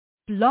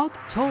Blog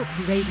Talk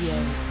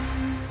Radio.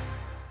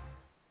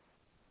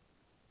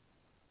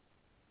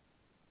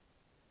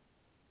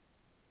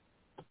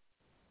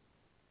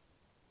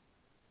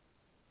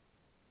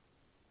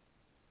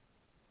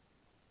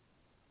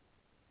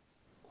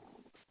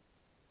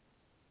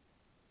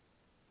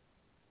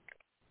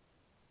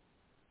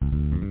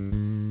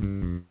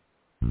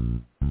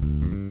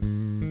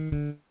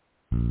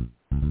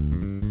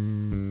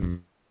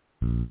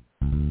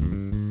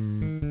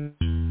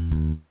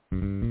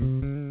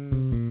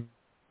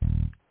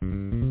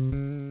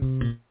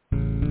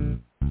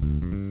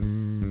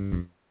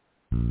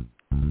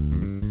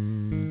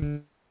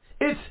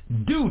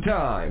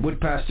 Time with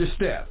Pastor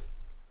Steph.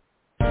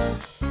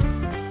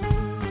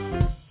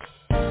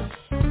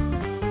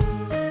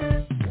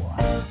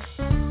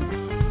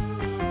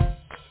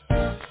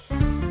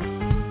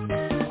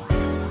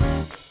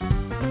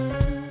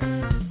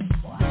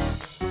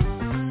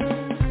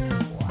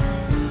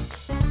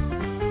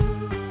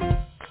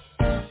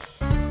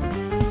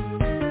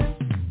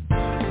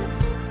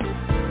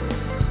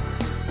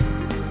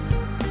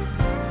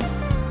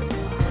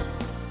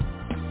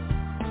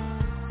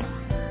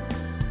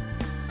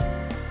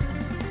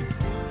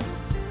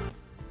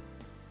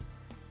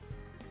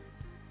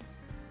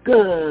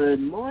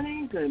 Good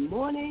morning, good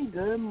morning,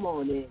 good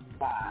morning.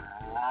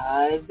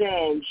 Rise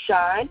and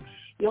shine.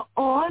 You're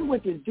on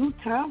with the Due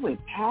Time with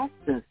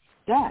Pastor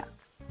Steph.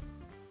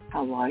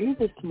 How are you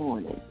this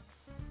morning?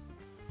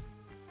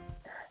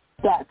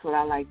 That's what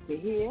I like to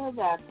hear.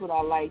 That's what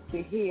I like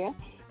to hear.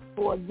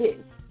 For this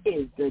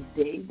is the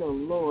day the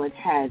Lord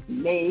has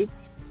made.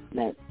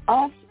 Let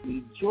us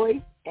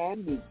rejoice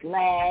and be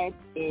glad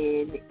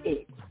in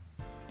it.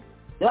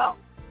 So,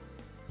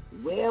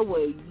 where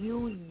were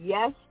you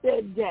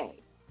yesterday?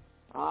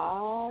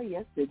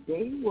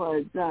 Yesterday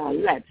was,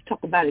 let's talk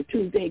about a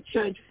Tuesday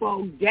church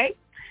folk day.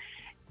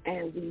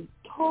 And we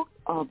talked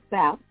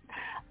about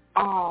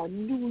our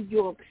New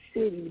York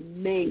City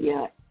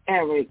Mayor,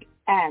 Eric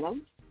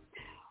Adams,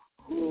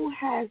 who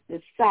has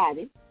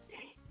decided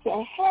to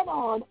head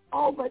on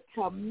over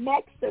to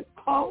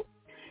Mexico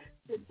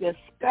to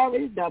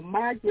discourage the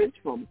migrants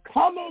from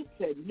coming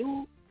to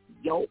New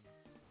York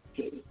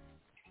City.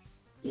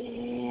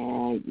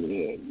 Yeah.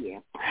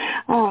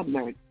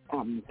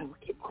 I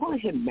keep calling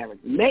him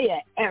Merrick. Mayor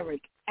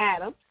Eric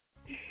Adams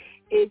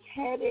is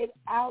headed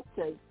out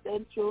to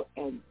Central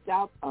and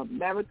South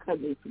America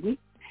this week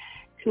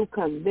to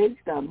convince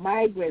the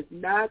migrants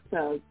not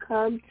to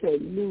come to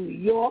New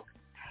York.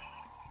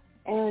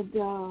 And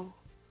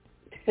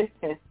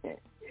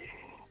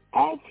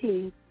as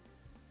he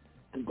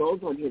goes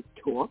on his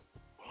tour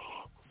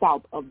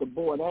south of the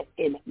border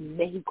in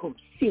Mexico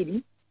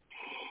City,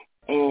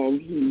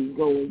 and he's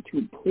going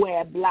to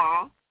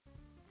Puebla.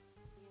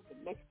 The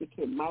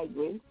Mexican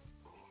migrants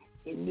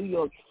in New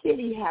York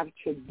City have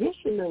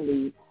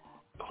traditionally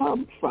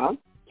come from.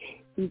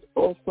 He's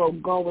also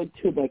going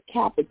to the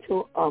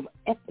capital of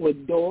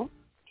Ecuador.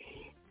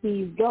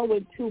 He's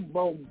going to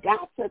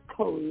Bogota,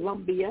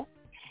 Colombia,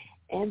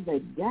 and the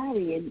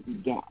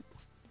Darien Gap.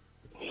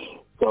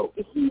 So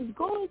he's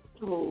going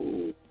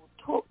to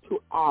talk to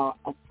our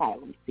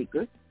asylum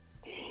seekers,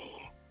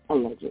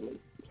 allegedly,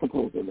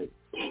 supposedly,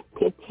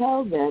 to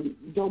tell them,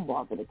 don't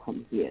bother to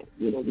come here.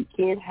 You know, we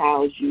can't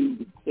house you.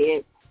 We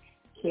can't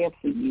care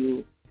for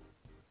you.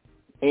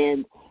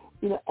 And,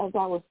 you know, as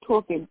I was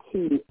talking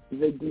to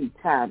the Due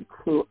Time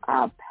crew,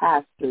 our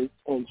pastors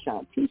and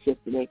Shantice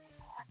yesterday,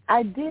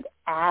 I did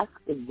ask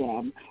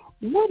them,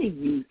 what do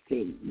you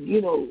think?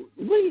 You know,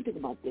 what do you think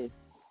about this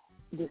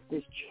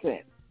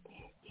trip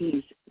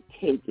he's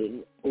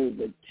taking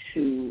over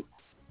to,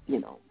 you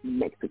know,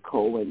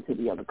 Mexico and to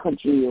the other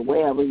country or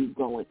wherever he's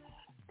going,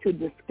 to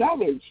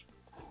discourage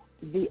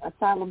the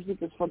asylum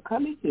seekers from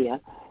coming here?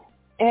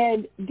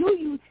 And do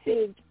you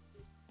think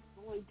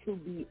it's going to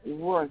be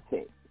worth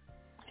it?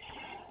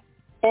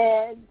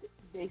 And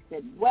they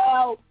said,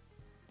 well,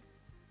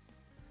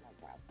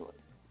 like I thought,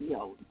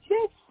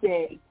 just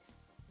say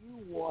you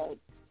want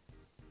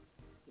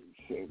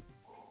patients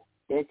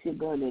that you're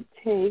going to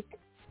take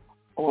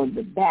on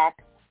the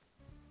back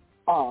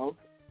of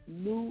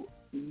New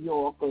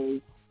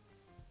Yorkers,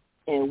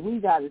 and we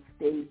got to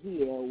stay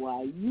here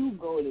while you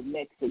go to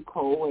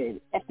Mexico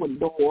and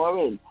Ecuador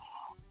and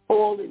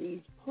all of these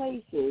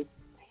places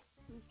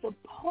to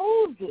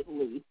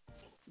supposedly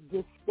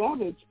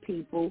discourage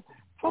people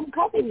from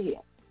coming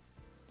here.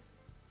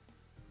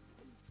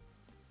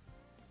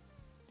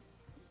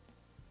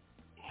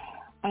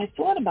 I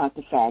thought about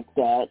the fact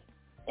that,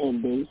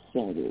 and they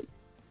said it,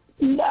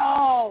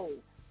 no,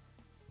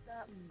 it's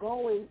not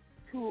going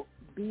to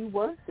be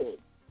worth it.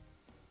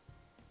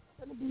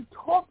 Going to be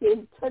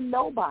talking to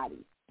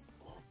nobody.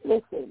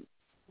 Listen,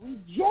 we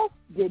just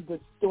did the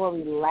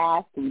story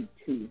last week,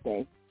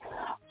 Tuesday,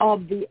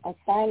 of the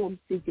asylum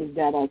seekers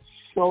that are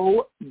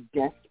so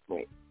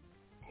desperate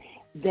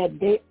that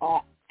they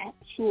are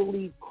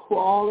actually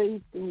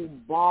crawling through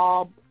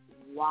barbed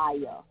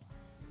wire,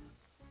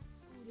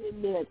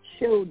 putting their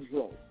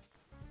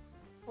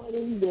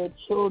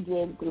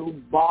children through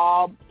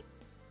barbed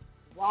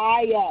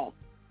wire.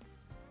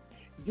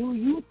 Do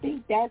you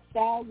think that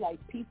sounds like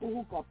people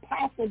who could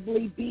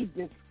possibly be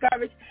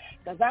discouraged?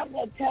 Because I'm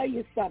going to tell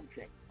you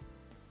something.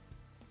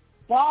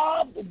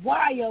 Barbed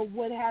wire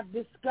would have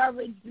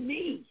discouraged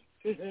me.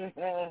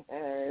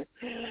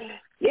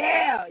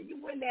 Yeah, you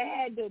wouldn't have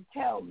had to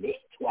tell me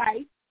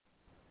twice.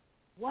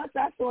 Once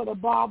I saw the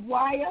barbed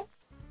wire,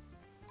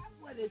 I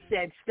would have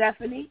said,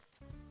 Stephanie,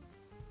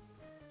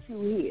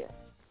 you here.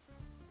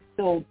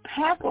 So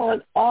pack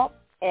on up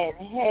and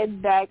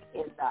head back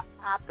in the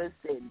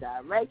opposite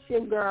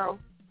direction, girl.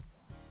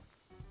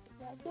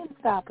 That didn't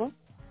stop her.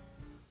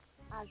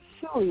 I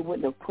surely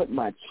wouldn't have put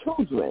my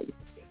children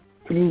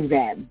through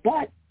that.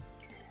 But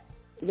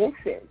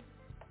listen,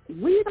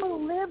 we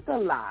don't live the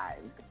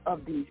lives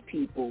of these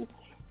people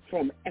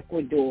from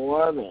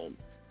Ecuador and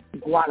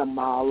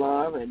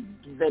Guatemala and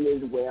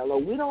Venezuela.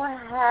 We don't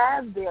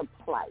have their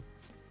plight.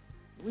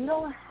 We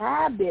don't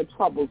have their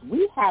troubles.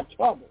 We have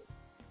troubles,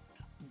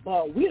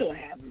 but we don't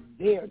have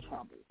their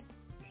troubles.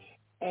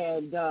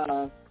 And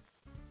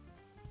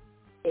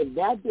if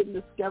that didn't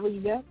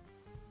discourage them,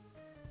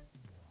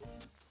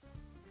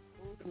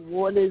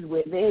 waters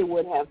where they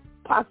would have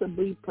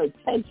possibly,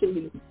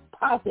 potentially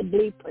drowned,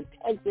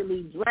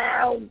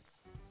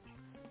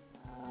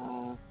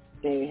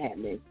 they ain't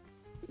happening.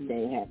 They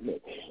ain't happening.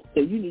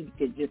 So you need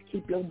to just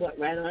keep your butt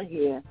right on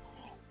here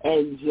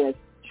and just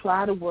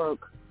try to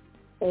work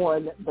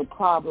on the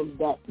problem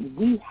that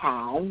we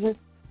have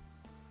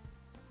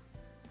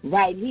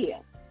right here,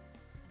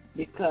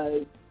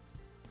 because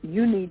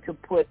you need to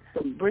put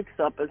some bricks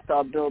up and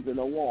start building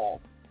a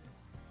wall.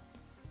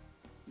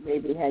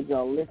 Maybe had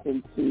y'all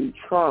listened to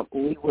Trump,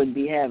 we wouldn't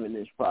be having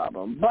this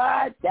problem.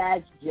 But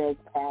that's just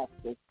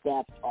Pastor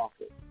Steph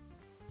talking.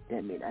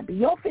 That may not be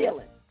your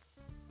feeling.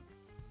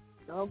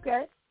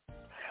 Okay?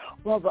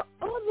 Well, the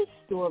other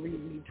story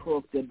we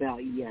talked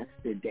about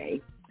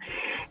yesterday,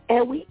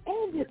 and we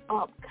ended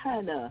up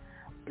kind of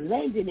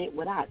blending it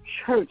with our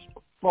church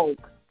folk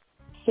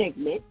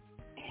segment.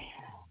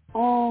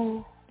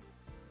 I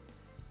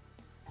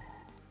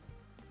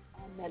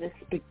met a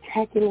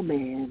spectacular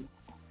man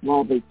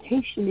while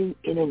vacationing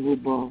in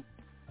Aruba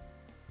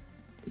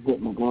with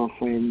my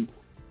girlfriend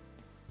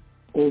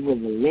over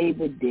the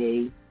Labor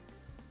Day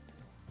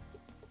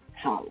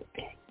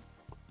holiday.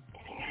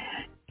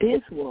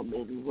 This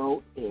woman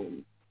wrote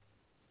in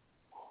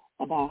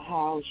about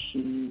how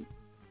she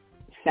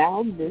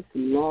found this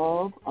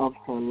love of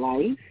her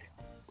life,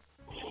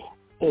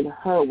 in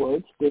her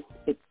words, this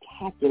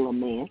spectacular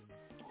man,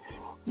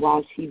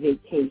 while she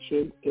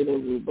vacationed in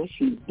Aruba.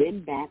 She's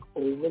been back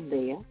over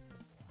there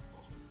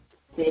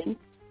since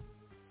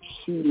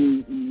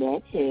she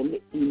met him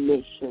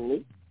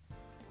initially.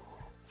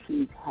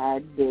 She's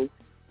had this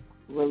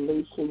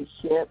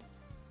relationship,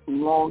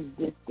 long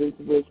distance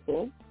with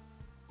him.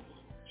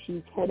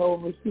 She's head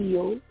over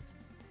heels.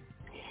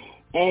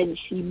 And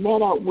she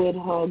met up with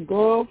her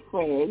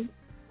girlfriend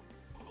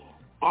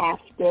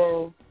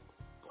after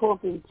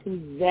talking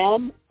to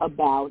them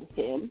about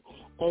him.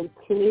 And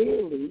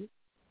clearly,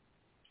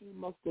 she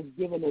must have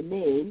given a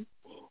name,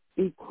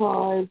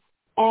 because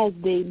as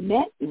they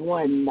met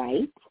one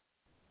night,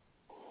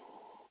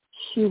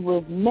 she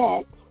was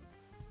met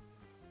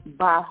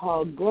by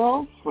her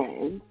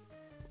girlfriend,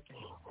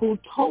 who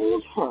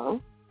told her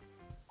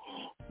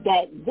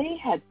that they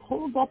had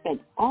pulled up an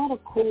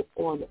article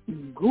on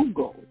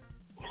Google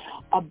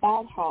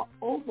about her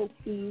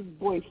overseas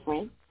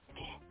boyfriend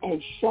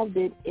and shoved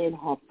it in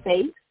her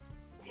face.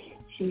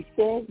 She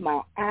said,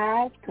 my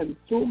eyes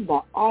consumed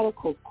the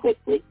article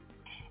quickly.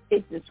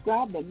 It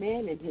described a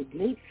man in his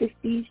late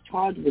 50s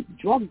charged with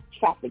drug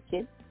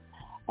trafficking,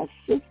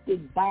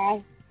 assisted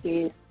by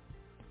his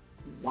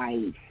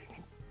wife.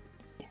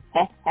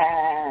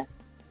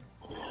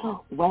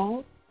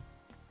 Well,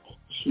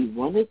 she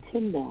wanted to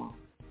know,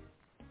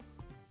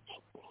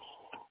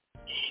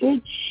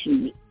 should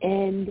she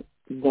end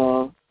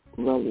the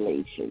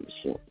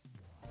relationship?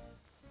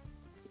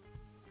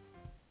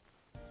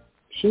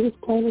 She was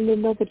planning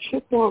another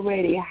trip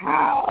already.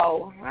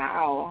 How?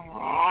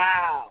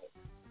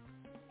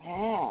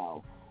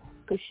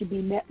 Could she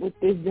be met with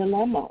this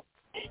dilemma?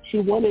 She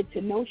wanted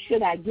to know,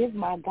 should I give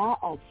my guy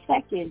a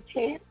second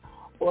chance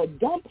or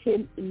dump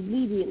him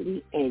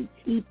immediately and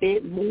keep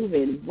it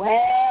moving?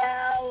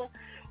 Well,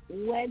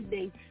 when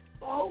they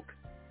spoke,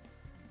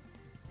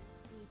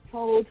 he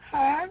told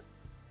her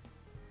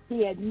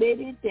he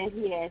admitted that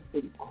he had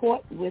been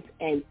caught with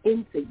an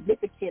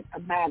insignificant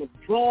amount of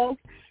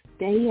drugs,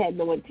 that he had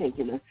no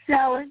intention of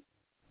selling.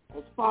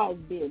 As far as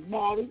being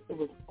married, it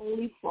was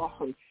only for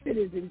her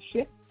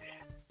citizenship.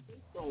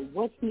 So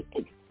what he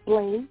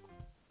explained,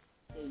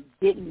 they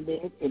didn't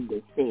live in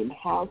the same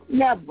house,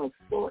 never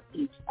saw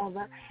each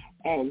other,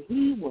 and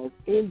he was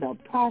in the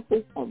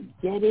process of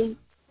getting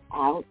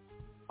out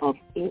of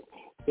it.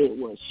 It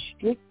was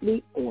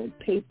strictly on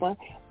paper,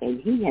 and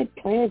he had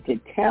planned to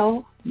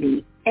tell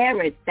me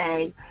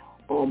everything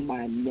on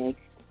my next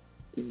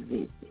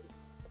visit.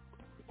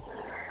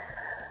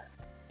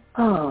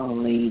 Oh,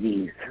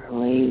 ladies.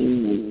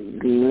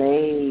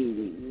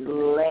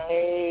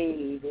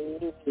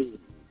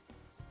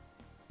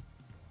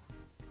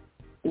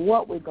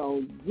 what we're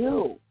going to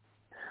do.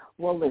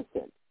 Well,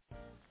 listen,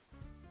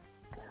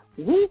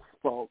 we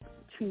spoke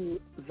to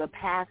the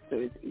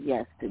pastors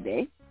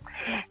yesterday,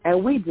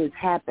 and we just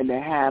happened to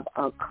have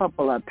a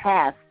couple of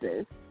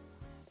pastors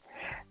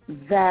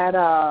that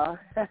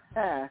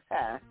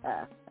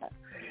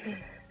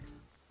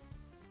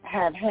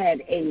have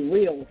had a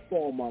real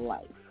formal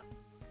life.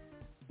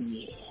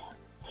 Yeah.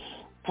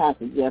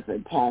 Pastor Jeff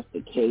and Pastor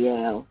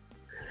KL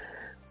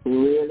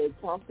really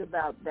talked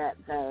about that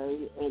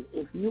thing. And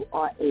if you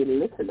are a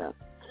listener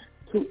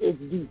to It's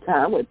Due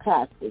Time with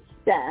Pastor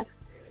Steph,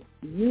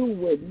 you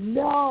would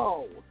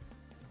know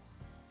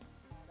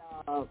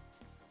that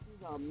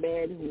these are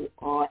men who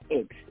are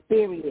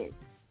experienced.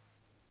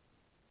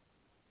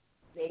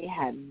 They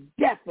have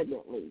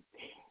definitely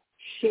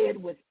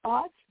shared with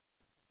us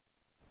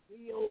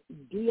real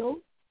deal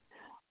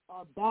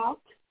about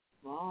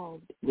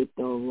involved with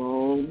the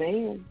wrong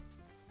man.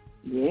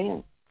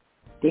 Yeah.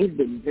 They've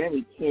been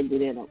very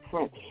candid and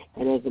upfront.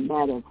 And as a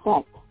matter of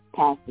fact,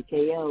 Pastor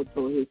KL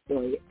told his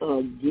story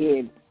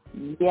again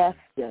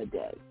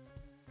yesterday.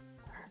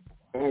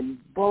 And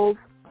both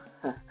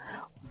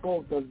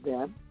of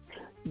them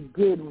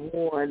did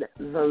warn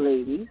the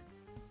ladies,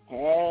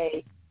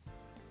 hey,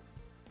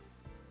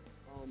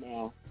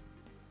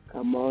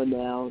 come on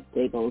now.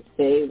 They going to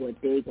say what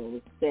they going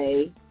to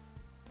say.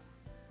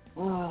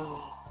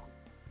 Oh.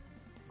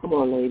 Come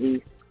on,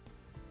 ladies.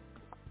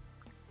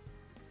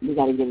 We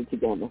got to get it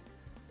together.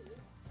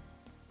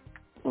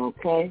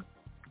 Okay?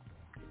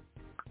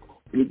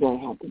 You're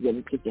going to have to get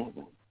it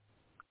together.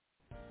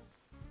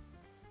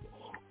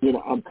 You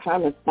know, I'm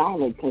kind of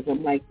silent because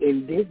I'm like,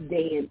 in this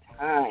day and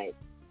time,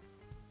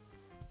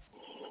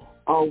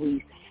 are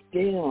we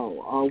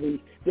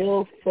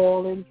still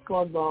falling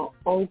for the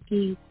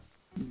okie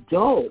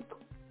doke?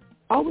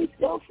 Are we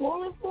still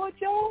falling for it,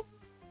 y'all?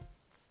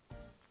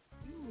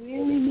 You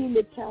really mean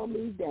to tell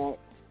me that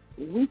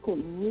we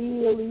could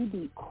really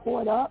be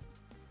caught up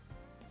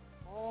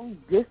long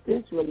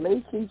distance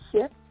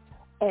relationship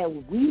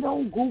and we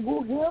don't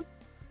Google him?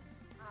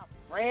 Our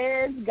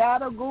friends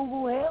gotta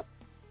Google him?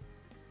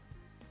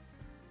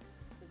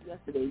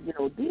 Yesterday, you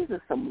know, these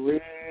are some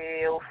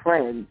real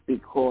friends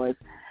because,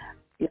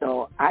 you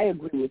know, I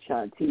agree with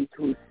Shantice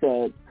who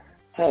said,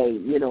 hey,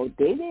 you know,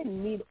 they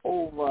didn't meet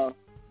over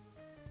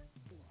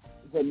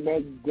the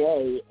next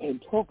day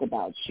and talk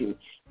about you.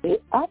 They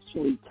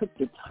actually took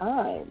the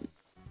time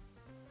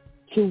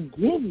to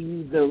give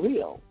you the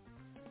real.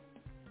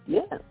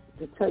 Yeah,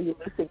 to tell you,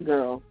 listen,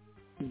 girl,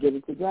 get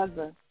it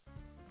together.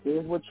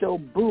 Here's what your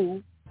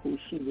boo, who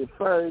she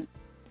referred,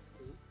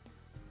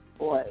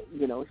 or,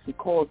 you know, she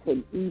calls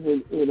him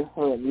even in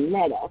her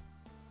letter,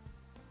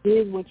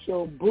 here's what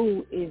your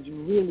boo is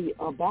really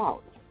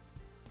about.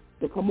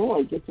 So come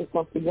on, get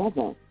yourself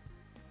together.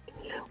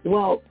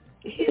 Well,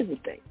 here's the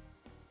thing.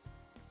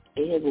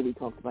 And here's what we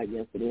talked about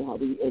yesterday, how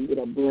we ended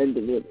up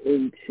blending it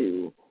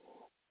into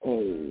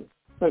a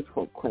church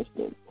folk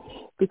question.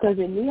 Because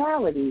in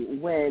reality,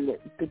 when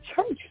the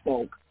church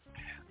folk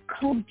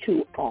come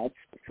to us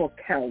for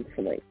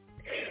counseling,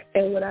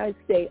 and when I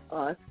say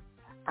us,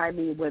 I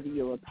mean whether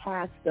you're a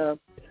pastor,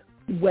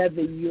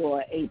 whether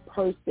you're a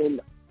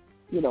person,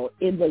 you know,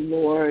 in the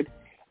Lord,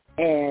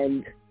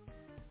 and,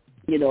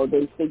 you know,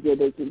 they figure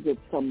they can get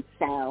some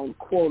sound,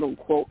 quote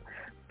unquote,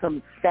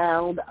 some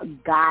sound,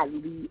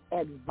 godly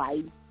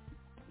advice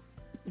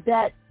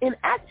that in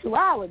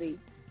actuality,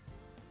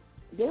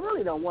 they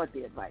really don't want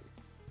the advice.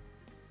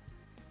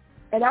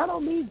 And I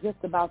don't mean just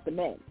about the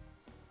men.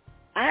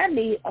 I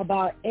mean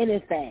about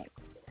anything.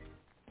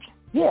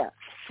 Yeah,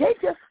 they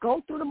just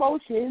go through the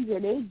motions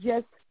and they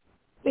just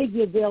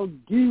figure they'll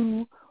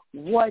do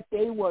what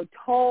they were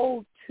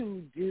told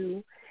to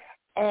do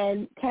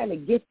and kind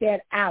of get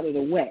that out of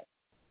the way.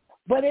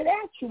 But in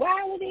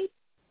actuality,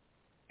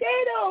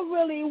 they don't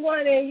really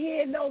want to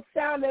hear no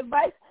sound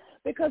advice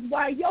because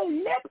while your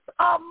lips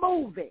are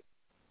moving,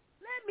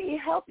 let me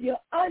help you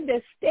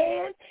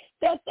understand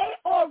that they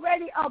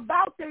already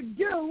about to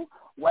do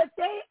what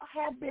they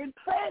have been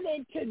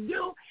planning to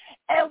do.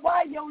 And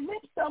while your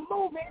lips are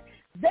moving,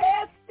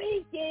 they're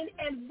thinking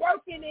and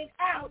working it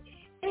out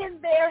in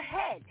their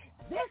head.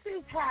 This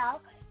is how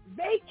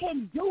they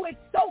can do it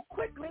so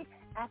quickly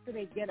after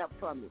they get up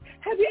from you.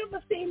 Have you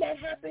ever seen that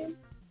happen?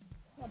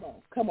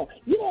 Come on.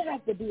 You don't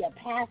have to be a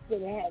pastor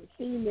to have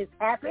seen this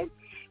happen.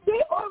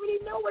 They already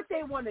know what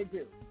they want to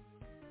do.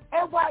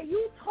 And while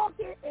you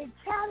talking and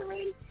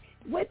chattering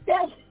with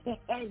them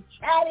and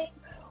chatting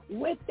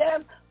with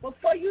them,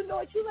 before you know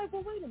it, you're like,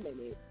 well, wait a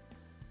minute.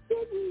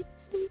 Did we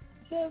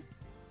just,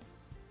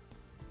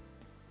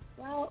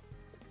 well,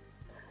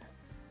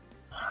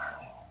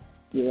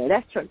 yeah,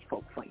 that's church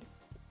folk for you.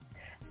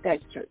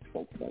 That's church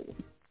folk for you.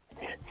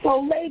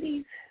 So,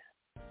 ladies,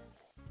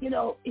 you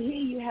know, here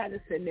you had a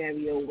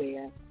scenario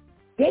where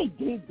they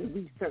did the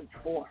research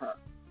for her.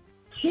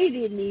 She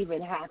didn't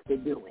even have to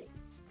do it.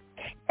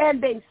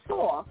 And they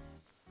saw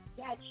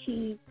that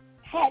she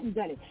hadn't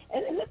done it.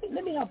 And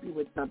let me help you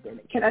with something.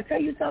 Can I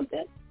tell you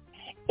something?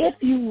 If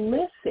you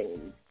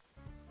listen,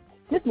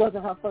 this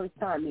wasn't her first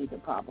time either,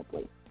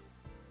 probably.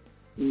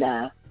 But if you listen,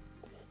 Nah.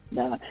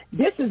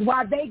 This is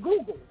why they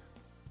Googled.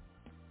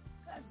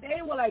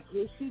 They were like,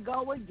 here she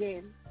go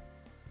again.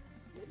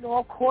 Getting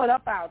all caught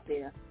up out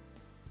there.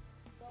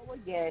 Go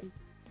again.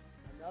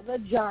 Another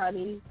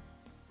Johnny.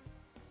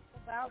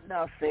 About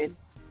nothing.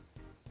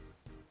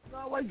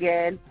 Go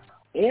again.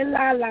 In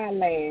La La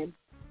Land.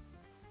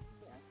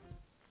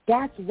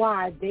 That's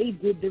why they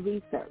did the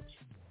research.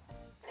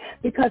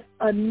 Because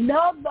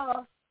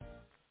another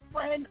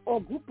friend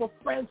or group of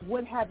friends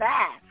would have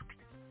asked,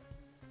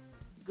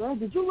 girl,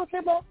 did you look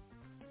him up?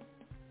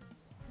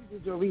 You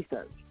did your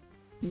research.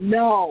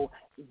 No,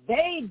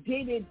 they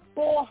did it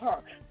for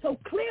her. So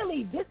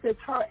clearly this is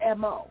her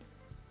M.O.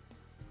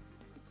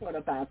 Caught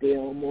up out there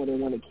on more than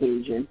one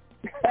occasion.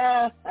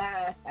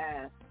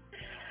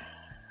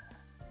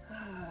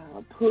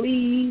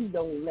 Please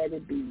don't let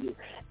it be you.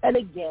 And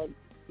again,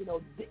 you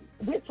know,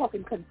 we're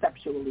talking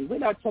conceptually. We're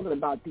not talking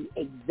about the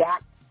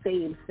exact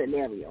same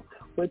scenario.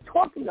 We're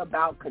talking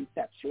about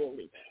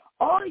conceptually.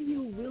 Are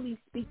you really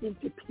speaking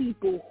to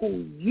people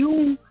who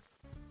you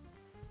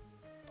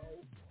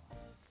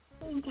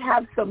think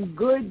have some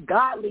good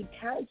godly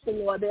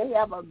counsel, or they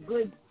have a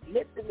good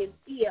listening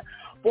ear,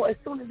 or as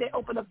soon as they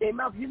open up their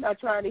mouth, you're not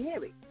trying to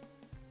hear it?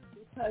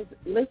 Because,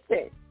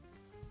 listen,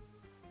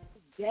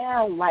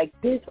 down like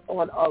this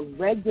on a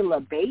regular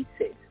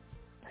basis.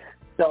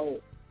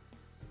 So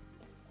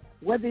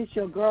whether it's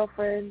your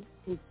girlfriend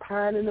who's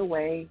pining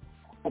away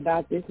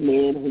about this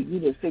man who you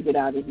just figured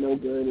out is no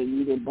good and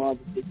you didn't bother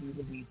to do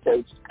the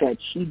research that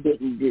she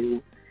didn't do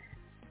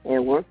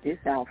and work this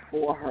out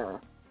for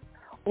her,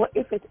 or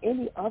if it's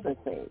any other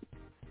thing,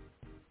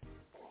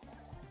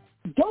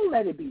 don't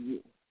let it be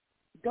you.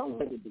 Don't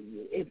let it be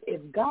you.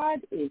 If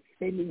God is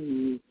sending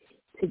you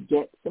to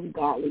get some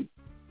godly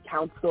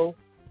counsel,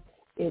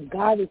 if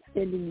God is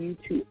sending you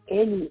to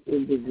any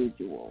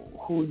individual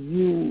who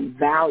you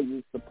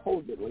value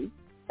supposedly,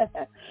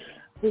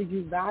 who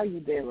you value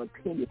their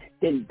opinion,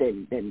 then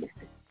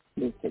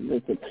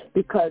listen.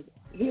 Because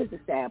here's the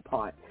sad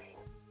part: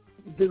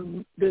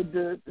 the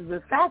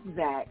fact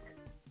that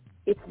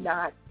it's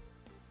not a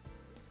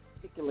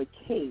particular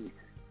case,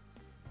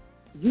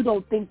 you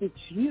don't think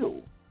it's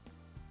you.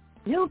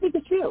 You don't think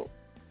it's you.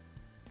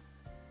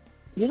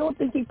 You don't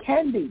think it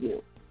can be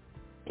you.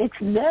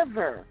 It's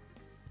never.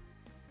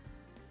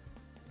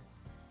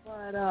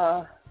 But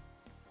a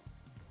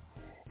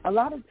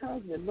lot of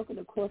times we're looking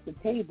across the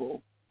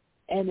table,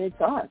 and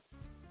it's us.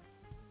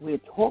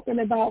 We're talking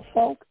about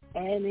folk,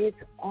 and it's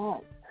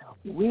us.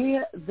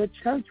 We're the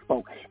church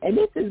folk. And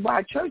this is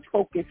why church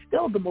folk is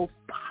still the most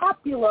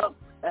popular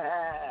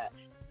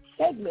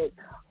segment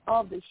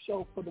of the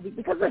show for the week.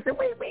 Because, listen,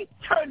 we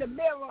turn the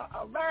mirror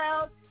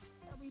around,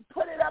 and we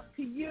put it up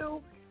to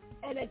you,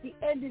 and at the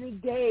end of the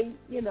day,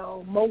 you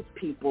know, most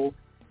people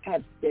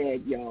have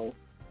said, yo,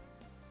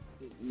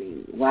 this is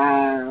me.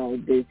 Wow,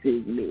 this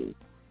is me.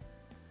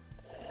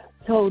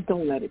 So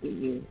don't let it be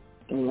you.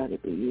 Don't let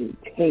it be you.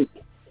 Take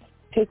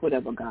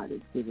whatever God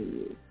is giving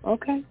you.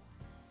 Okay?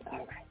 All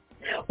right.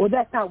 Well,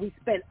 that's how we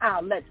spend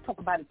our Let's Talk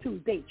About It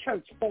Tuesday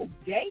Church Folk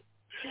Day.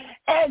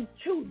 And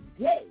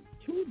today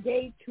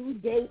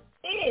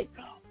is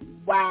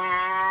Wednesday.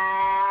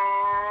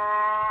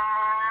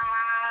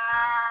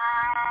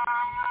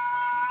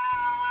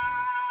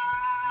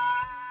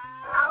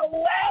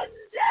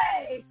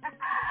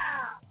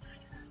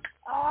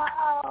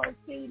 Oh,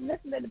 see,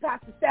 listening to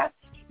Pastor Steph,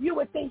 you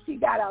would think she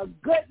got a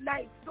good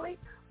night's sleep,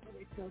 but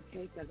it's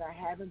okay because I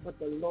haven't, but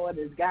the Lord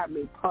has got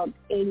me pumped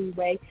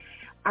anyway.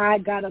 I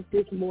got up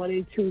this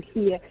morning to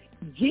hear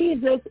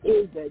Jesus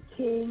is the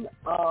king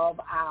of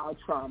our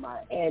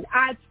trauma, and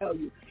I tell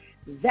you,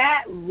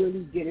 that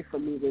really did it for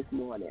me this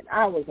morning.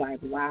 I was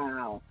like,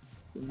 wow.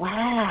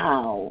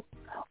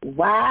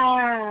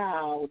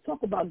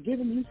 Talk about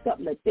giving you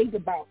something to think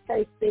about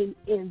first thing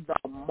in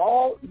the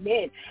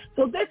moment.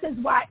 So this is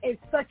why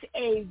it's such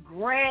a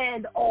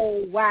grand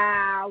old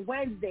wow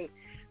Wednesday,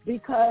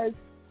 because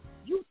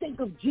you think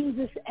of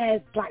Jesus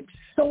as like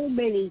so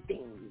many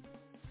things.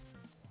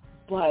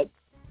 But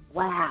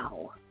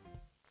wow,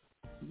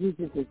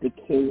 Jesus is the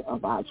king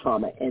of our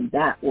trauma. And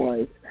that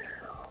was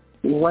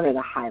one of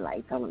the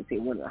highlights,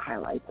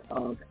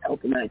 of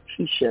Elder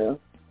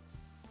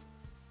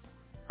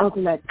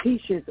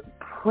Letitia's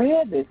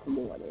prayer this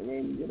morning.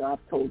 And, you know,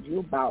 I've told you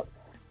about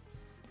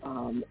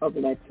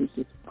Elder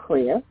Letitia's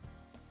prayer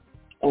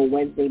on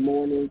Wednesday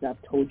mornings.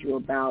 I've told you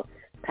about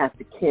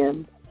Pastor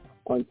Kim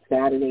on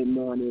Saturday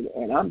morning.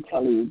 And I'm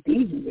telling you,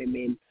 these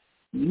women,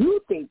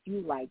 you think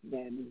you like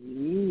them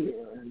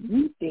here.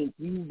 You think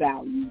you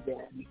value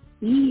them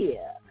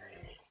here.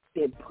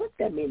 Then put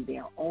them in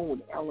their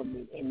own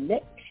element and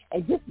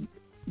just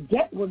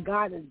get what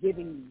God is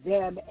giving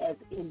them as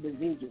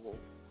individuals.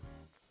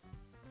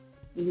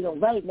 You know,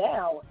 right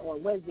now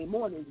on Wednesday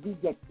mornings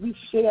we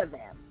share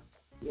them.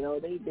 You know,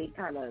 they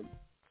kind of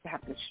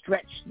have to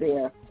stretch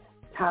their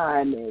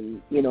time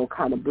and, you know,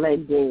 kind of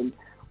blend in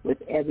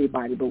with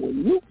everybody. But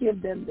when you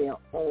give them their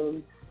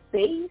own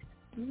space,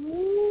 woo-wee.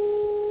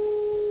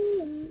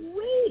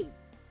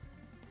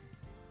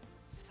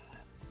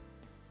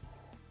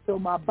 So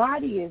my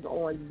body is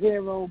on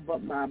 0,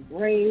 but my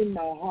brain,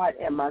 my heart,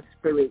 and my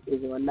spirit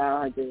is on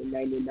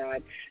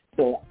 999.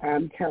 So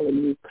I'm telling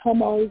you,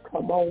 come on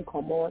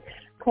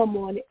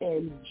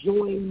and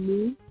join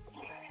me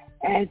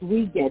as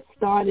we get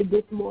started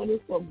this morning.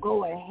 So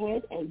go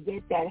ahead and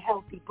get that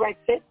healthy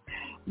breakfast.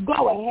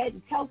 Go ahead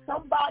and tell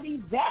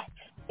somebody that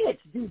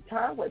it's Due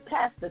Time with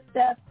Pastor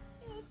Steph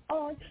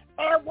on,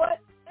 and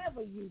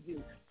whatever you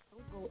do,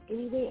 don't go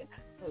anywhere,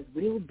 because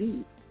we'll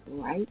be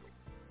right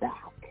back.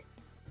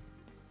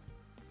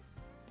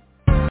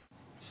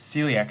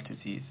 Celiac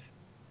disease.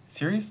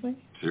 Seriously?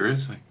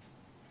 Seriously.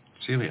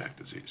 Celiac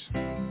disease.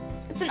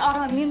 It's an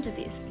autoimmune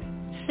disease.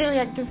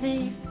 Celiac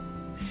disease.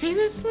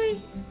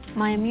 Seriously?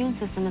 My immune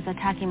system is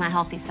attacking my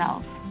healthy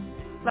cells.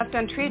 Left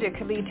untreated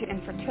could lead to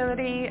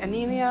infertility,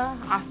 anemia,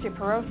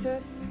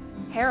 osteoporosis,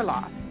 hair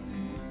loss.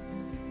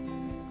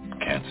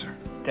 Cancer.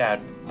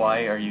 Dad,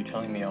 why are you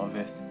telling me all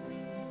this?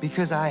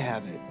 Because I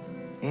have it,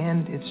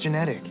 and it's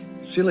genetic.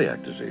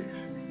 Celiac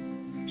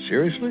disease.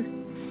 Seriously?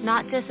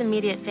 Not just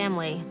immediate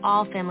family.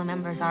 All family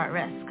members are at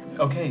risk.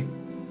 Okay,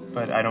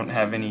 but I don't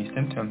have any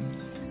symptoms.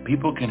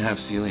 People can have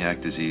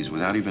celiac disease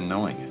without even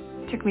knowing it.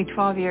 It took me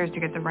 12 years to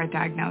get the right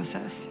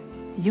diagnosis.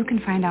 You can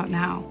find out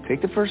now.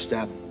 Take the first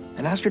step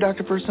and ask your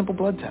doctor for a simple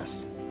blood test.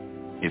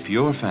 If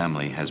your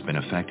family has been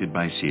affected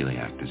by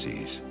celiac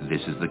disease,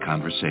 this is the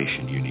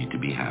conversation you need to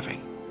be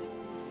having.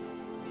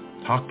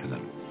 Talk to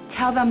them.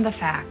 Tell them the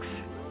facts.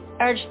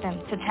 Urge them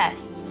to test.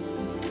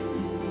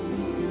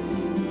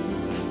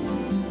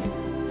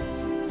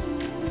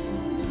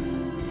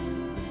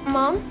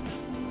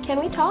 Mom, can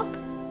we talk?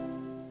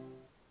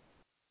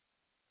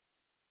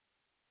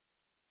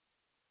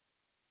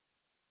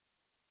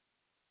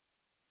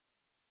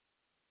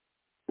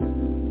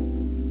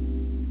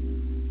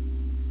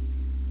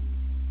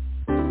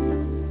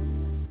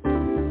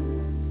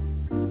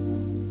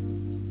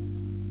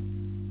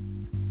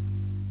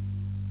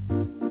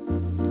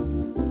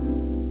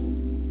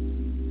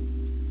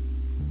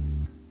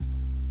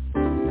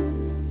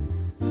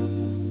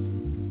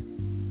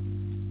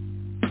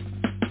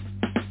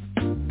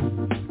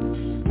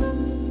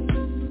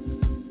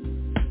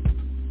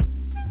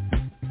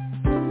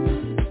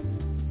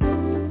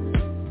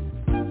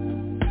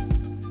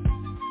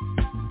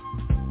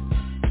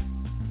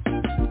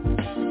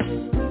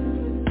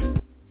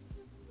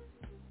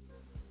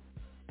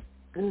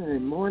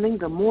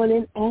 Good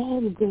morning,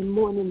 and good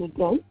morning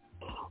again.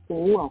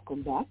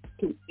 Welcome back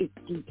to It's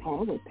Due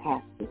Time with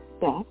Pastor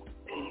Steph,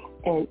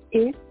 and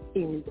it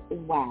is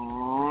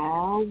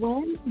Wow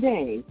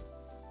Wednesday.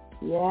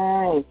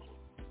 Yes,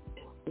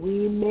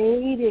 we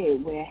made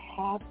it. We're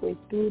halfway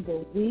through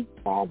the week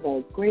by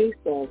the grace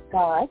of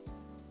God,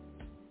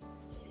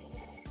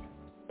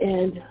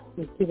 and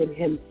we're giving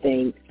Him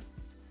thanks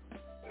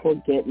for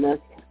getting us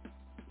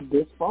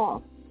this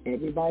far.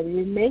 Everybody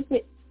didn't make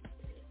it.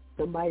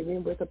 Somebody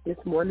didn't wake up this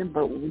morning,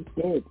 but we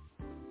did.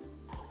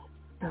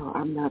 So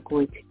I'm not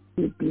going to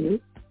keep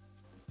you,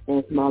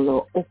 as my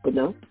little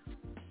opener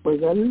was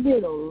a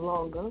little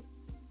longer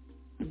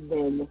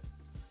than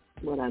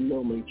what I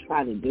normally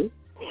try to do.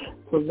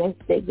 So let's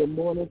say good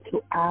morning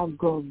to our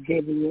girl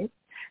Vivian,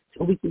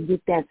 so we can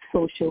get that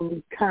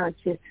socially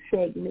conscious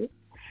segment.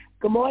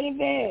 Good morning,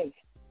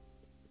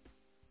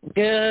 Viv.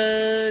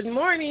 Good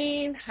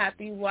morning.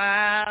 Happy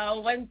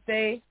Wow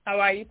Wednesday. How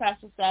are you,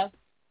 Pastor Steph?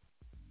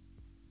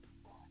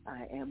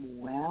 I am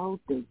well,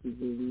 thank you,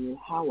 Vivian.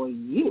 How are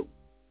you?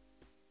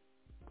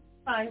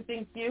 Fine,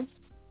 thank you.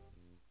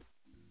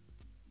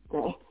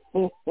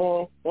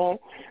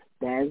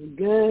 That's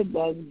good,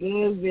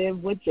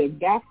 Viv. What you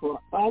got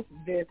for us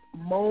this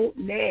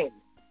morning?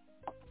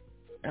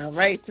 All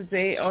right,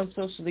 today on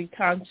Socially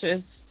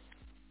Conscious,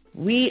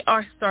 we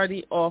are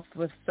starting off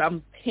with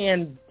some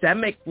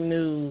pandemic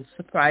news,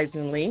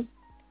 surprisingly.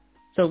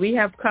 So we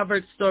have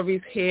covered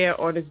stories here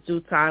on It's Due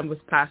Time with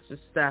Pastor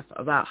Steph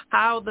about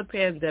how the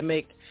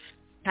pandemic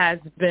has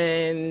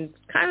been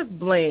kind of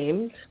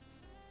blamed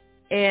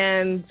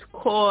and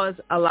caused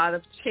a lot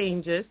of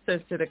changes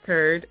since it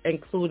occurred,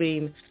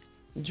 including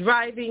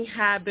driving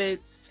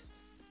habits,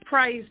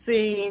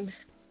 pricing,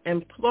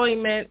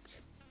 employment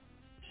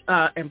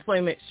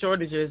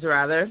shortages,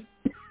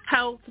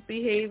 health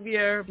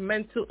behavior,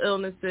 mental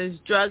illnesses,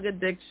 drug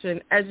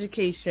addiction,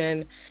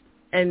 education,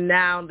 and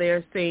now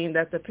they're saying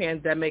that the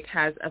pandemic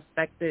has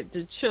affected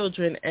the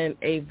children in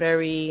a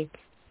very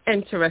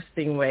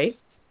interesting way.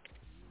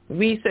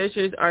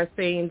 Researchers are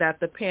saying that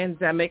the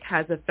pandemic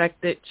has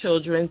affected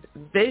children's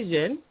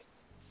vision.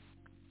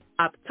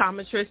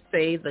 Optometrists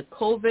say the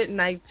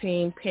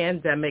COVID-19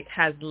 pandemic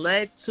has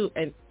led to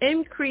an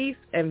increase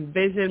in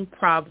vision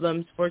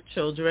problems for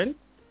children.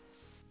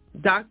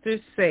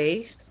 Doctors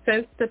say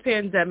since the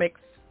pandemic's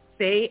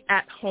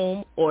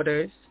stay-at-home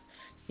orders,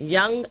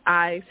 young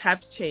eyes have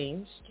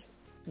changed.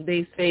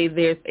 They say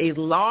there's a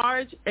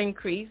large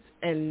increase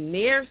in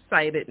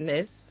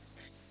nearsightedness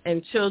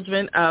in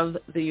children of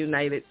the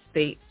United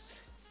States.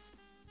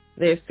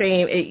 They're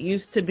saying it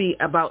used to be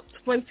about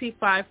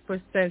 25%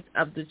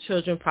 of the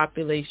children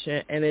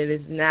population, and it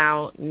is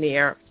now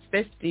near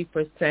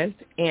 50%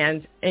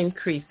 and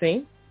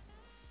increasing.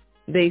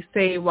 They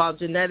say while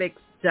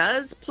genetics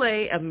does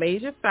play a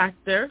major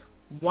factor,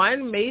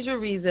 one major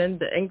reason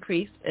the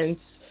increase is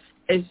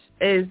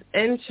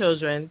in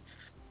children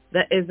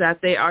is that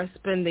they are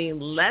spending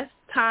less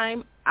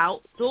time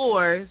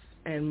outdoors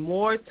and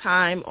more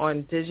time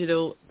on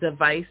digital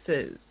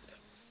devices.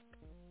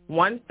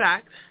 One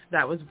fact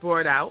that was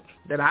brought out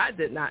that I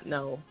did not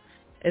know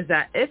is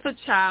that if a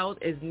child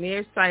is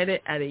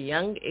nearsighted at a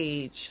young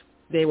age,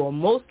 they will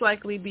most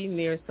likely be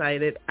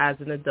nearsighted as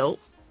an adult.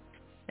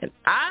 And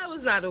I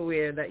was not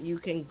aware that you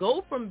can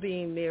go from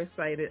being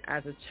nearsighted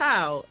as a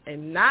child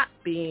and not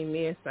being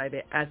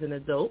nearsighted as an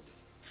adult.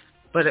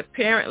 But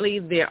apparently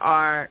there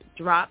are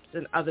drops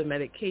and other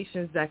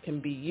medications that can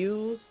be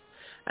used,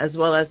 as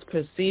well as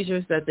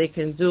procedures that they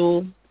can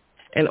do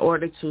in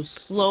order to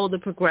slow the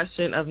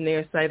progression of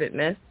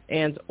nearsightedness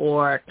and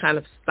or kind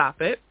of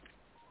stop it.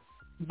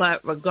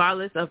 But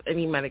regardless of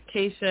any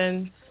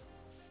medications,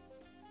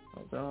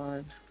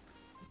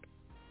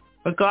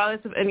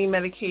 regardless of any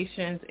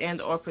medications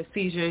and or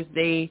procedures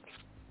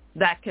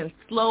that can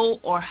slow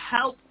or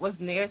help with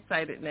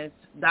nearsightedness,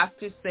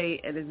 doctors say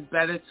it is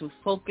better to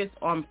focus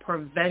on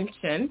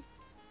prevention,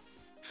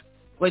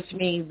 which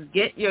means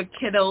get your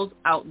kiddos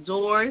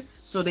outdoors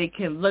so they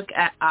can look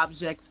at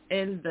objects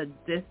in the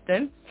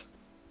distance.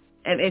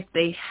 And if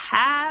they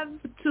have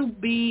to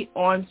be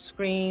on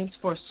screens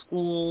for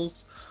schools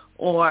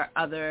or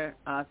other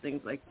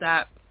things like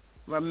that,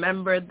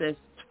 remember this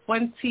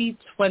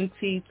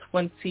 20-20-20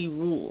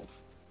 rule,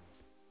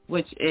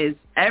 which is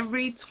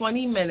every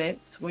 20 minutes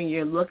when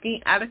you're looking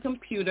at a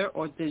computer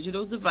or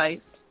digital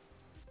device,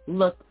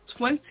 look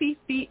 20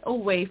 feet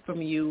away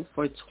from you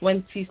for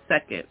 20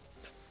 seconds.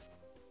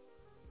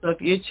 So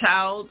if your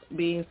child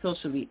being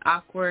socially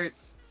awkward,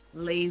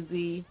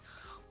 lazy,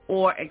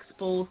 or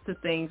exposed to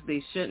things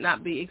they should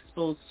not be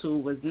exposed to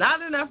was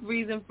not enough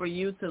reason for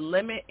you to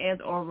limit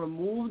and or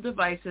remove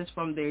devices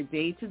from their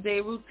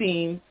day-to-day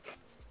routines,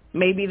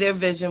 maybe their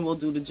vision will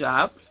do the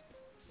job.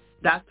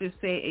 Doctors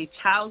say a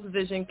child's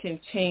vision can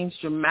change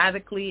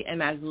dramatically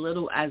in as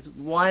little as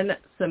 1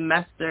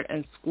 semester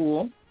in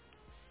school.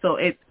 So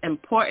it's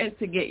important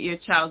to get your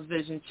child's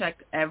vision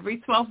checked every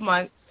 12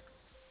 months.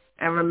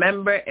 And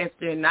remember, if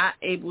they're not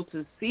able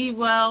to see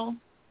well,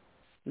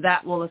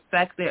 that will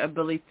affect their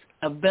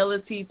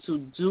ability to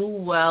do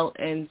well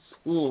in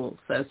school,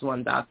 says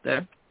one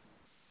doctor.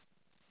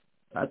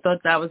 I thought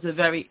that was a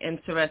very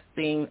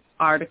interesting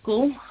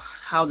article,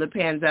 how the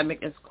pandemic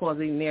is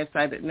causing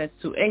nearsightedness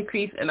to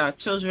increase in our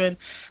children.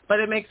 But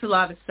it makes a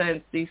lot of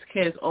sense. These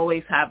kids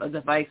always have a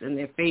device in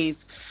their face.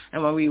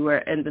 And when we were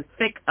in the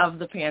thick of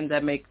the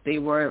pandemic, they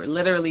were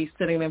literally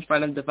sitting in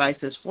front of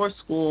devices for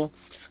school.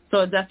 So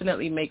it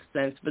definitely makes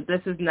sense. But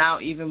this is now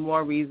even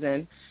more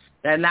reason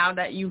that now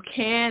that you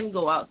can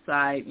go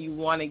outside, you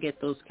want to get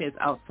those kids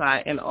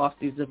outside and off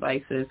these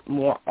devices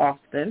more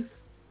often.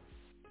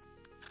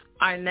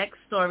 Our next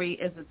story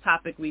is a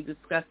topic we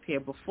discussed here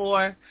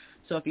before.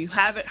 So if you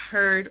haven't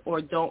heard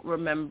or don't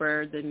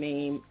remember the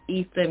name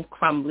Ethan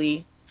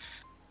Crumbley,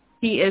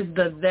 he is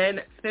the then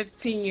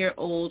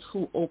 15-year-old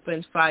who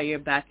opened fire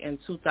back in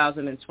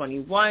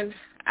 2021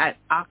 at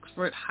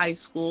Oxford High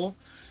School,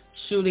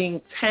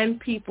 shooting 10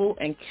 people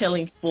and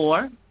killing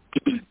 4.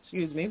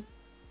 Excuse me.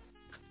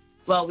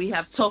 Well, we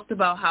have talked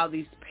about how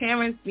these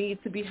parents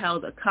need to be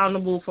held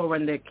accountable for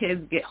when their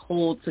kids get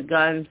hold to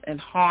guns and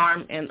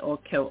harm and or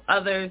kill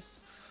others.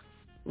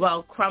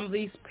 Well,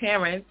 Crumbley's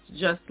parents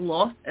just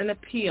lost an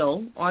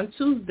appeal on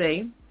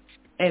Tuesday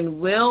and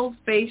will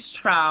face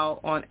trial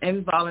on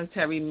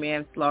involuntary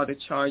manslaughter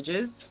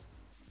charges.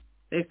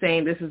 They're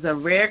saying this is a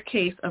rare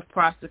case of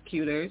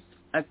prosecutors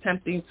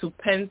attempting to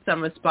pin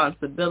some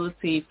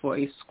responsibility for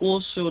a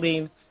school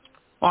shooting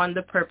on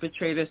the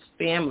perpetrator's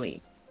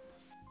family.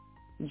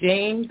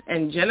 James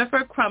and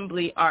Jennifer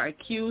Crumbley are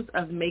accused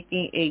of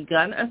making a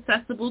gun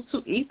accessible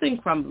to Ethan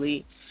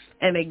Crumbley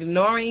and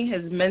ignoring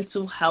his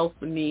mental health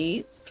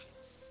needs.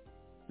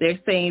 They're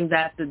saying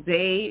that the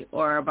day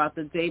or about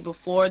the day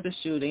before the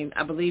shooting,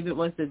 I believe it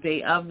was the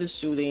day of the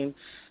shooting,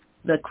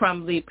 the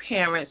Crumbley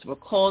parents were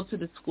called to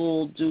the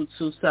school due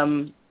to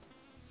some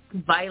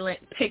violent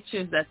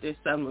pictures that their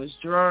son was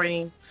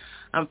drawing.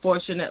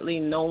 Unfortunately,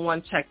 no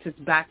one checked his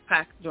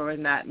backpack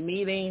during that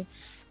meeting,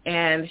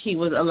 and he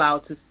was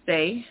allowed to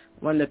stay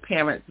when the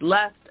parents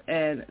left,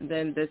 and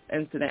then this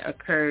incident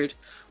occurred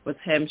with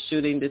him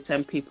shooting the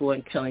 10 people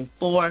and killing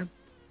 4.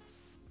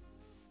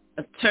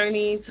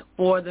 Attorneys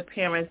for the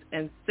parents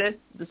insist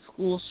the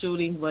school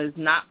shooting was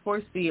not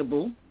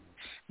foreseeable.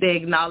 They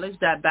acknowledge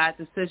that bad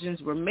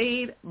decisions were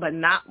made, but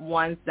not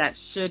ones that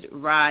should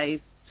rise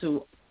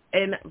to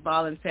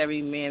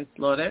involuntary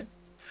manslaughter,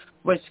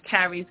 which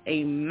carries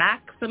a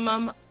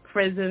maximum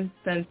prison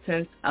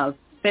sentence of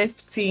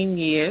 15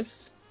 years.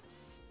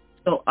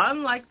 So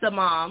unlike the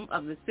mom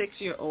of the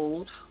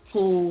 6-year-old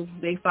who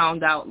they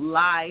found out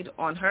lied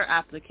on her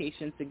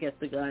application to get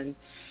the gun,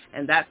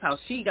 and that's how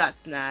she got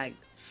snagged,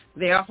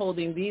 they are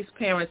holding these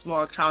parents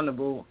more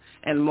accountable.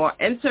 And more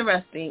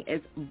interesting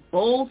is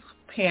both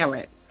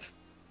parents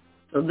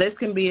So this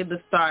can be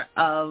the start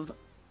of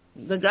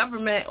the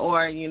government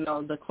or,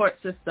 the court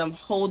system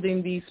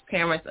holding these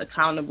parents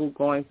accountable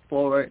going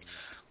forward,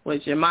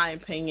 which in my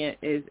opinion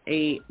is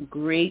a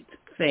great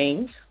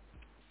thing.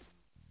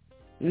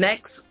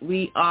 Next,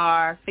 we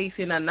are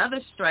facing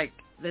another strike,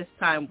 this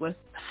time with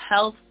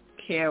health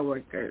care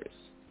workers.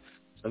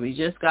 So we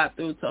just got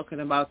through talking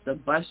about the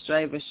bus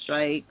driver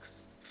strikes,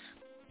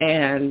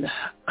 and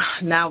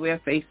now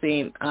we're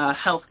facing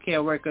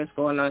healthcare workers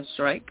going on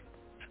strike.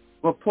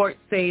 Reports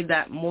say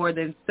that more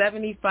than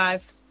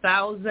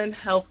 75,000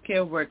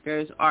 healthcare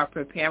workers are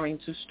preparing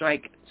to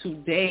strike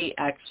today,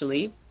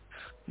 actually,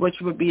 which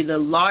would be the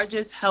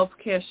largest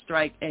healthcare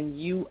strike in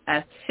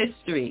U.S.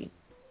 history.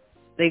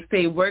 They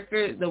say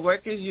the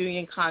workers'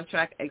 union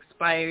contract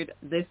expired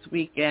this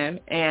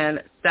weekend,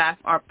 and staff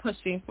are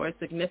pushing for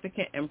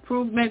significant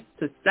improvements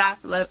to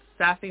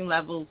staffing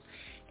levels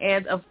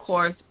and, of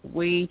course,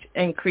 wage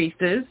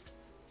increases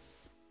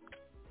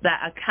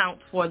that account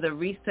for the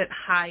recent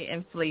high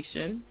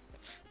inflation.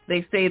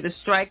 They say the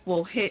strike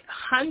will hit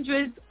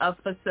hundreds of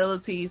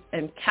facilities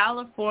in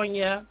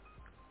California,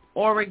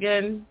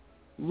 Oregon,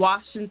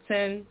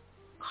 Washington,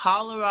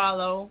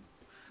 Colorado,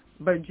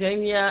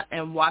 Virginia,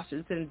 and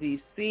Washington,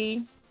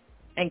 D.C.,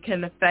 and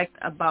can affect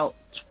about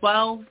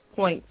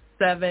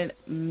 12.7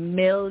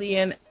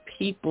 million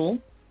people.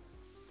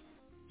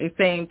 They're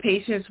saying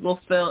patients will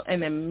feel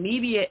an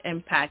immediate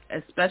impact,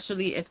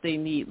 especially if they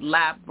need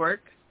lab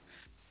work,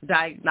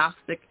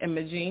 diagnostic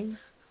imaging,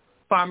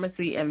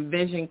 pharmacy and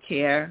vision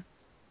care,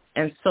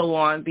 and so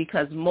on,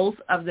 because most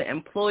of the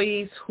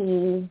employees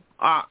who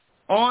are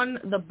on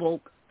the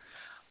bulk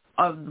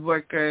of the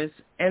workers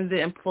and the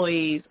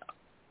employees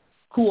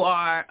who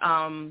are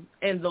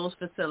in those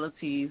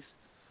facilities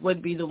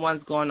would be the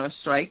ones going on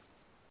strike.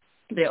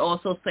 They're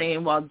also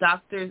saying while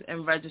doctors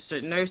and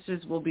registered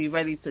nurses will be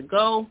ready to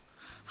go,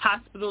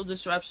 hospital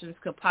disruptions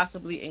could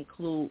possibly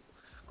include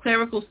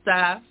clerical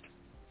staff,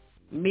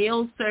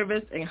 meal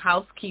service and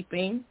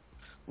housekeeping,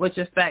 which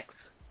affects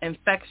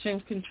infection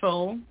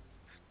control.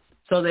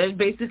 So they're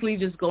basically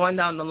just going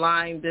down the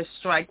line. This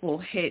strike will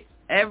hit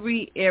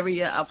every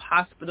area of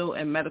hospital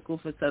and medical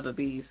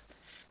facilities,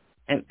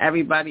 and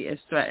everybody is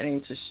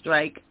threatening to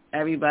strike.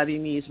 Everybody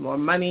needs more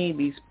money.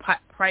 These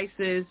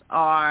prices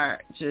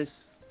are just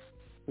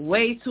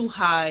way too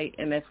high,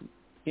 and if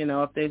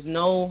there's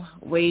no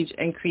wage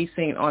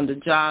increasing on the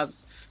jobs,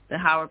 then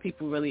how are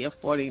people really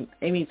affording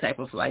any type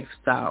of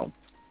lifestyle,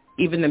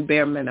 even the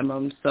bare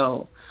minimum?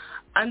 So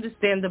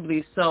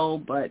understandably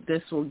so, but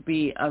this will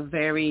be a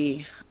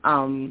very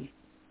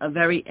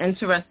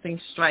interesting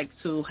strike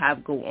to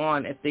have go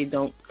on if they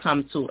don't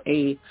come to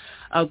a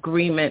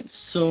agreement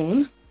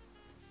soon.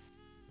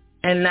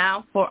 And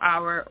now for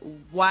our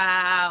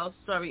wow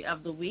story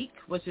of the week,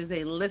 which is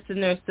a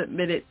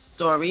listener-submitted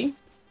story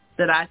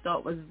that I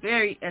thought was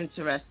very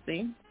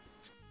interesting.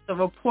 The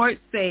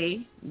reports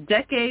say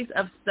decades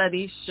of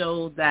studies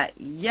show that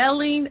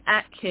yelling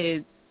at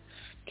kids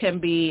can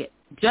be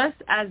just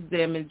as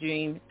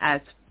damaging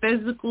as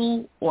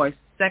physical or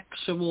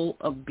sexual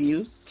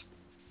abuse.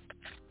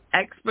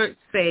 Experts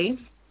say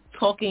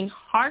talking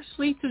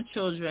harshly to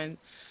children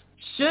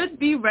should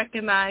be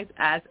recognized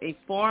as a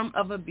form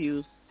of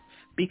abuse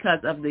because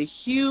of the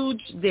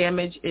huge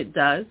damage it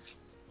does.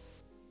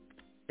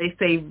 They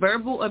say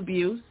verbal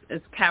abuse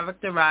is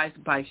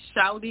characterized by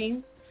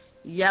shouting,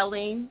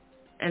 yelling,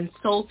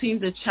 insulting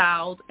the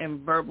child,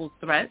 and verbal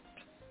threats.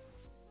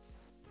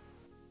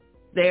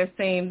 They're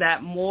saying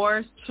that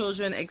more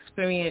children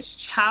experience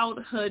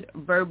childhood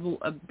verbal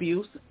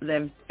abuse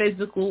than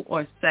physical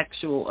or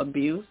sexual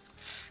abuse,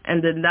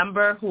 and the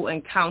number who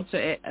encounter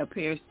it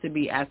appears to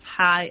be as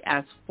high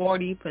as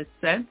 40%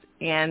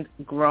 and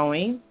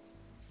growing.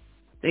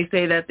 They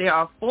say that there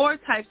are 4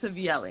 types of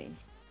yelling.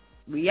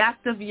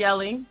 Reactive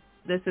yelling.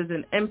 This is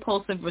an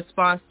impulsive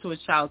response to a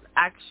child's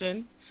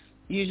action,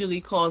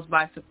 usually caused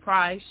by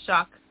surprise,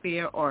 shock,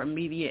 fear, or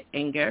immediate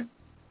anger.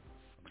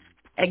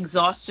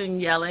 Exhaustion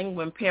yelling,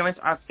 when parents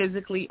are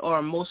physically or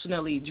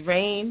emotionally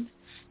drained,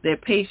 their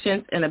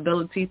patience and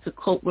ability to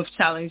cope with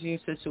challenging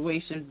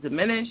situations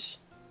diminish.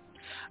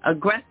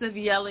 Aggressive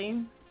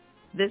yelling.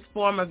 This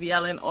form of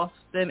yelling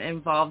often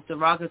involves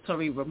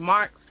derogatory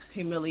remarks,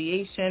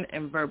 humiliation,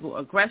 and verbal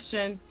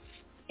aggression.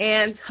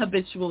 And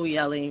habitual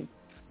yelling,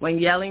 when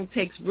yelling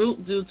takes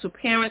root due to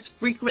parents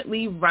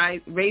frequently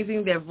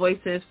raising their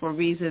voices for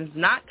reasons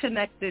not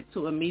connected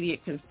to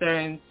immediate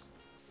concerns.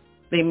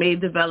 They may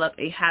develop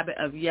a habit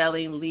of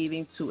yelling,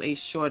 leading to a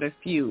shorter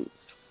fuse.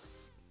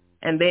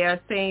 And they are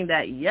saying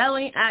that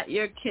yelling at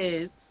your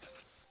kids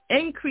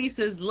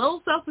increases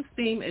low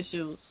self-esteem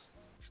issues,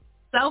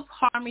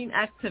 self-harming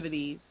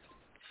activities,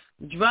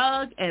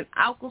 drug and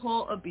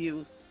alcohol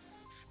abuse,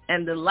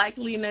 and the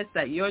likeliness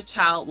that your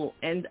child will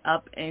end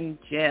up in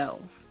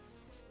jail.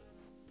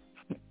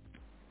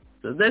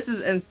 So this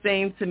is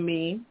insane to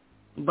me,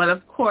 but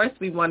of course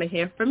we want to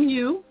hear from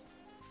you.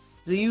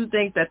 Do you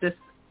think that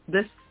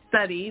this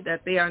study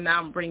that they are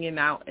now bringing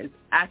out is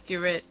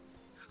accurate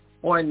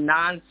or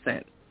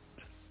nonsense?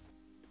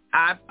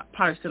 I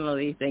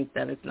personally think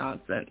that it's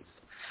nonsense.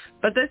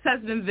 But this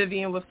has been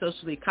Vivian with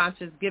Socially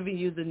Conscious, giving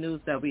you the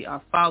news that we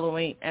are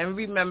following. And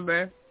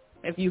remember,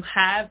 if you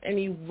have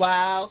any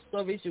wild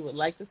stories you would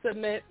like to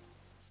submit,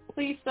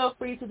 please feel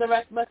free to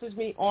direct message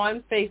me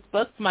on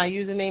Facebook. My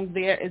username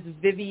there is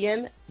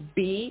Vivian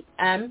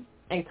BM,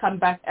 and come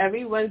back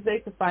every Wednesday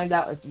to find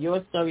out if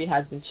your story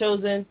has been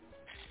chosen.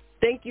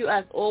 Thank you,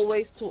 as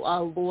always, to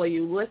our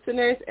loyal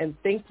listeners, and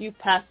thank you,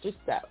 Pastor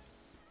Steph.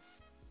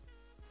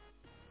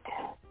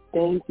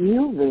 Thank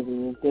you,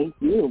 Vivian. Thank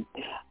you.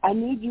 I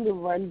need you to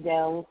run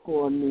down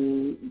for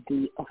me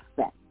the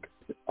effects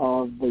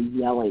of the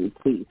yelling,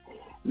 please.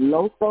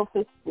 Low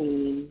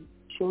self-esteem,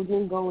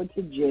 children going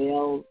to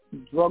jail,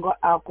 drug or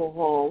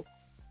alcohol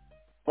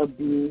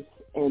abuse,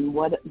 and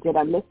what, did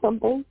I miss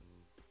something?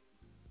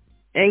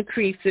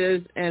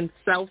 Increases in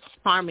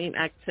self-harming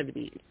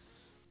activities.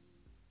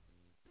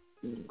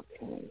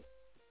 Okay.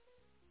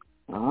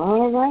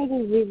 All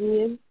righty,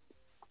 Vivian.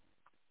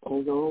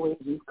 As always,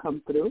 you've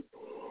come through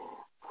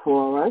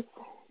for us.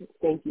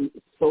 Thank you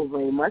so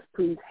very much.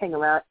 Please hang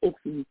around if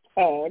you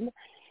can,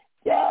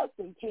 just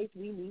in case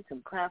we need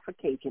some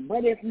clarification.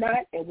 But if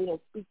not, and we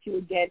don't speak to you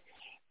again,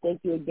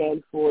 thank you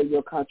again for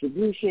your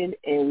contribution,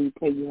 and we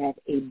pray you have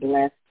a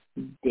blessed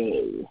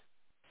day.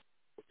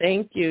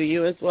 Thank you.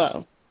 You as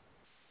well.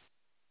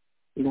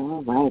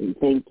 All righty.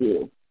 Thank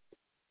you.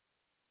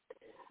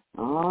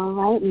 All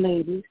right,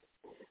 ladies.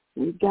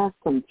 We got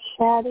some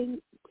chatting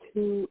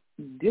to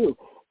do.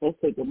 Let's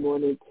say good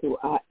morning to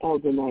our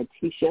Elder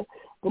Nitisha.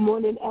 Good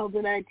morning,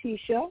 Elder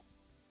Nitisha.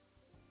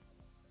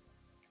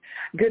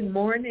 Good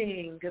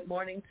morning. Good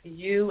morning to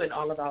you and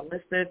all of our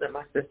listeners and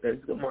my sisters.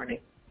 Good morning.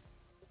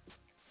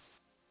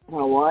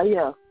 How are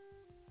you?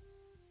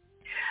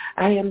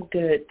 I am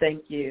good,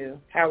 thank you.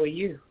 How are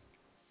you?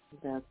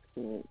 That's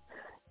good.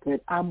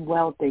 Good. I'm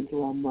well, thank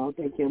you. I'm well,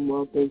 thank you. I'm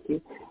well, thank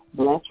you.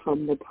 Blessed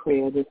from the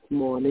prayer this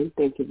morning.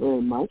 Thank you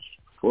very much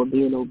for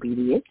being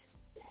obedient.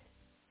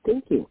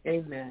 Thank you.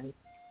 Amen.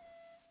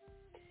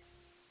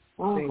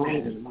 All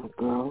right, my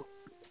girl.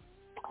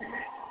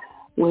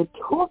 We're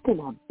talking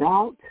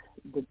about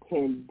the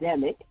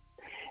pandemic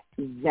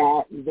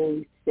that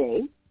they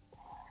say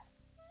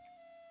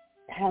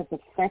has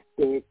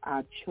affected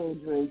our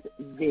children's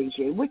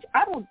vision, which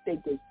I don't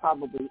think is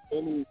probably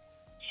any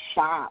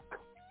shock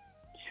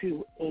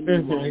to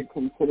anyone,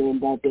 considering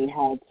that they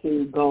had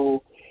to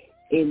go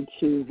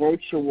into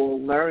virtual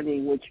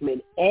learning, which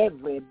meant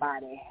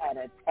everybody had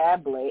a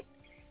tablet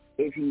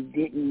if you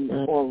didn't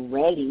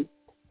already,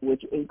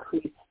 which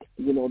increased,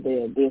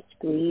 their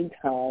screen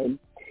time.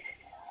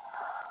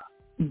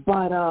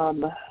 But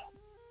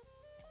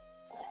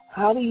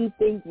how do you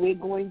think we're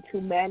going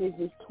to manage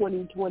this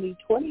 20-20-20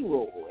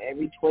 rule?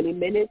 Every 20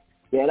 minutes,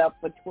 get up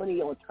for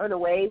 20 or turn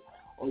away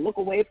or look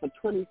away for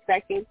 20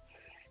 seconds.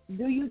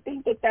 Do you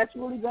think that that's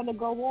really going to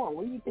go on?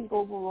 What do you think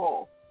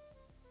overall?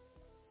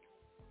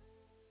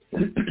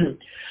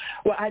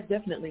 Well, I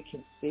definitely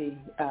can see,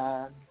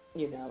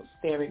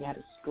 staring at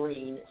a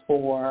screen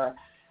for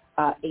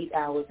 8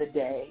 hours a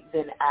day.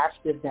 Then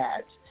after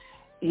that,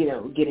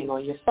 getting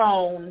on your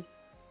phone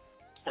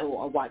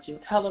or watching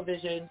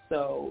television.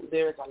 So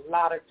there's a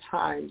lot of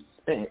time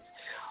spent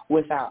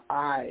with our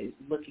eyes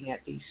looking at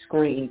these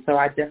screens. So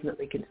I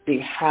definitely can see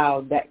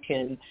how that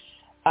can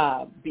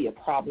be a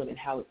problem and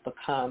how it's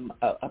become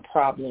a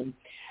problem.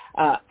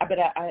 But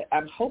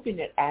I'm hoping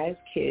that as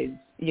kids,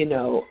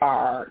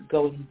 are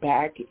going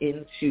back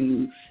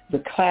into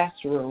the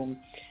classroom,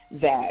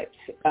 that,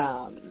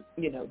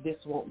 this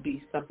won't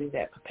be something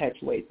that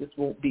perpetuates. This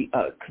won't be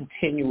a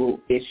continual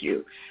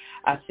issue.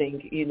 I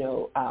think,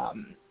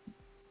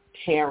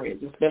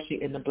 parents,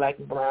 especially in the Black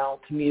and brown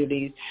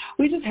communities,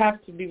 we just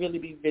have to really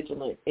be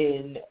vigilant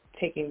in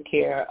taking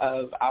care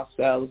of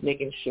ourselves,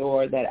 making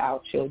sure that our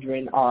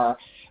children are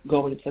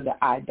going to the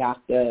eye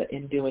doctor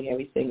and doing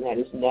everything that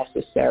is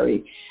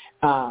necessary,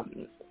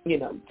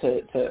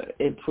 to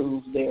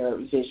improve their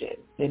vision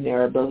and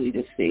their ability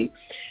to see.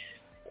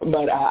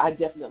 But I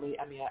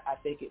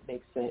think it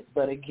makes sense.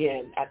 But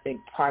again, I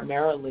think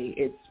primarily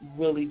it's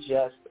really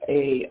just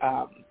a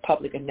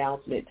public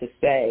announcement to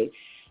say,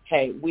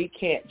 hey, we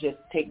can't just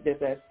take this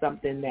as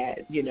something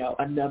that,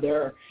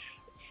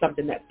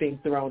 something that's being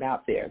thrown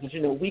out there.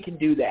 Because, we can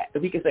do that.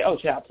 We can say, oh,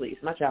 child, please.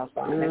 My child's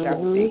fine. That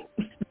child will be.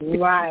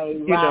 Right.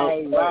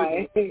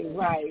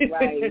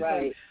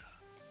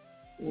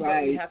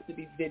 We have to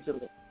be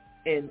vigilant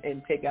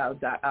and take our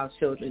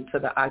children to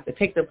the eye,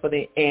 take them for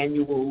their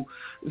annual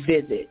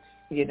visits,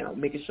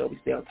 making sure we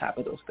stay on top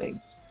of those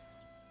things.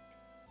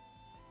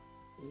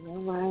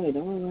 All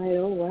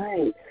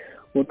right.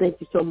 Well,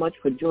 thank you so much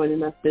for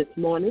joining us this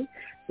morning.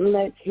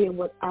 Let's hear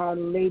what our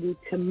Lady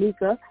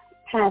Tamika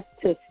has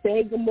to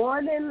say. Good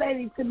morning,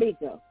 Lady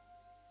Tamika.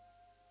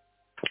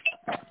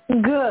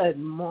 Good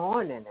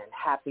morning and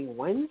happy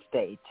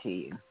Wednesday to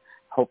you.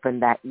 Hoping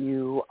that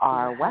you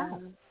are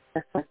well.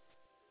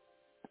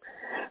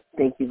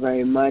 Thank you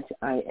very much.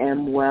 I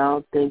am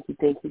well. Thank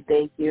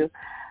you.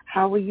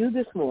 How are you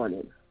this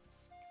morning?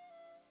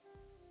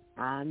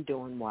 I'm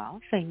doing well.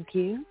 Thank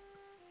you.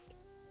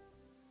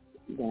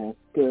 That's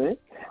good.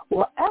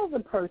 Well, as a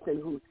person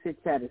who sits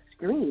at a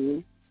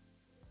screen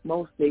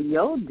most of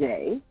your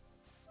day,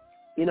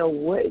 you know,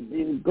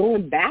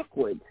 going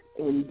backwards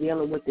and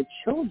dealing with the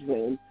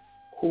children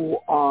who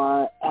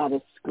are at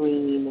a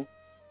screen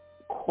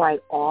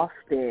quite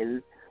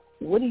often,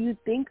 what do you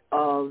think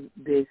of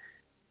this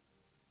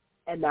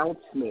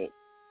announcement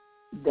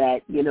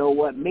that, you know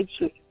what, make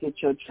sure you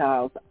get your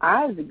child's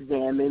eyes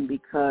examined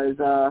because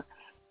it's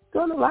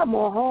doing a lot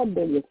more harm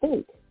than you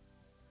think?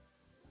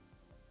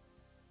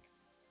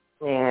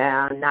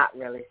 Yeah, I'm not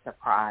really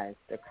surprised,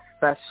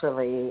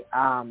 especially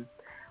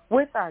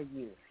with our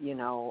youth. You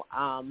know,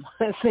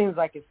 it seems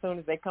like as soon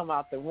as they come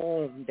out the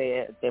womb,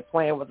 they're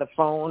playing with a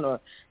phone or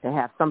they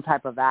have some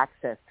type of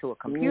access to a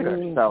computer.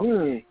 Mm-hmm. So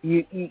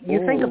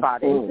you think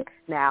about it.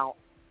 Now,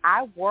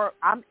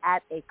 I'm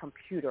at a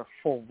computer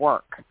for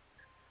work.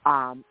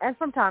 And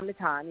from time to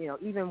time, you know,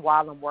 even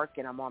while I'm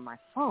working, I'm on my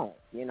phone.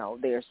 You know,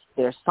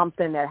 there's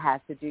something that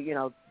has to do, you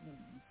know,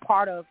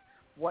 part of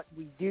what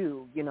we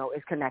do, you know,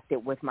 is connected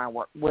with my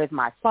work, with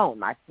my phone.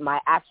 My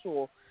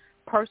actual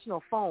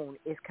personal phone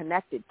is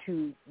connected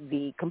to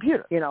the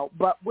computer, you know,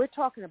 but we're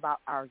talking about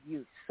our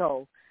youth.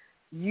 So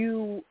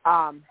you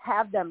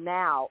have them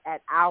now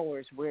at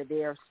hours where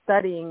they're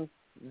studying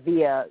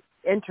via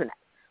internet.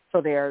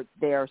 So they're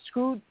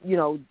screwed, you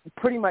know,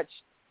 pretty much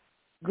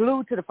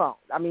glued to the phone,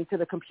 to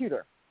the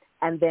computer.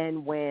 And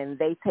then when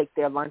they take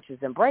their lunches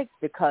and breaks,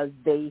 because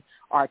they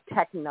are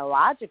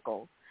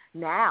technological,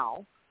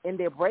 now in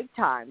their break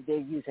time, they're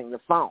using the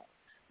phone.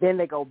 Then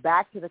they go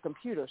back to the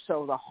computer.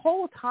 So the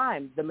whole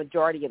time, the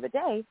majority of the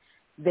day,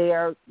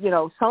 they're, you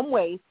know, some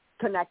way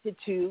connected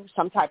to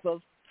some type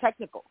of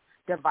technical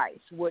device,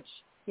 which,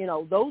 you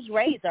know, those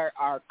rays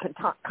are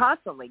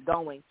constantly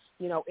going,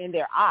 you know, in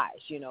their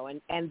eyes, you know,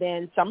 and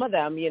then some of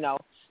them, you know,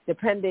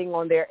 depending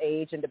on their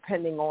age and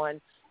depending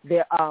on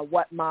their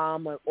what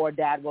mom or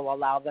dad will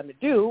allow them to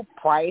do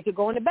prior to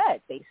going to bed,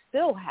 they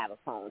still have a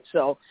phone.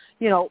 So,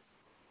 you know,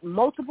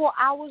 multiple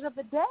hours of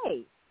the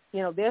day,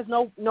 you know, there's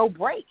no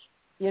break,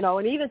 you know,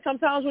 and even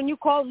sometimes when you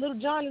call little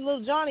Johnny's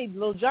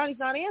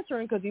not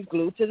answering because he's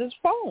glued to his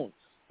phone,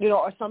 you know,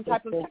 or some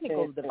type of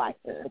technical device.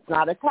 It's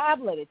not a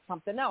tablet, it's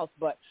something else,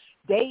 but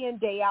day in,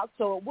 day out.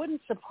 So it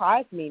wouldn't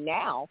surprise me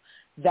now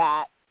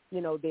that, you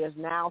know, there's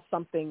now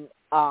something,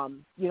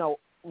 you know,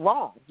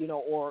 wrong, you know,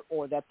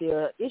 or that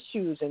there are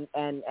issues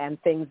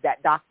and things that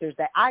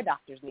eye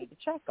doctors need to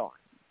check on.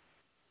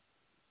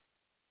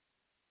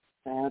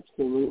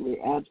 Absolutely,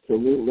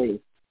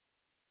 absolutely.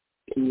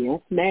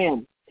 Yes,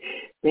 ma'am.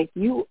 Thank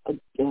you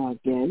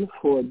again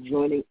for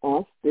joining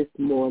us this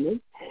morning.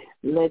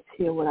 Let's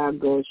hear what our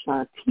girl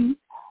Shanti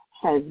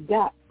has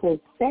got to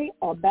say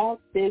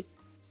about this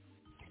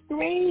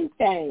screen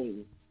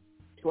thing.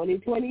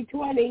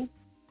 2020.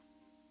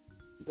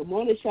 Good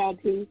morning,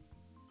 Shanti.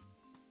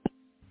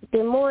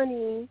 Good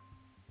morning.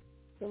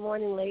 Good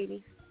morning,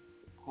 ladies.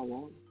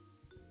 Hello.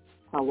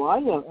 How are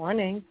you? Good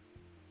morning.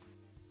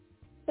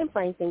 I'm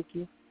fine, thank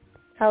you.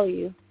 How are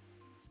you?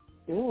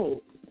 Good.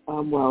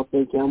 I'm well,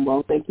 thank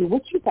you.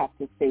 What you got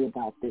to say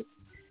about this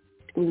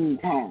screen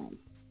time?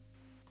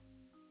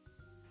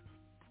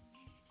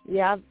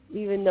 Yeah, I've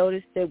even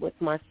noticed it with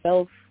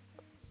myself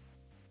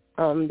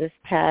this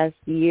past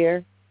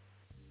year.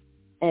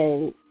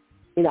 And,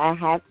 you know, I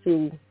have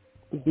to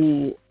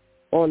be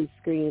on the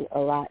screen a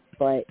lot,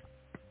 but,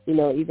 you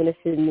know, even if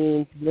it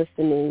means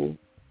listening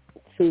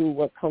to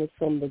what comes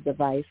from the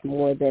device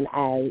more than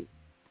I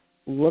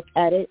look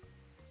at it,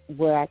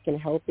 where I can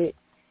help it.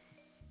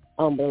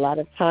 But a lot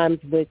of times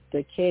with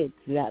the kids,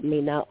 that may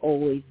not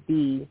always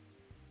be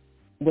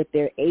what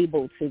they're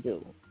able to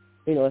do,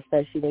 you know,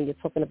 especially when you're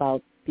talking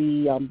about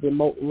the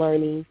remote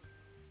learning.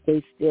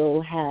 They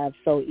still have,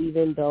 so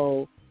even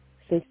though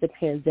since the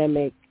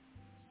pandemic,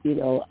 you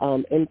know,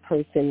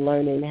 in-person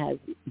learning has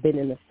been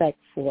in effect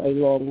for a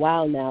long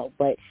while now,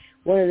 but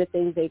one of the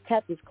things they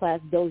kept is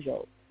Class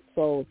Dojo.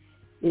 So,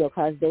 you know,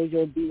 Class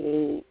Dojo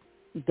being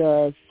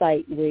the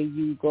site where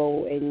you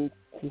go and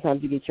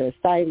sometimes you get your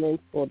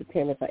assignments, or the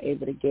parents are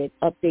able to get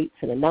updates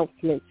and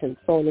announcements and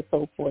so on and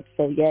so forth.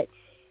 So yet,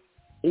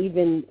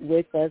 even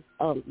with us,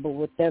 but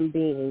with them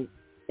being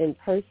in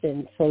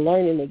person for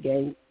learning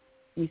again,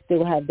 you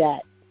still have that,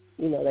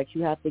 you know, that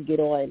you have to get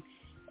on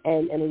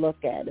and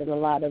look at, and a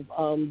lot of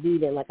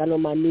reading. Like I know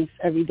my niece,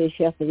 every day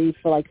she has to read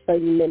for like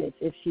 30 minutes.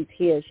 If she's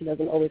here, she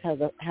doesn't always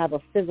have a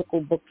physical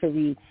book to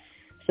read,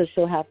 so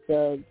she'll have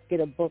to get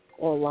a book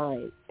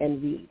online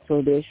and read.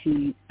 So there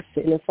she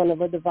sitting in front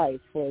of a device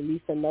for at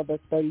least another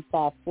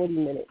 35, 40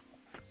 minutes,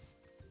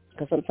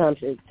 because sometimes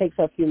it takes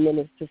her a few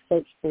minutes to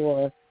search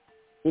for,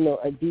 you know,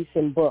 a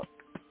decent book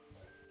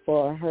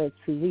for her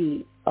to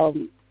read.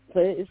 So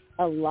it's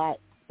a lot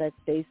that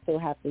they still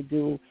have to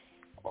do,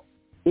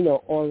 you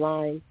know,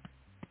 online,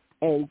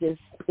 and just,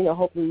 you know,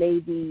 hoping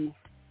maybe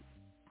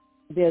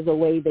there's a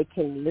way they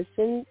can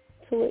listen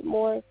to it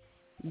more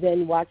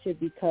than watch it,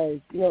 because,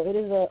 you know, it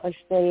is a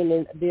strain,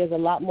 and there's a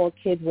lot more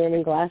kids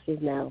wearing glasses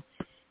now,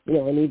 you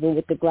know, and even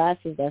with the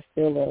glasses, that's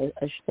still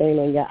a strain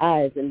on your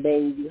eyes. And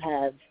then you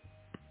have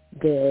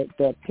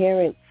the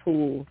parents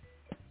who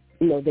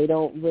they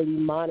don't really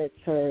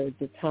monitor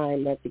the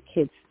time that the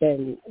kids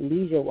spend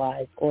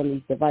leisure-wise on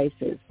these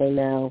devices. So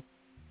now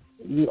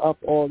you up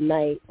all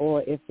night,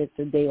 or if it's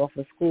a day off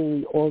of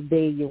school, all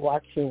day you're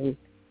watching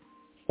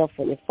stuff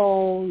on your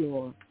phone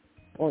or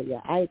on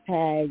your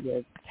iPad,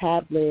 your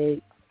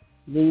tablet.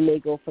 Then you may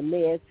go from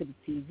there to the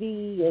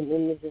TV, and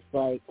then it's just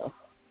like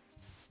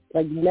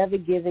never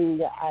giving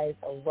your eyes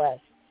a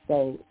rest.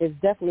 So it's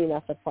definitely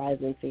not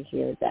surprising to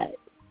hear that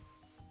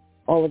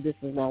all of this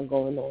is now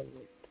going on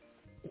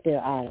with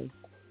their eyes.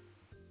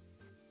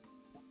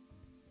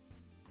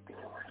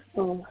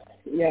 Oh,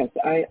 yes,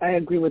 I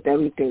agree with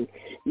everything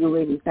you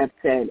ladies have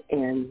said,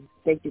 and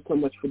thank you so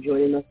much for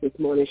joining us this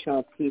morning,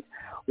 Shantice.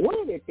 One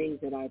of the things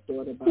that I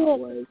thought about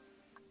was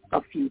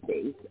a few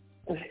things.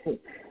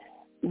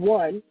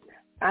 One,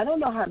 I don't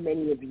know how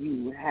many of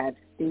you have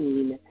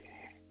seen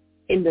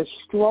in the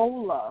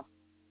stroller.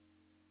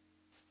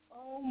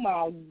 Oh,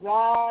 my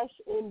gosh,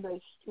 in the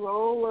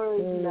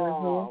strollers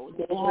now.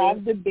 They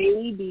have the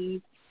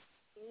babies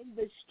in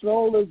the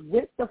strollers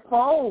with the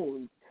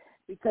phones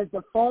because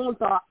the phones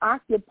are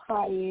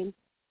occupying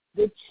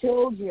the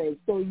children.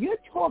 So you're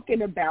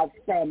talking about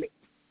from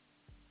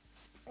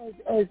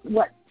as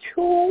what,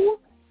 2,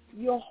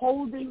 you're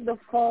holding the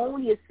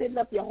phone, you're sitting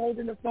up, you're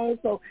holding the phone.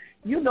 So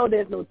you know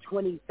there's no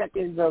 20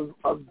 seconds of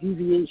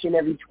deviation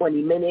every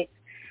 20 minutes.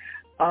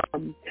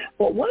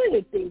 But one of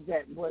the things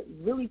that what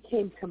really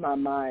came to my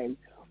mind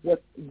was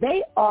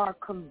they are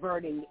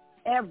converting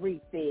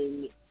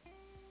everything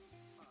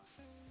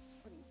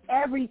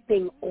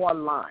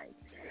online.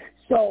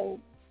 So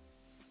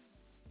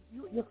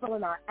you're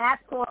filling out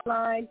apps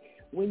online.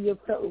 When you're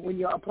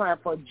applying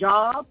for a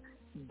job,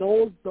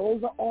 those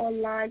are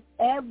online.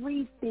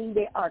 Everything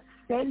they are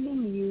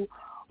sending you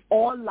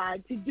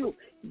online to do.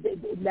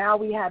 Now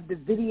we have the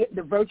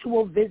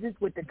virtual visits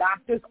with the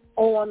doctors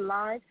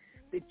online.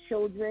 The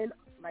children,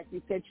 like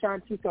you said,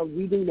 Shantice, are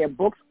reading their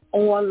books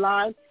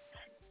online.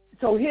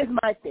 So here's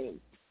my thing.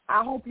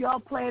 I hope y'all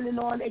planning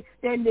on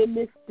extending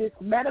this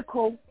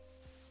medical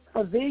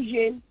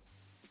provision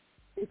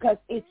because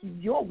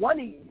you're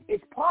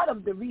part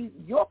of the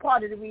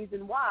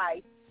reason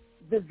why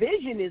the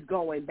vision is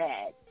going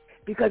bad.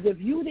 Because if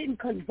you didn't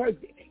convert,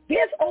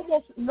 there's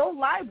almost no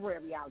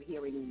library out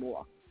here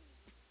anymore.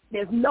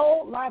 There's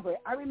no library.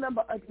 I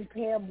remember Auntie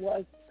Pam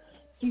was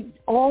the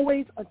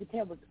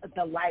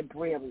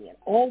librarian.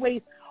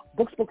 Always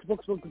books.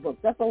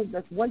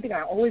 That's one thing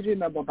I always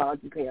remember about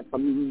Auntie Pam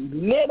from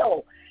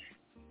little,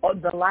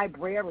 the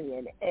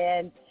librarian.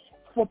 And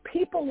for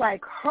people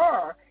like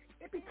her,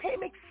 it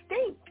became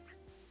extinct.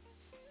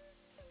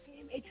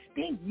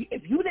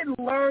 If you didn't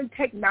learn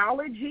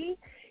technology,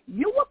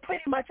 you were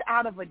pretty much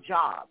out of a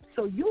job.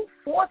 So you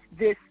forced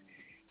this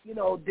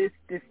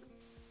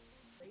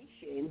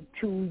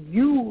to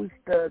use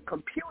the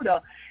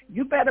computer.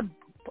 You better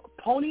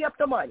pony up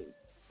the money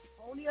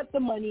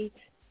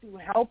to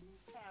help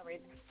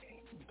parents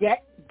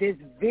get this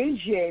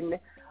vision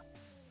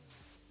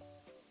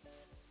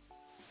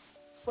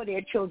for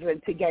their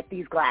children to get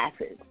these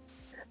glasses.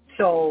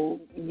 So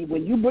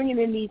when you're bringing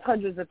in these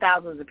hundreds of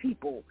thousands of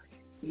people,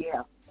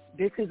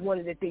 this is one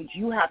of the things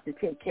you have to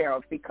take care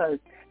of because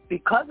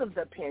of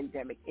the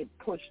pandemic, it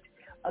pushed,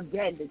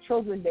 again, the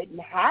children didn't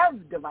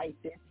have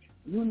devices.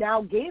 You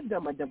now gave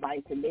them a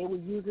device, and they were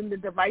using the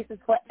devices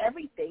for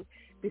everything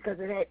because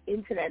it had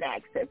internet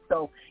access.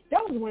 So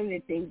that was one of the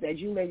things, as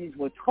you ladies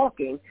were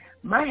talking,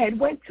 my head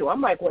went to.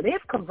 I'm like, well,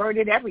 they've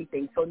converted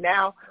everything. So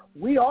now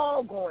we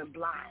all going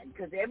blind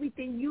because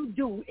everything you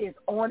do is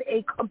on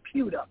a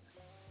computer.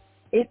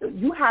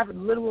 You have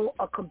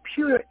a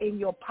computer in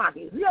your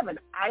pocket. If you have an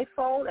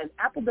iPhone, an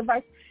Apple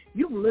device,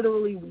 you're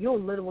literally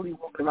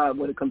walking around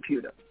with a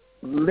computer,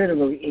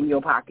 literally in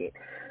your pocket.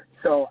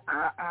 So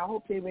I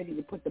hope they're ready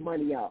to put the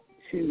money out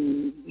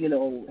to,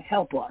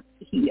 help us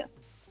here.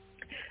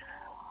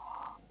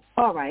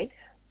 All right.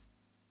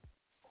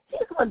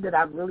 Here's one that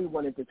I really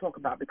wanted to talk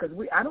about because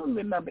I don't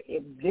remember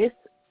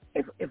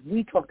if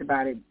we talked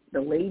about it, the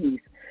ladies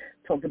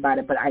talked about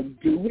it, but I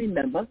do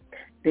remember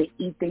the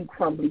Ethan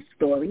Crumbley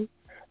story.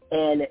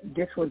 And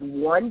this was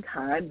one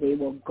time they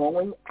were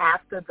going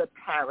after the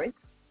parents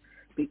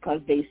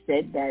because they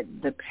said that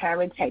the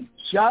parents had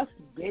just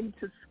been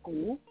to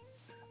school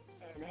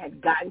and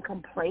had gotten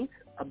complaints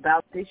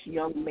about this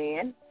young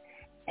man.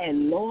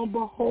 And lo and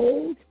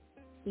behold,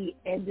 he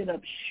ended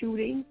up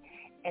shooting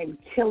and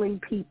killing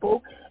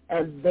people,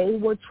 and they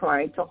were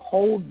trying to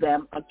hold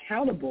them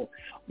accountable.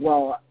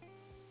 Well,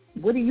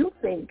 what do you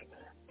think,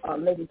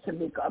 Lady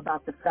Tamika,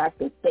 about the fact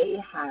that they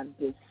have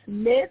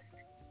dismissed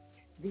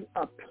the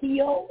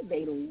appeal?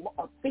 They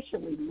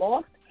officially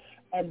lost,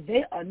 and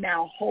they are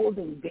now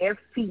holding their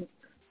feet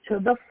to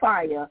the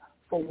fire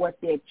for what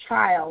their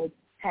child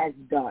has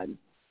done.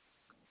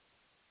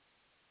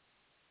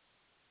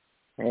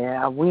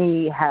 Yeah,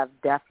 we have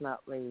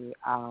definitely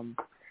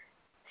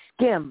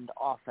skimmed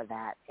off of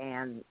that,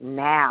 and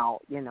now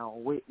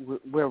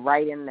we're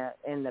right in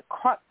the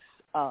crux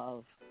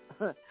of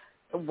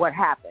what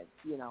happened.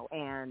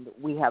 And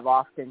we have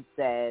often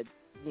said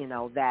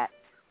that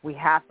we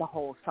have to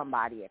hold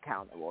somebody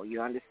accountable.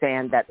 You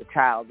understand that the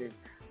child is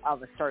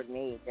of a certain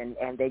age, and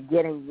they're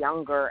getting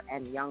younger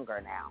and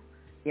younger now,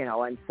 you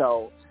know, and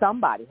so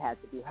somebody has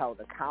to be held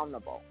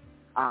accountable.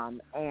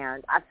 And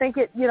I think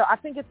I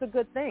think it's a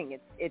good thing.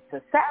 It's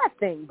a sad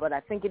thing, but I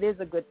think it is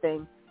a good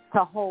thing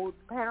to hold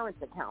parents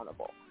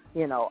accountable,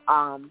 you know.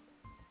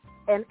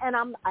 And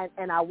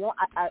I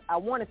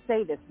want to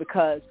say this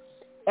because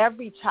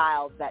every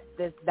child that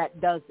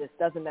does this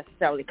doesn't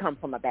necessarily come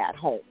from a bad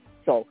home.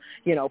 So,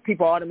 you know,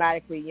 people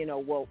automatically, you know,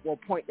 will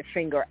point the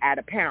finger at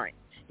a parent.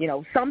 You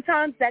know,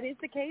 sometimes that is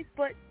the case,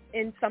 but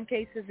in some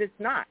cases it's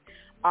not.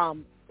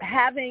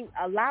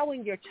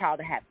 Allowing your child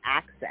to have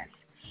access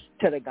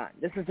to the gun.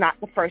 This is not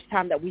the first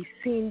time that we've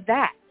seen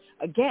that.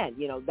 Again,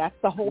 you know, that's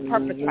the whole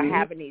purpose for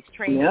having these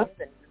trainings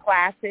and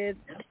classes.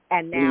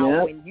 And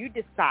now when you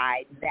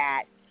decide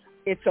that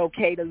it's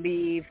okay to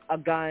leave a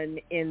gun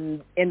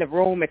in the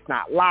room, it's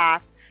not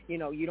locked, you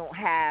know, you don't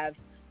have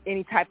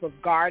any type of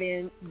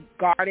guidance,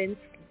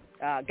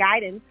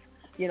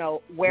 you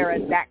know,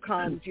 whereas that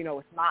comes, you know,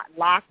 it's not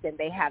locked and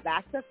they have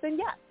access, then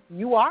yes,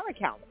 you are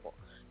accountable,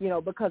 you know,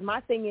 because my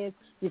thing is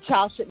your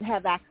child shouldn't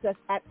have access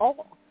at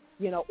all,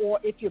 you know, or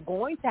if you're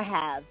going to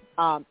have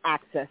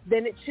access,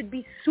 then it should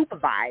be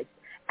supervised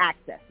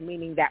access,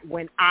 meaning that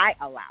when I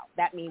allow,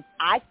 that means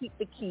I keep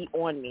the key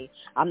on me.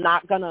 I'm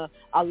not going to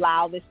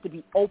allow this to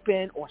be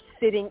open or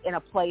sitting in a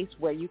place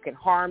where you can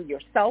harm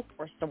yourself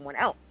or someone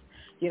else.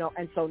 You know,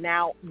 and so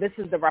now this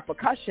is the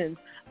repercussions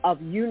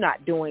of you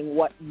not doing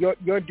what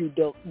your due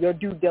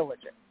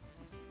diligence.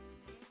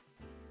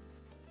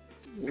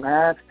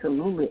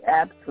 Absolutely.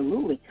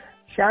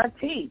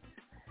 Shanti,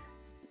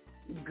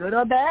 good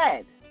or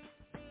bad?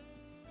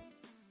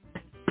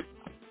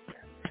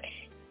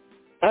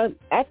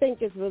 I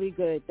think it's really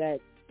good that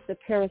the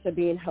parents are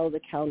being held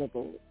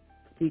accountable,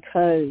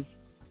 because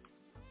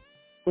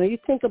when you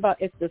think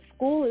about, if the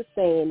school is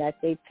saying that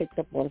they picked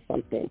up on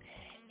something,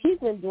 he's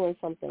been doing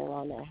something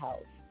around that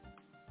house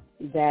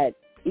that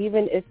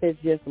even if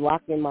it's just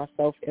locking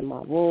myself in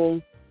my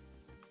room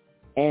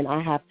and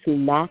I have to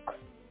knock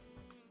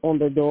on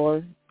the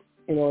door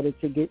in order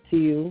to get to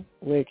you,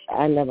 which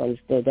I never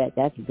understood that.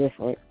 That's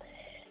different.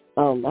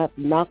 I have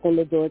to knock on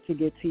the door to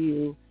get to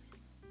you.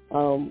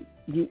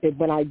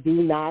 When I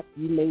do knock,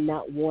 you may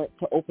not want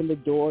to open the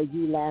door.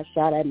 You lash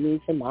out at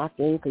me for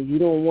knocking because you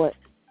don't want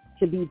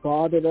to be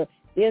bothered.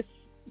 There's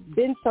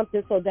been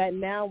something so that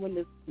now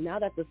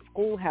that the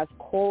school has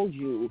called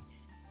you,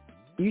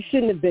 you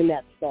shouldn't have been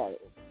that startled.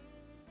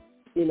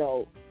 You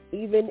know,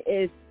 even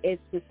if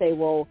it's to say,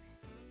 well,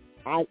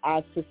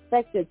 I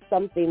suspected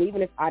something,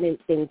 even if I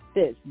didn't think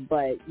this,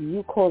 but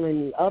you calling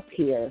me up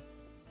here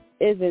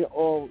isn't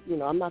all, you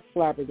know, I'm not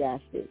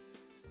flabbergasted,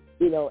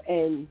 you know,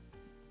 and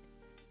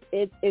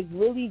it's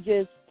really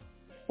just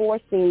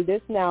forcing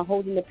this now,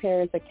 holding the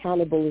parents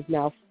accountable is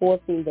now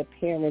forcing the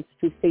parents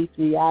to face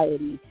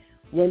reality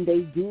when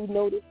they do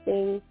notice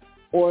things,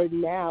 or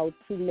now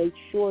to make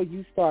sure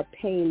you start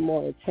paying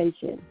more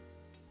attention.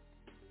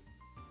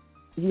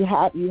 You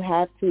have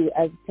to,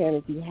 as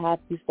parents, you have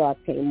to start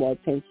paying more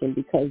attention,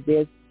 because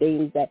there's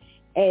things that,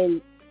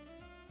 and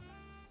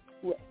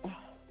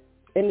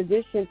in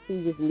addition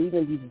to just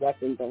leaving these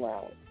weapons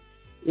around,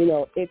 you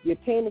know, if you're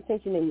paying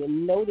attention and you're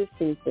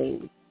noticing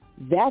things,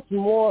 that's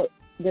more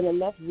than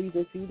enough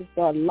reason for you to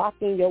start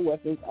locking your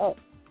weapons up.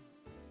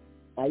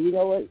 Now, you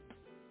know what?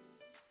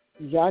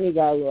 Johnny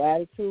got a little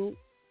attitude,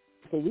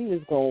 so we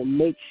just going to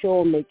make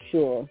sure.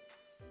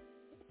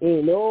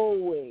 Ain't no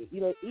way.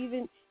 You know,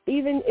 even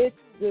if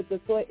the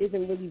thought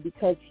isn't really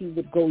because he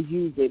would go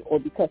use it, or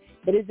because,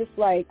 but it's just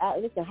like,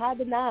 listen, hide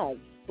the knives.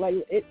 Like,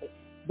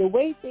 the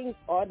way things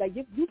are, like,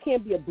 you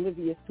can't be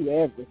oblivious to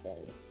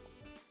everything.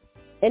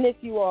 And if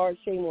you are,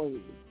 shame on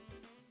you.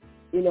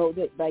 You know,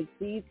 that like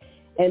these,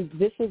 and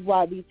this is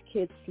why these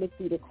kids slip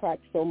through the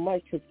cracks so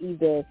much, because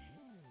either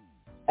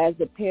as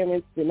the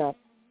parents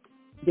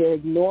they're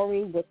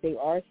ignoring what they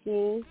are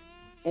seeing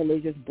and they're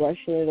just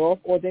brushing it off,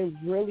 or they're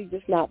really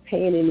just not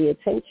paying any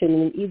attention.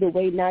 And either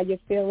way, now you're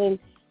failing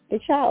the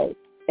child.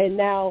 And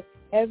now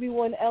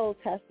everyone else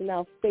has to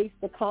now face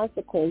the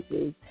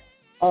consequences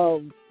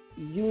of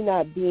you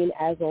not being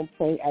as on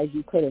point as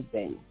you could have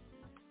been.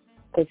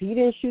 Because he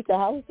didn't shoot the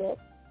house up.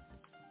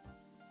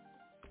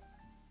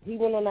 He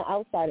went on the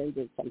outside and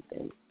did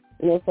something.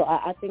 You know, so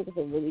I think it's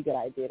a really good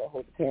idea to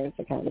hold the parents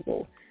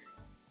accountable.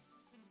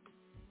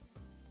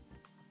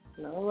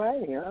 All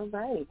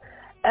right.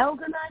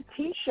 Elder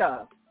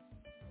Tisha,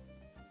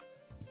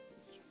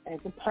 as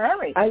a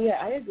parent. I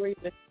agree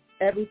with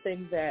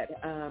everything that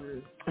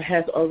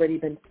has already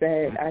been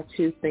said. I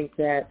too think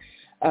that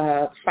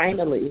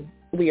finally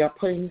we are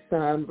putting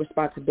some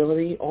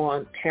responsibility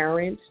on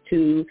parents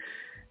to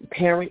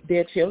parent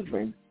their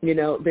children. You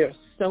know, there are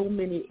so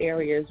many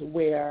areas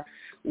where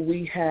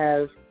we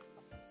have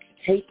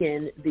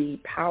taken the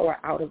power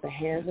out of the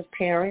hands of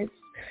parents,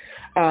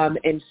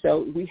 and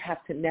so we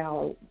have to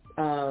now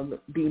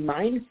be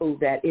mindful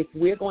that if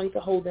we're going to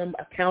hold them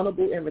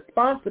accountable and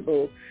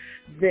responsible,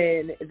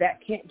 then that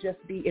can't just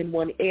be in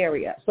one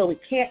area. So it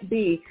can't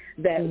be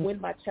that when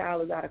my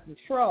child is out of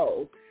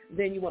control,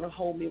 then you want to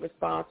hold me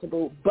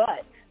responsible,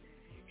 but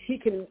he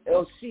can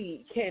or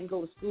she can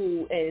go to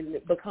school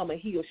and become a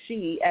he or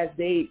she as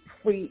they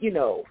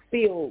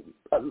feel,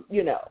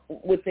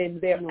 within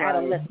their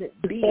adolescent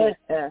being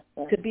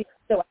to be.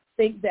 So I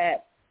think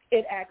that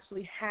it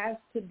actually has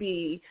to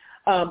be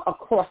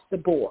across the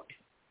board.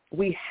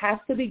 We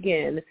have to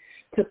begin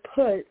to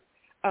put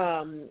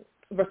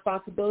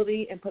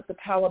responsibility and put the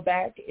power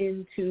back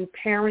into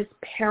parents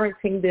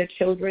parenting their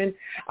children.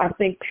 I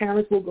think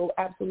parents will go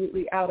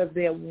absolutely out of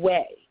their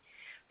way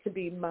to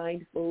be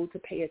mindful, to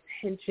pay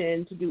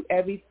attention, to do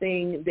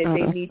everything that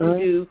they need to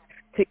do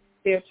to give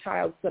their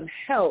child some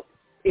help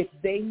if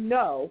they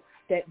know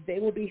that they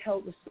will be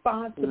held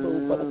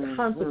responsible for the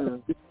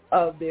consequences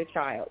of their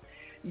child.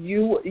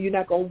 You're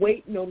not going to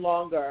wait no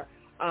longer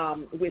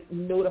with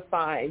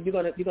notifying. You're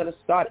gonna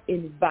start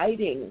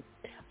inviting.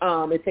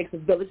 It takes a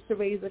village to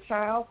raise a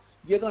child.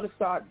 You're going to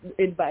start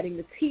inviting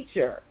the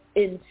teacher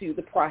into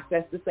the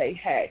process to say,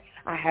 hey,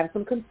 I have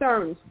some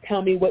concerns.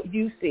 Tell me what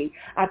you see.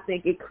 I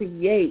think it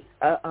creates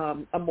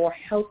a more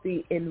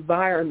healthy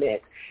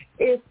environment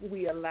if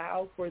we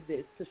allow for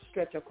this to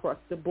stretch across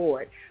the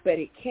board. But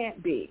it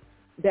can't be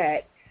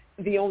that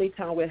the only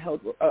time we're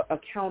held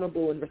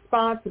accountable and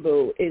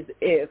responsible is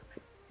if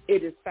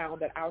it is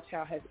found that our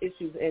child has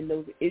issues and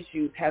those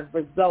issues have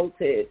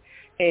resulted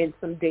in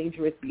some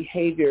dangerous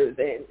behaviors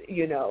and,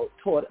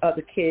 toward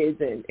other kids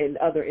and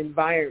other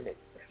environments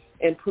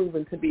and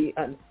proven to be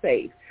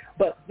unsafe.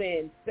 But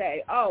then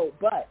say,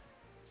 but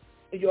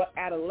your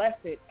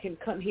adolescent can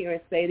come here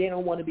and say they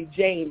don't want to be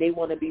Jane, they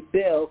want to be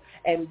Bill,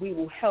 and we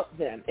will help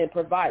them and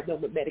provide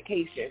them with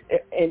medication,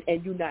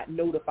 and you not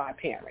notify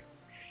parents.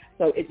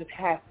 So it just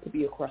has to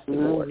be across the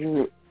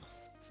board.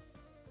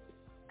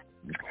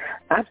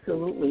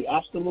 Absolutely,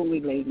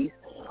 ladies.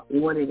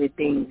 One of the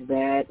things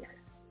that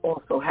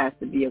also has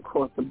to be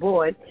across the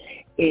board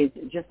is,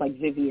 just like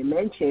Vivian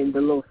mentioned,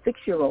 the little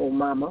 6-year-old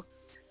mama,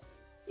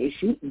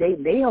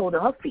 they hold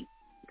her feet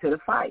to the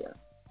fire.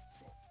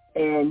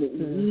 And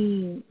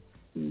he,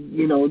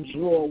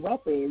 drew a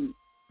weapon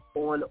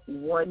on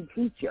one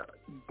teacher.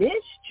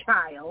 This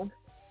child,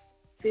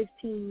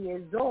 15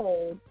 years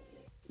old,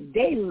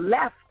 they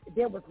left.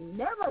 There was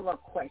never a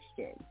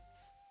question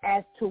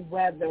as to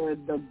whether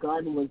the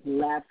gun was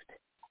left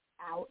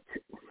out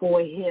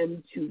for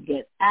him to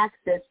get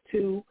access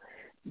to.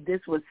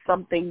 This was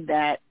something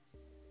that,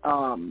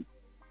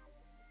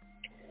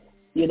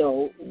 they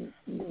knew.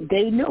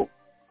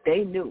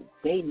 They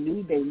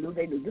knew.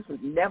 This was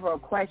never a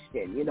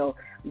question.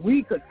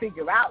 We could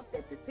figure out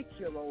that the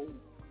 6-year-old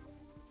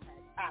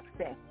had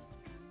access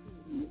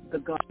to the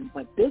gun,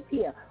 but this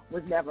here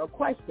was never a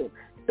question.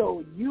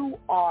 So you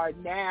are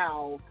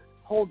now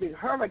holding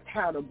her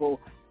accountable,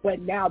 but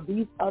now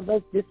this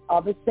other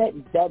set,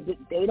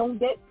 they don't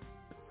get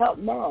help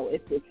now.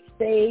 It's the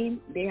same.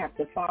 They have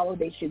to follow.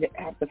 They should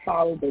have to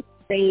follow the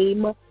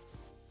same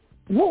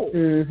rules.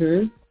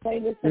 Same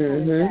as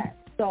that.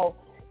 So,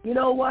 you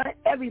know what?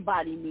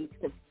 Everybody needs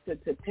to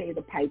pay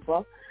the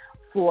piper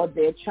for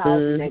their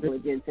child's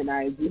negligence. And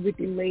I agree with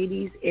you,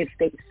 ladies. If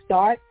they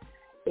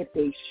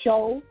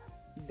show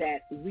that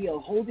we are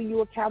holding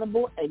you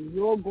accountable and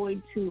you're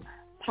going to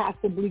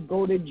possibly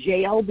go to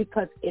jail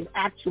because in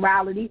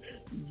actuality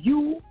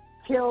you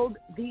killed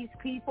these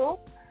people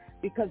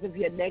because of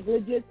your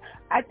negligence,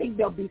 I think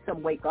there'll be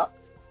some wake up.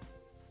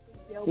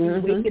 They'll be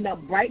waking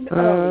up bright and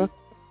early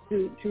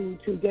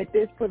to get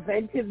these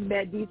preventive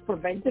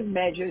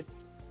measures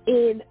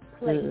in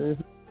place.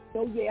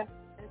 So yeah,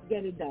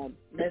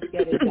 let's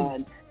get it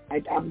done.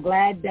 I'm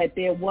glad that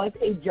there was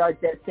a judge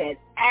that said,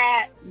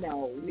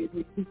 no,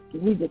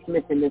 we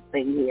dismissing this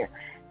thing here.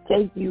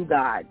 Thank you,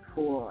 God,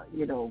 for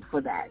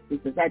that,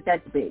 because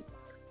that's big.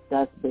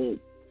 That's big.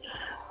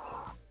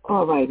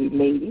 All righty,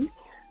 ladies.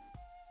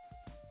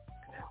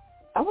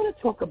 I want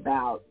to talk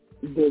about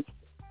this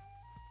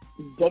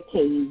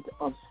decades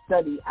of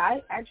study.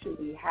 I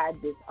actually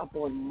had this up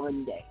on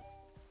Monday,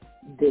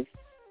 this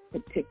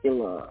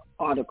particular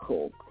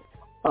article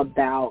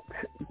about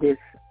this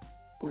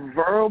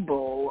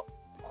verbal,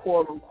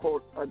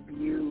 quote-unquote,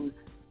 abuse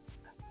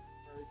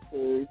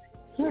versus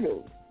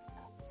hitting,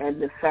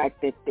 and the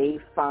fact that they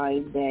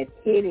find that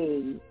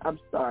hitting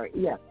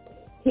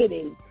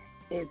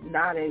is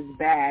not as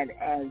bad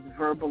as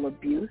verbal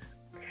abuse.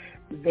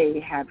 They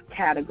have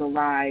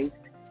categorized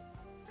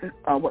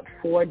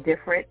 4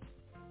 different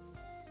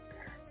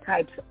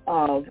types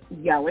of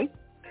yelling: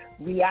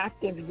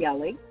 reactive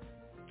yelling,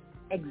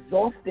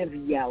 exhaustive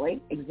yelling,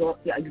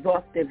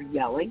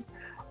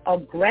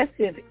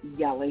 aggressive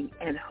yelling,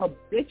 and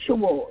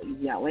habitual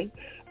yelling.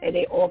 And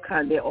they're all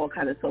kind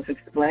of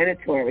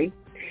self-explanatory.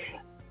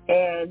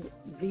 And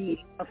the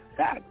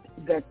effect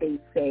that they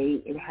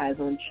say it has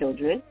on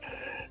children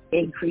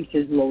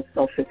increases low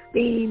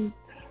self-esteem.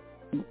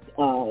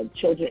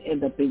 Children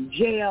end up in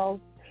jail.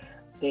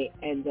 they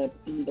end up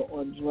either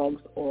on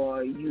drugs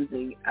or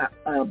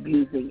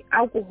abusing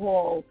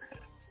alcohol,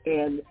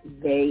 and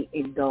they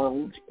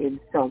indulge in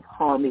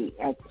self-harming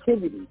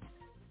activities.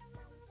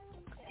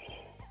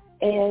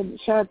 And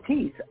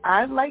Shantice,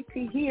 I'd like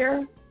to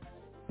hear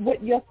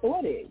what your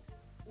thought is.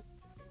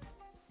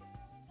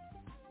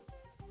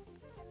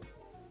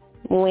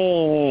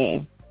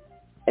 When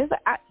it's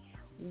like,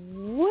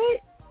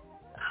 what?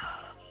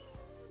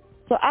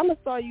 So I'm gonna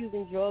start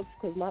using drugs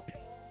because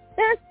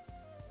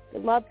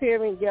my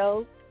parents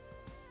yelled.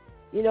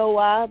 You know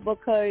why?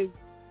 Because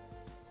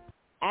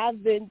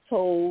I've been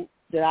told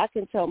that I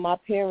can tell my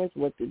parents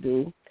what to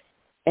do,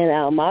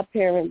 and my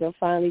parents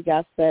finally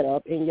got fed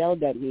up and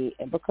yelled at me.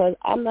 And because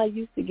I'm not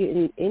used to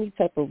getting any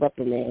type of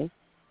reprimand,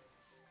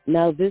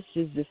 now this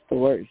is just the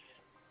worst.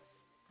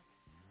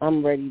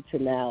 I'm ready to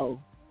now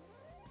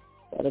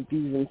start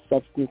abusing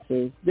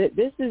substances.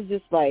 This is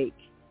just like,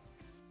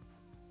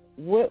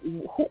 what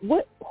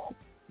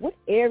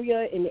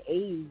area and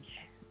age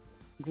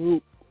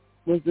group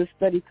was this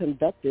study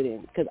conducted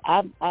in? Because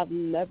I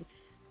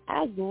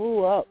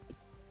grew up,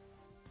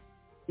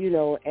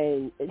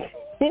 and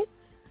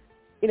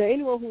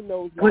anyone who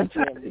knows my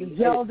family.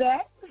 Yell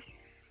that?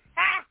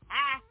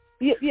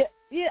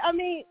 Yeah. I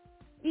mean,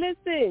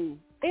 listen,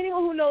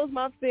 anyone who knows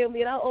my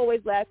family, and I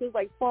always laugh, it's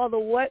like, Father,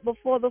 what?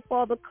 Before the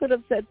father could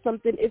have said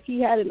something if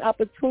he had an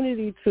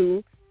opportunity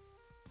to.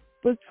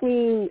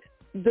 Between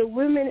the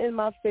women in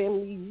my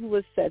family, you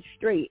were set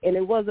straight, and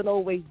it wasn't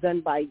always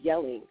done by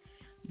yelling.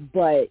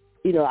 But,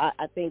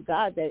 I thank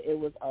God that it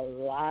was a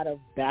lot of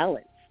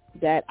balance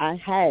that I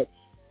had.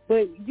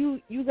 But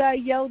you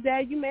got yelled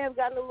at. You may have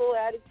gotten a little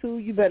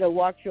attitude. You better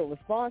watch your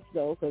response,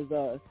 though,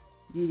 because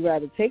you'd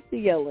rather take the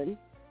yelling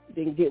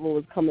than get what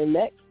was coming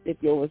next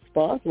if your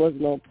response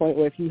wasn't on point,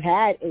 or if you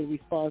had a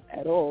response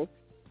at all.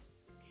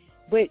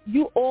 But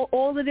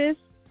all of this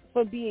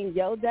for being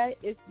yelled at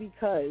is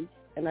because,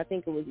 and I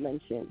think it was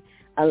mentioned,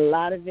 a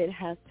lot of it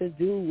has to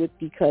do with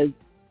because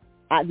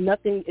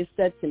nothing is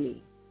said to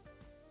me.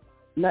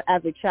 Not,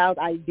 as a child,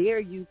 I dare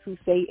you to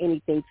say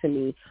anything to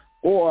me,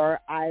 or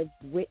I've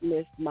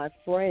witnessed my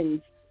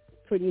friends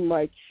pretty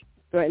much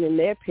threatening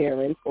their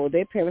parents, or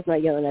their parents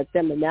not yelling at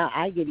them, and now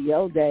I get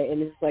yelled at,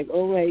 and it's like,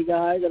 oh my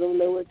God, I don't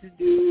know what to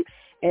do.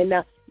 And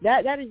now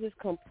that is just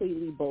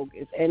completely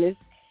bogus. And it's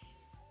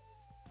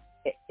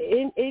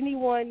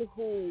anyone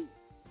who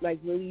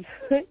really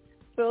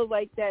feels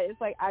like that, it's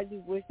like, I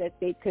just wish that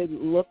they could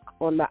look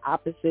on the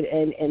opposite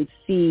end and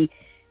see,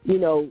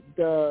 and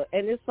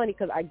it's funny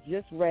because I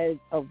just read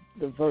of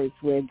the verse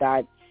where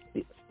God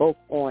spoke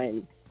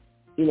on,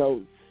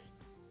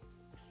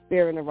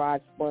 sparing the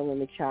rod, spoiling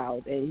the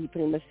child. And he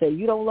pretty much said,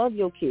 you don't love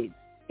your kids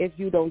if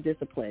you don't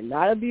discipline,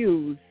 not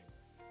abuse.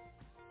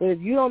 But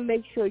if you don't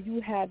make sure you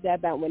have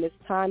that balance, when it's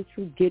time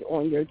to get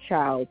on your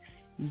child,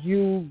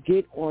 you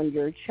get on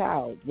your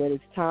child. When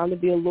it's time to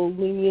be a little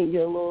lenient,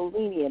 you're a little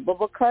lenient. But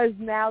because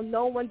now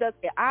no one does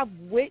it, I've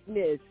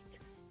witnessed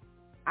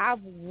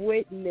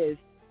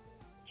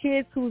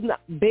kids who's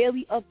not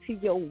barely up to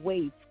your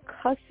waist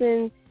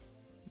cussing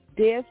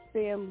their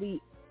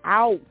family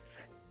out,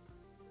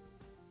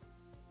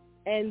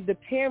 and the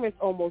parents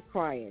almost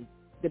crying.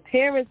 The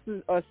parents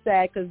are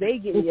sad because they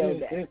get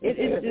yelled at.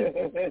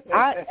 It's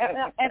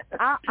just,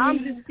 I'm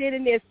just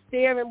sitting there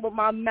staring with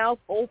my mouth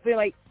open,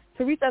 like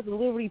Teresa has to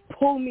literally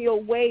pull me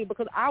away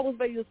because I was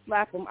ready to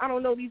slap them. I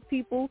don't know these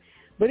people,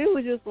 but it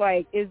was just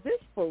like, is this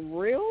for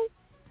real?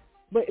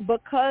 But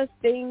because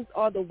things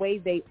are the way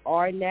they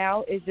are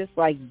now, it's just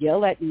like,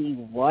 yell at me,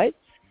 what?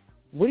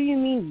 What do you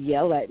mean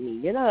yell at me?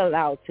 You're not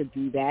allowed to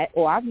do that,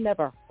 or I've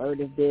never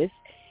heard of this.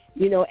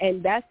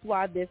 And that's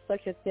why there's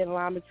such a thin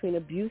line between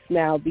abuse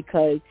now,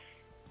 because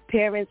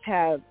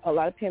a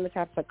lot of parents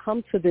have to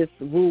come to this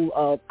rule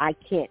of, I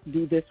can't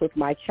do this with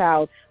my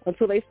child,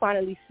 until they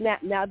finally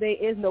snap. Now there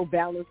is no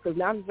balance, because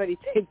now I'm just ready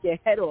to take their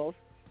head off.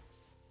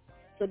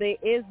 So there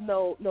is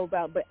no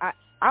balance. But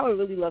I would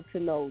really love to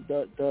know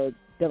the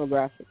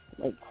demographics,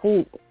 like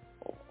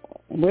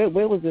where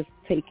was this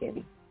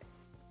taken?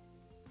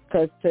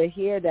 Because to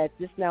hear that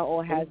this now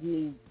all has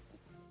me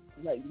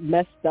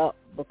messed up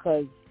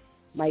because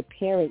my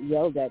parent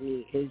yelled at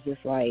me is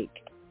just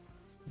like,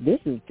 this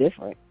is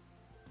different.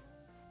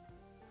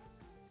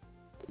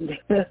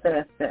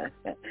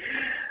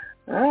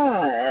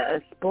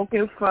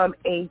 Spoken from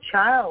a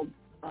child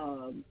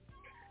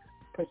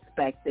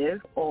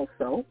perspective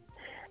also.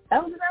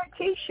 Elder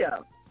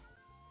Keisha,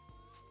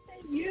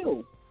 and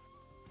you.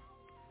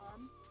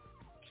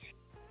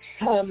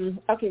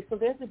 Okay, so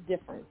there's a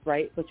difference,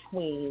 right,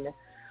 between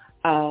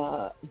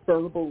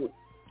verbal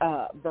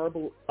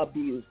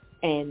abuse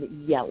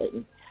and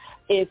yelling.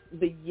 If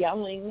the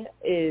yelling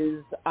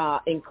is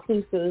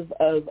inclusive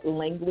of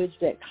language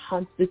that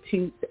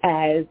constitutes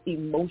as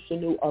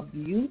emotional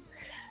abuse,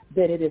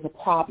 then it is a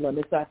problem.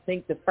 And so I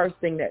think the first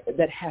thing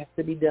that has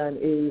to be done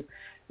is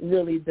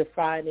really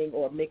defining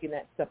or making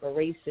that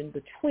separation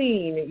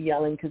between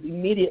yelling, because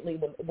immediately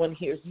when one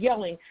hears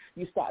yelling,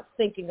 you start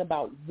thinking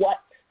about what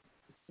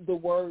the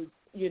words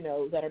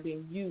that are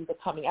being used are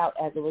coming out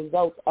as a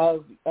result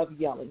of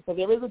yelling. So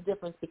there is a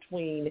difference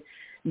between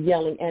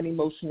yelling and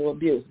emotional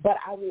abuse. But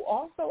I will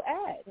also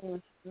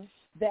add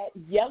that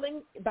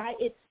yelling by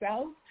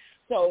itself,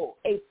 so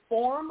a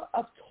form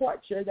of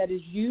torture that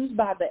is used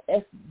by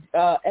the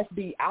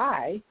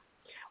FBI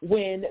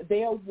when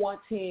they are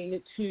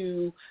wanting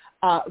to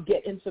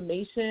get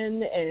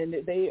information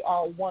and they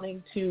are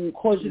wanting to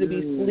cause you to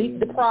be sleep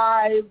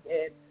deprived,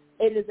 and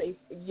it is a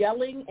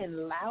yelling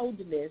and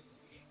loudness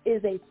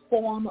is a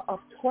form of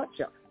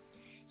torture.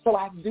 So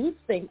I do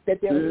think that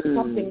there is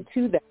something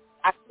to that.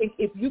 I think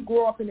if you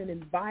grow up in an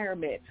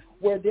environment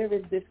where there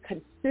is this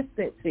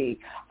consistency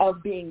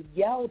of being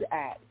yelled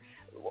at,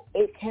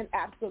 it can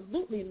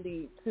absolutely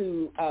lead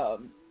to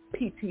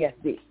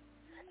PTSD.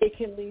 It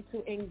can lead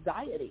to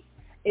anxiety.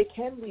 It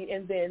can lead,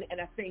 and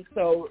I think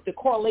so the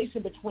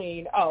correlation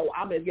between,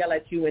 I'm going to yell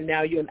at you and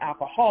now you're an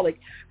alcoholic,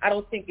 I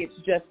don't think it's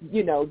just,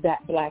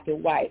 that black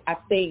and white. I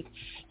think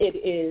it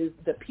is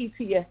the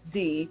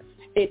PTSD,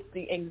 it's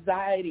the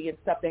anxiety and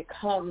stuff that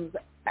comes,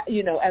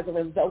 as a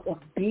result of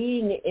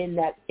being in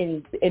that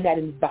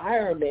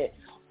environment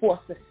for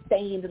a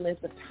sustained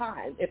length of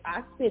time. If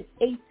I spent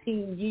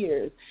 18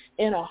 years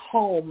in a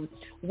home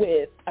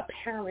with a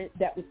parent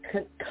that was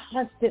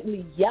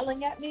constantly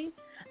yelling at me,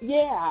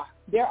 yeah,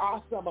 there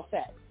are some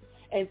effects.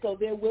 And so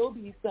there will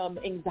be some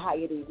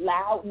anxiety,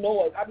 loud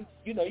noise.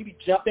 You be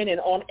jumping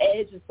and on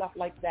edge and stuff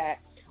like that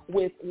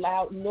with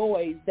loud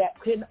noise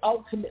that can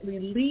ultimately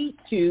lead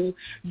to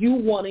you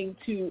wanting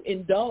to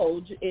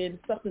indulge in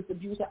substance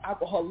abuse or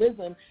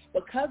alcoholism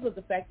because of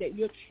the fact that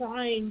you're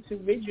trying to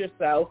rid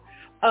yourself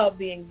of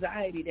the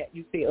anxiety that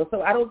you feel.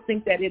 So I don't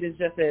think that it is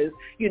just as,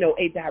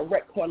 a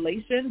direct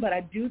correlation, but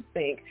I do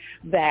think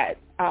that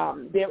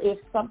there is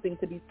something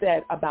to be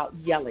said about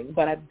yelling.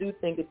 But I do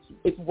think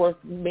it's worth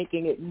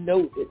making it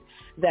noted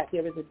that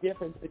there is a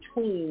difference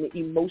between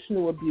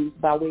emotional abuse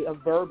by way of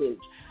verbiage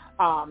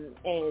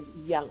and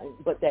yelling,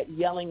 but that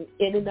yelling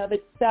in and of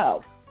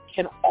itself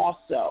can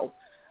also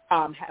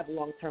have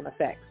long-term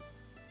effects.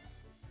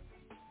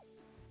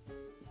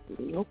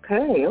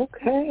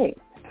 Okay.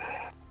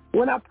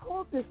 When I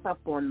pulled this up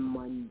on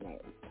Monday,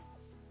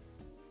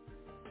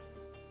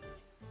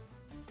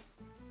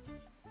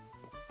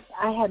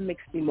 I had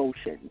mixed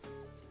emotions,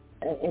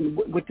 and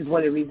which is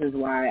one of the reasons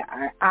why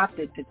I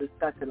opted to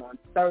discuss it on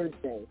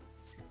Thursday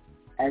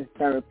as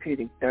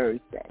Therapeutic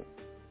Thursday.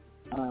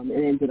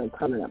 It ended up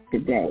coming up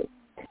today.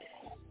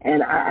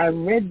 And I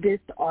read this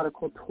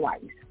article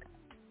twice.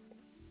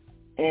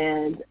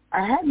 And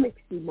I had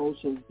mixed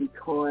emotions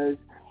because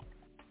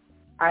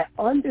I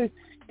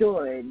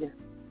understood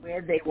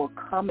where they were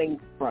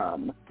coming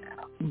from,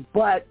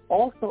 but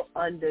also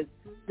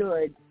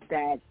understood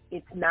that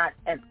it's not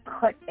as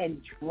cut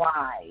and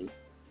dry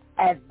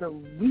as the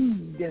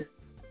read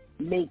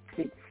makes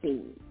it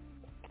seem.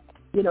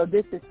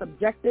 This is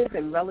subjective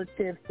and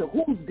relative to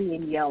who's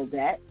being yelled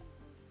at.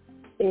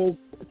 Is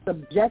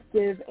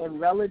subjective and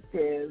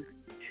relative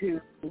to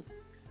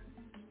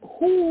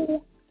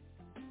who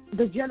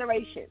the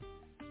generation.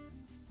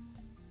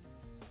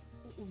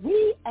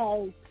 We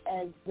as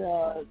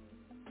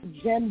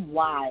Gen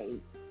Y,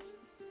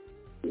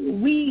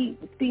 we're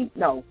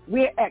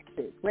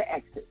X's. We're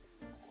X's.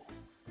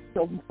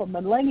 So from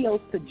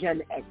millennials to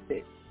Gen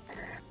X's,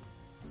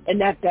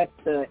 and that's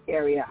the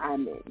area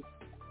I'm in.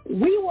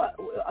 We were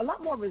a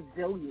lot more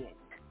resilient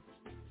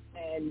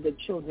than the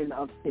children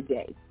of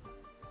today.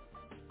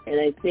 And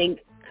I think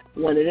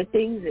one of the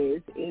things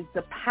is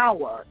the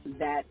power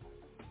that's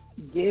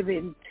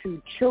given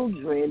to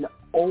children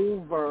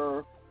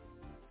over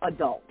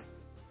adults.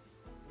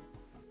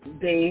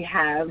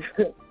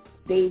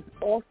 They've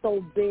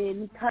also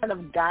been kind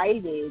of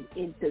guided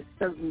into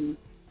certain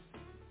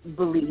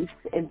beliefs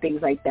and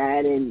things like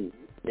that, and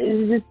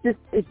it's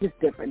just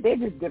different. They're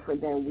just different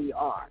than we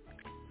are.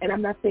 And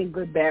I'm not saying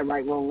good, bad,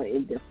 right, wrong, or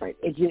indifferent.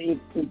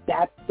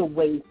 That's the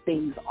way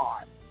things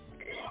are.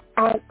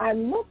 I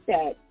looked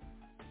at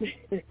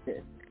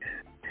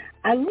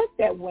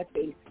what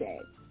they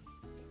said,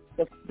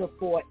 the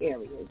four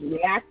areas: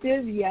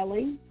 reactive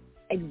yelling,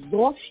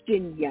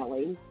 exhaustion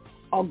yelling,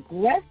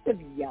 aggressive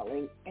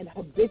yelling, and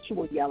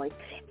habitual yelling.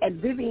 And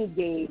Vivian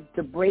gave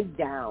the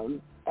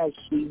breakdown as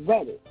she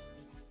read it.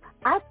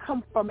 I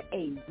come from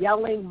a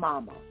yelling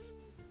mama.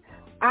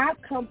 I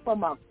come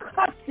from a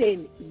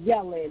cussing,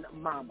 yelling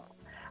mama.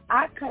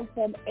 I come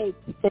from a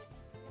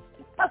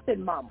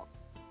cussing mama.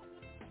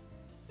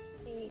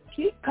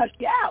 She cussed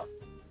you out.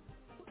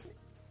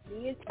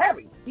 Me and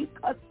Terry, she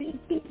cussed me.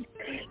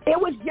 It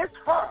was just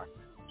her.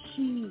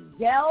 She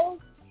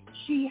yelled.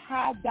 She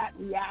had that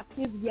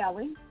reactive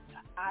yelling.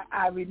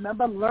 I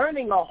remember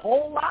learning a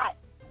whole lot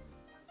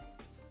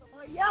from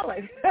her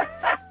yelling.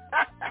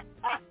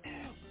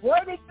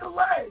 What did you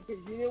learn?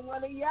 Because you didn't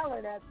want to yell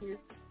at you.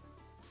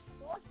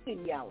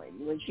 Exhaustion yelling.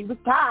 When she was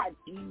tired,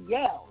 she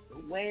yelled.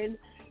 When,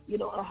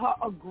 her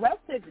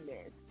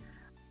aggressiveness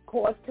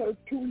caused her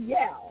to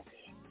yell.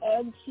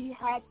 And she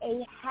had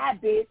a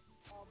habit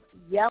of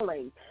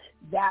yelling.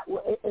 That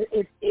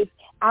if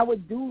I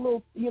would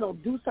do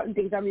do certain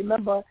things, I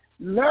remember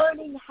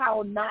learning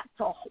how not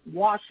to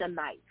wash a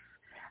knife.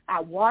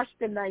 I washed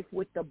the knife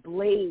with the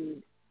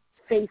blade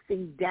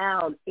facing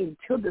down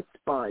into the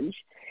sponge,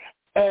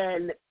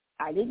 and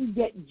I didn't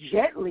get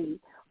gently,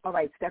 all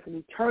right,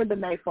 Stephanie, turn the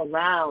knife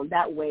around.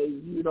 That way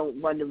you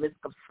don't run the risk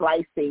of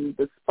slicing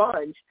the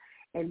sponge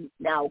and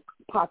now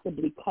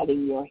possibly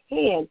cutting your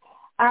hand.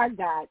 I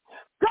got,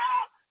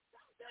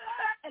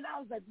 and I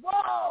was like,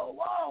 whoa,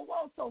 whoa,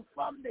 whoa. So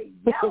from the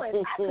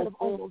yelling, I could have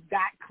almost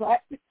got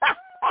cut.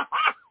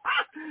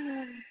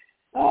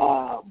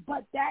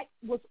 But that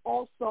was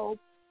also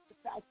the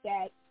fact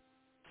that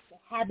the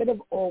habit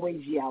of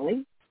always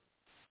yelling,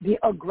 the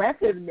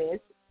aggressiveness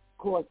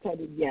caused her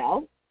to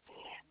yell,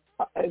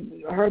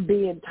 her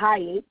being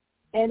tired,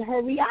 and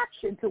her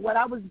reaction to what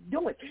I was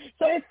doing.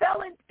 So it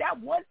fell in, that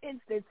one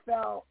instance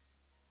fell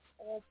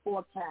all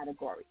four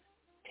categories.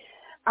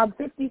 I'm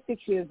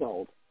 56 years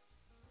old.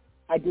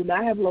 I do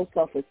not have low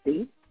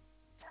self-esteem.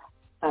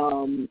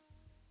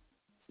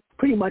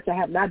 Pretty much I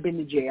have not been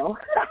to jail.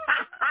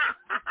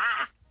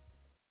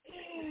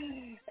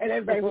 And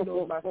everybody who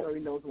knows my story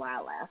knows why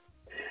I laugh.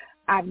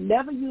 I've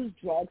never used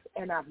drugs,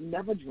 and I've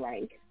never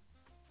drank,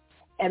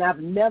 and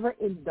I've never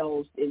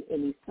indulged in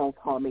any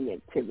self-harming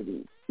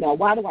activities. Now,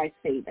 why do I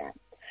say that?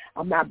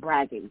 I'm not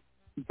bragging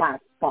by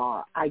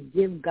far. I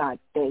give God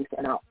thanks,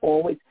 and I've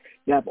always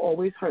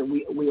heard,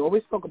 we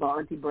always spoke about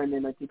Auntie Brenda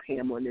and Auntie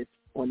Pam on this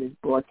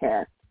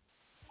broadcast.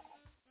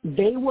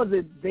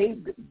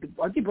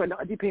 Auntie Brenda,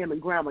 Auntie Pam,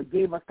 and Grandma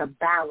gave us the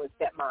balance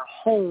that my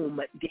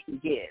home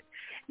didn't give.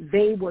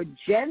 They were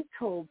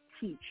gentle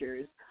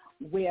teachers,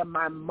 where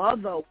my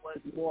mother was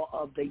more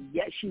of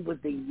she was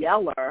the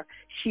yeller.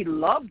 She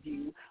loved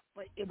you,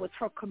 but it was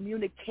her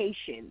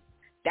communication.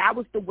 That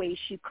was the way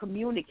she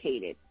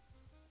communicated.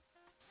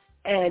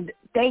 And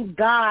thank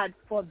God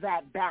for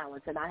that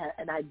balance.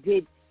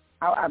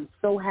 I'm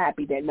so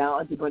happy that now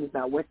Auntie Brenda's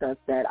not with us,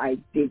 that I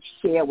did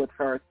share with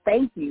her.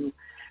 Thank you,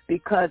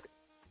 because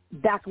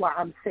that's why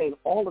I'm saying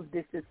all of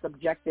this is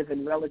subjective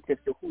and relative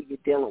to who you're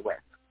dealing with.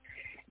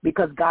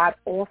 Because God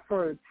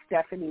offered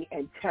Stephanie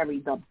and Terry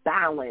the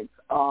balance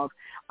of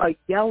a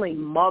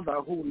yelling mother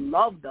who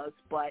loved us,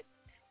 but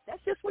that's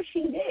just what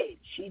she did.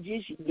 She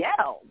just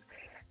yelled.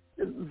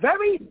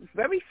 Very,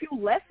 very few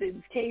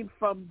lessons came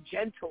from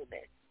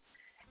gentleness.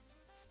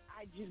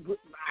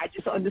 I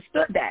just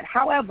understood that.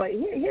 However,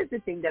 here's the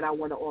thing that I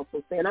want to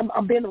also say, and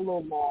I'm being a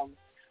little long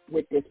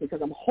with this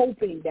because I'm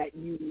hoping that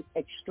you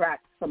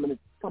extract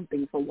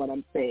something from what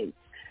I'm saying.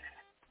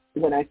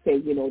 When I say,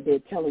 they're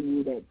telling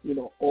you that,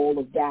 all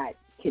of that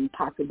can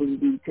possibly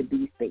lead to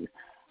these things.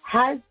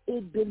 Has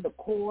it been the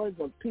cause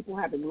of people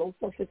having low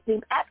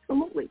self-esteem?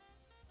 Absolutely.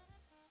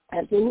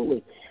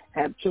 Absolutely.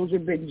 Have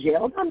children been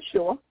jailed? I'm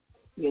sure.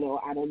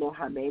 I don't know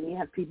how many.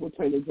 Have people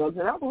turned to drugs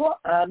and alcohol?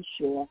 I'm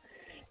sure.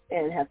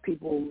 And have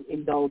people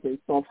indulge in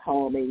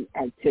self-harming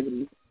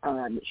activities?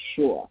 I'm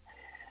sure.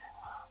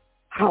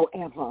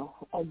 However,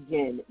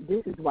 again,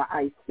 this is why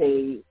I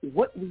say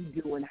what we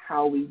do and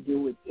how we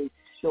do it is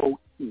so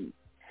key.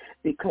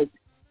 Because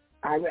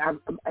I'm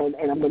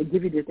going to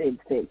give you this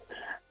instance.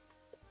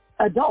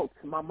 Adults,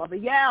 my mother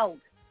yelled.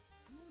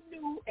 You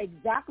knew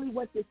exactly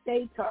what to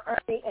say to her,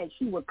 and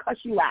she would cuss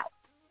you out.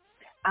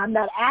 I'm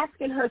not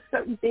asking her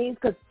certain things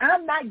because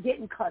I'm not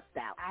getting cussed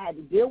out. I had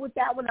to deal with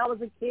that when I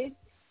was a kid,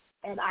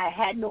 and I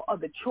had no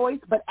other choice.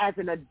 But as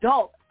an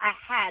adult, I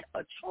had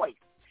a choice.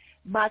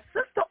 My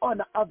sister, on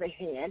the other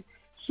hand,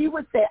 she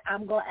would say,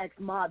 I'm going to ask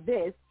Ma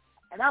this.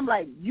 And I'm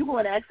like, you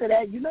going to ask her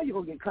that? You're going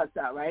to get cussed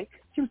out, right?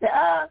 She would say,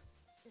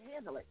 you can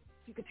handle it.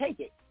 You can take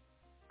it.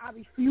 I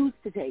refused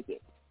to take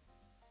it.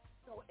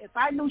 So if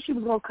I knew she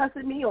was going to cuss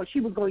at me or she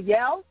was going to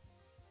yell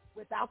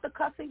without the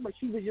cussing, but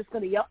she was just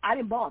going to yell, I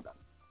didn't bother.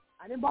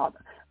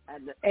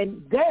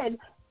 And then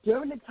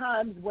during the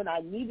times when I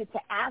needed to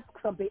ask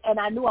something and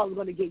I knew I was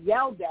going to get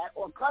yelled at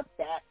or cussed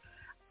at,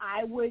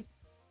 I would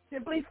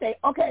simply say,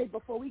 okay,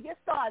 before we get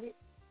started,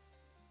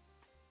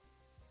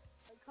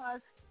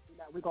 because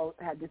we're going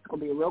to have this is going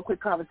to be a real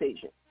quick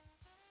conversation.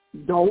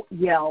 Don't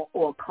yell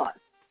or cuss.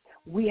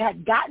 We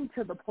had gotten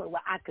to the point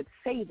where I could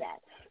say that.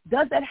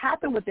 Does that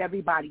happen with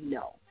everybody?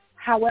 No.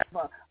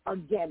 However,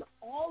 again,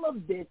 all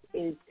of this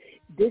is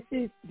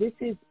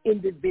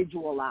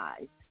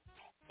individualized.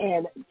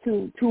 And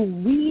to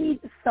read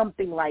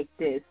something like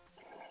this,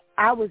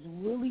 I was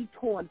really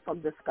torn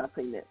from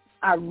discussing this.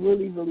 I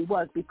really, really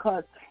was,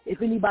 because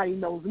if anybody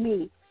knows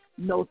me,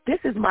 knows this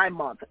is my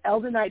month.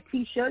 Elder Night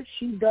Tisha,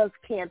 she does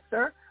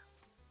cancer,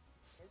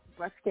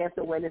 breast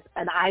cancer awareness,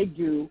 and I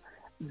do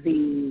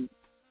the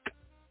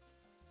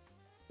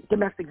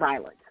domestic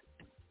violence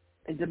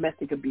and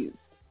domestic abuse.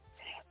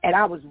 And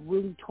I was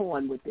really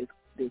torn with this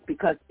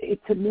because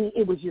to me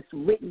it was just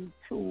written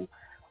too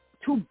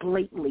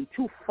blatantly,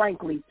 too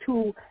frankly,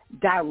 too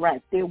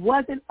direct. There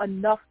wasn't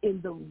enough in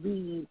the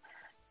read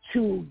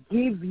to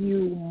give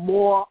you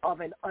more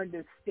of an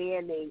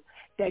understanding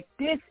that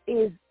this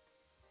is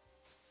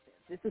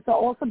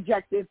all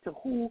subjective to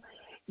who,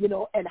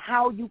 and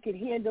how you can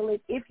handle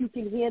it, if you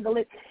can handle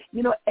it.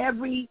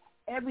 Every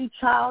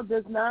child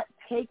does not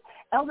take.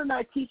 Elder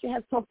Natisha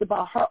has talked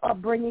about her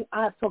upbringing.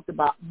 I have talked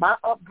about my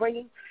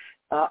upbringing.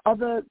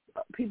 Other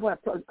people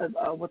have talked,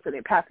 what's her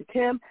name, Pastor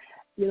Kim.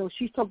 You know,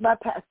 she's talked about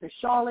Pastor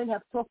Charlene,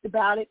 have talked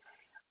about it.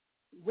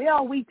 Where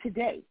are we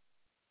today?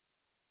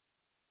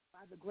 By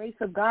the grace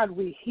of God,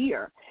 we're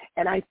here.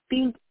 And I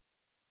think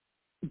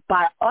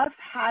by us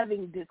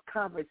having this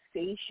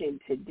conversation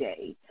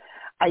today,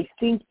 I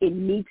think it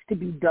needs to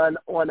be done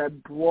on a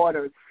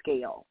broader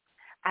scale.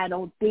 I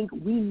don't think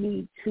we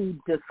need to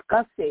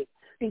discuss it.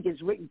 I think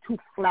it's written too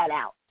flat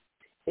out.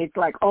 It's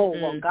like, oh,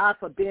 well, God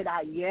forbid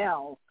I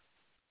yell.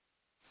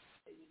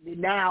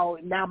 Now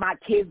my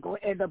kid's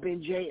going to end up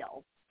in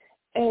jail.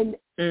 And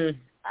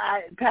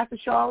Pastor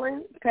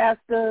Charlene,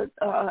 Pastor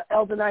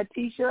Elder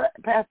Natisha,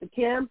 Pastor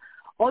Kim,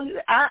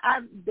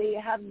 they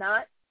have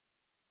not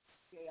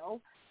jail.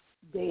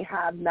 They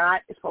have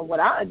not, from what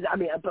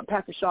but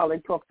Pastor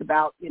Charlene talks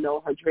about, you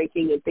know, her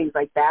drinking and things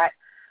like that.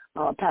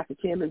 Pastor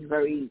Kim is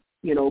very,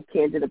 you know,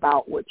 candid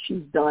about what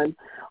she's done.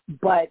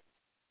 But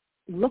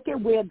look at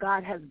where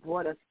God has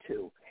brought us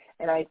to.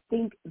 And I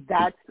think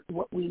that's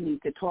what we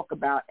need to talk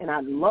about. And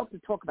I'd love to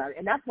talk about it.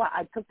 And that's why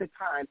I took the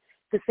time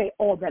to say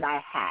all that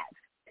I have.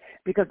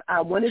 Because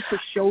I wanted to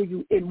show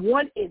you in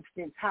one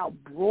instance how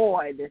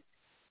broad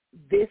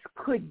this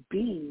could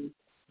be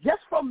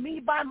just from me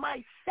by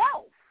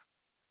myself.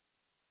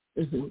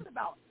 Talking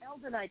about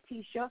Elder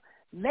Natisha,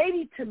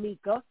 Lady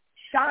Tamika,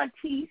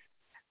 Shantice,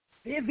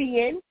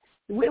 Vivian.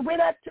 We're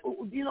not,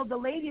 you know, the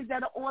ladies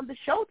that are on the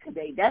show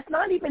today. That's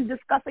not even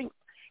discussing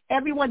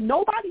everyone.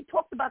 Nobody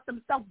talked about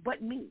themselves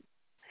but me.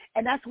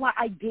 And that's why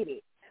I did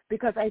it.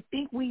 Because I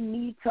think we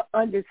need to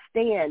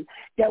understand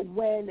that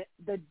when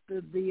the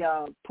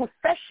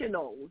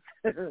professionals,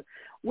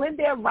 when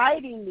they're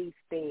writing these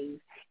things,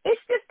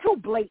 it's just too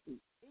blatant.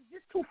 It's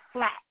just too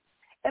flat.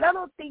 And I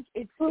don't think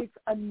it's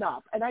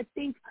enough. And I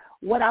think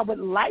what I would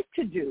like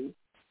to do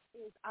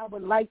is I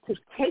would like to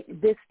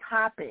take this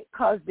topic,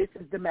 because this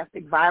is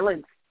Domestic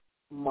Violence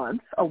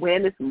Month,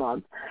 Awareness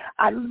Month.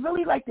 I'd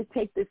really like to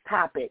take this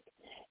topic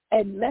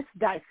and let's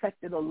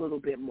dissect it a little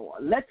bit more.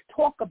 Let's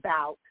talk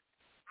about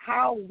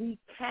how we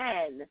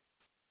can,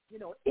 you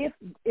know, if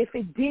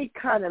it did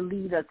kind of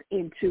lead us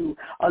into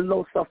a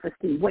low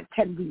self-esteem, what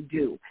can we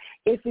do?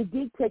 If it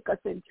did take us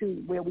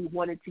into where we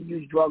wanted to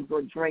use drugs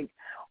or drink,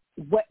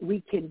 what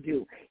we can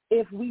do.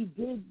 If we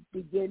did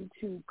begin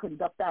to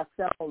conduct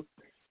ourselves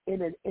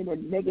in a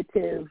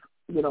negative,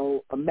 you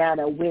know, a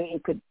manner where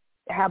it could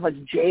have us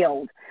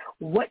jailed,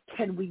 what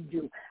can we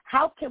do?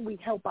 How can we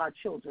help our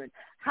children?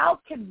 How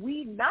can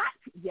we not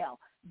yell?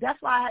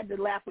 That's why I had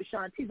to laugh with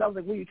Shantice. I was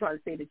like, were you trying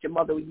to say that your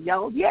mother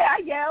yelled? Yeah,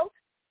 I yelled.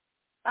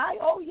 I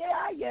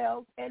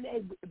yelled. And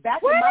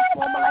back in my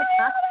former life,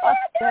 I cussed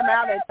them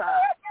out at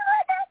times.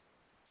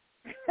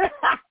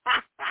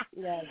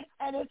 Yes.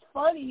 And it's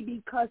funny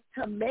because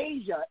to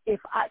measure,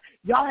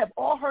 y'all have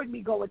all heard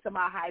me go into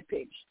my high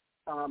pitch.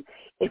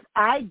 If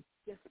I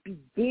just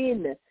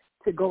begin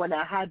to go in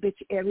that high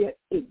pitch area,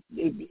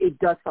 it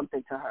does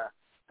something to her.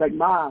 It's like,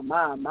 Ma,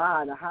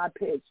 the high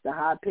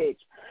pitch.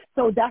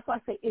 So that's why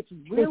I say it's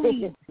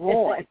really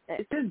broad.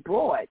 It's just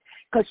broad.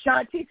 Because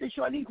Shantice and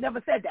Shawnee's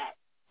never said that.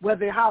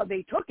 Whether how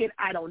they took it,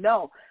 I don't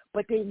know.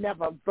 But they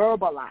never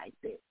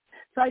verbalized it.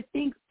 So I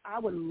think I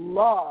would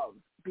love,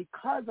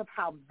 because of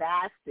how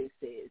vast this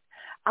is,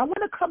 I want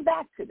to come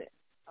back to this.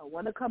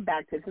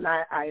 And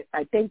I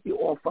thank you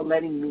all for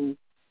letting me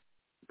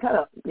kind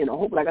of, you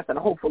know,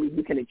 hopefully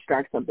we can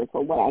extract something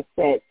from what I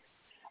said.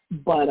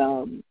 But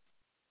I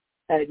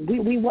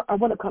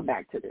want to come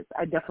back to this.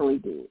 I definitely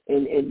do,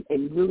 and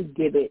really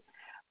give it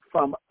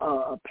from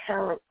a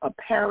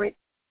parent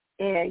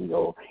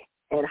angle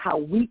and how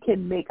we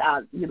can make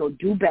our, you know,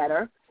 do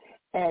better,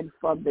 and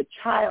from the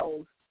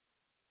child's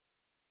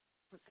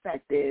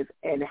perspective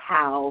and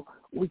how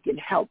we can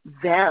help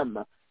them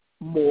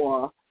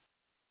more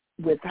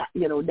with,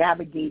 you know,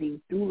 navigating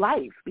through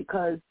life,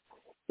 because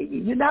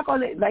you're not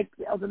going to, like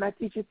Elder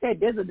Natisha said,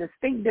 there's a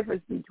distinct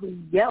difference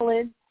between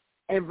yelling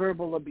and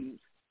verbal abuse.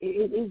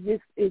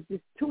 It's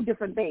just two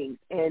different things.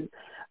 And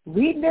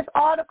reading this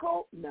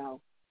article, no,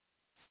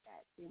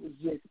 it was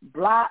just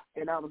blah,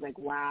 and I was like,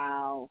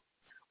 wow.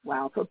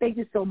 So thank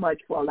you so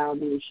much for allowing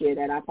me to share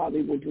that. I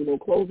probably will do no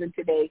closing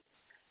today.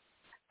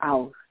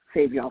 I'll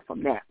save y'all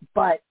from that.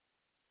 But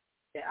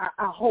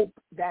I hope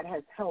that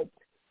has helped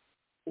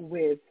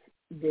with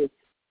this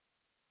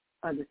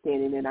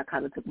understanding. And I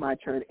kind of took my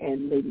turn,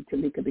 and Lady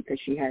Tamika, because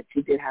she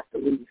did have to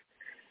leave.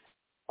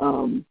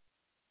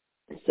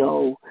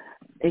 So,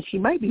 and she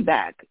might be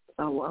back.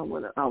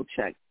 I'll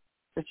check.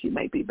 But she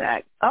might be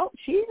back. Oh,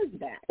 she is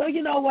back. So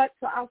you know what?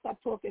 So I'll stop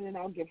talking and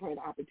I'll give her an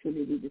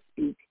opportunity to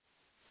speak.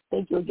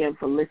 Thank you again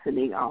for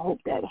listening. I hope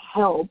that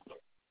helped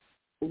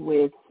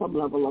with some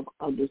level of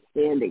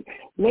understanding.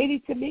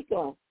 Lady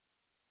Tamika,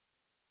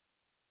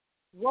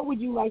 what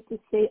would you like to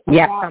say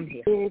about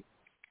this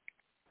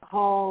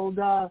called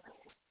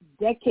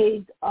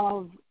decades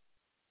of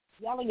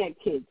yelling at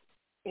kids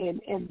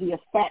and the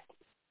effect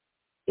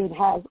it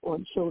has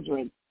on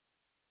children?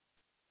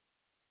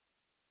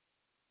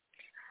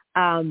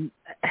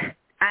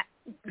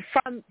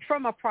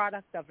 from a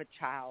product of a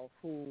child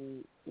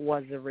who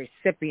was a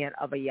recipient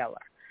of a yeller.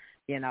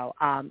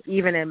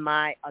 Even in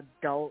my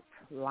adult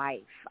life,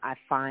 I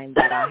find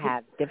that I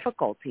have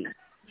difficulty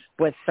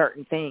with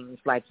certain things.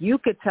 Like, you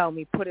could tell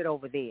me, put it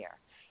over there,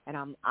 and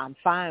I'm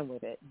fine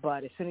with it.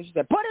 But as soon as you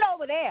say, put it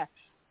over there,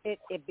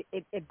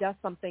 it does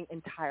something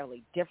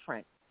entirely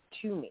different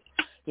to me.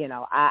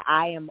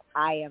 I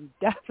am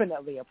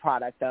definitely a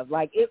product of,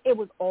 like, it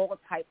was all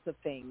types of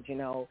things,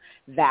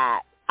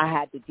 that I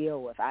had to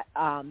deal with.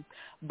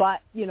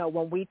 But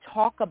when we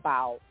talk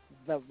about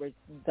the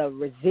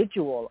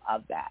residual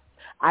of that,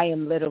 I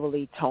am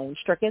literally tone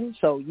stricken.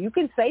 So you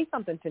can say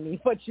something to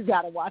me, but you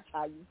got to watch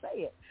how you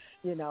say it,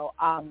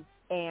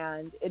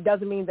 and it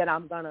doesn't mean that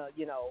I'm going to,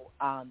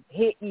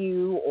 hit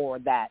you, or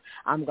that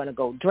I'm going to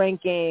go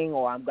drinking,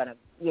 or I'm going to,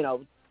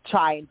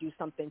 try and do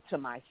something to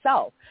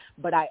myself.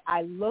 But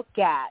I look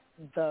at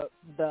the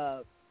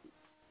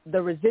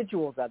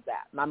residuals of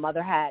that. My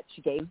mother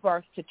she gave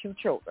birth to 2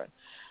 children.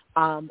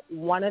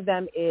 One of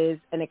them is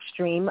an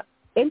extreme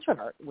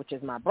introvert, which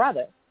is my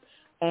brother.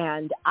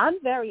 And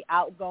I'm very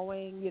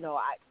outgoing.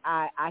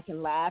 I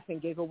can laugh and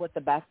giggle with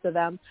the best of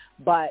them.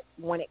 But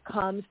when it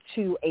comes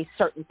to a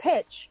certain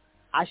pitch,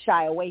 I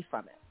shy away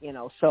from it.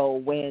 So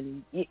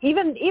when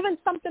even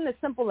something as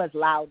simple as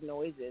loud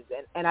noises,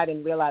 and I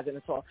didn't realize it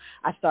until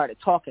I started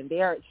talking,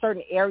 there are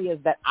certain areas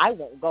that I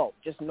won't go,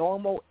 just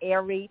normal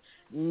everyday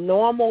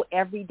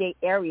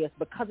areas,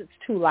 because it's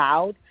too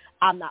loud.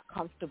 I'm not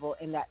comfortable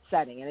in that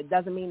setting. And it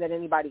doesn't mean that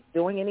anybody's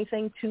doing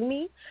anything to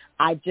me.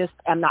 I just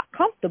am not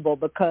comfortable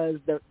because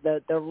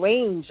the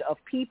range of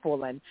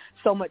people and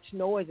so much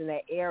noise in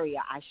that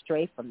area, I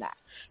stray from that,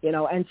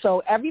 And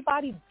so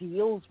everybody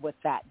deals with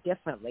that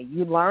differently.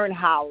 You learn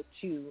how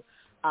to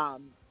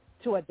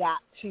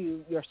adapt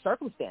to your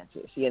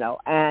circumstances,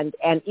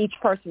 and each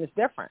person is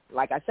different.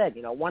 Like I said,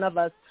 one of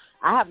us,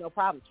 I have no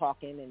problem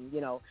talking, and,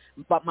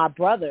 but my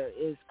brother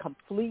is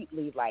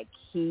completely, like,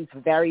 he's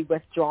very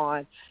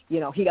withdrawn.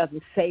 He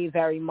doesn't say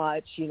very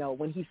much.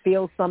 When he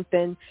feels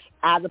something,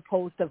 as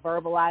opposed to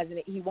verbalizing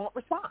it, he won't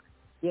respond.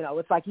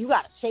 It's like you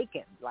got to shake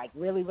him, like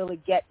really, really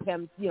get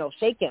him,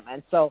 shake him.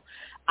 And so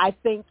I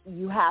think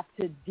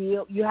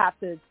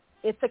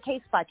it's a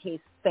case-by-case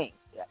thing.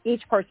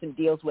 Each person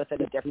deals with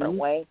it a different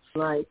way.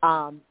 Right.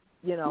 Right.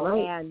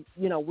 And,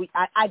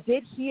 I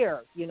did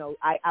hear,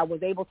 I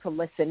was able to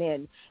listen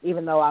in,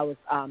 even though I was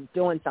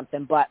doing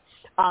something. But,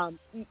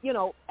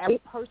 every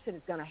person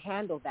is going to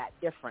handle that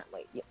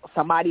differently.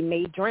 Somebody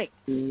may drink.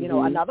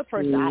 Another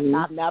person,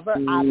 I've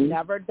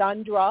never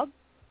done drugs.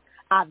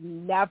 I've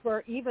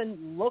never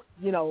even looked,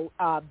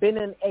 been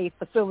in a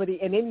facility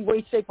in any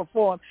way, shape, or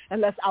form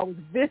unless I was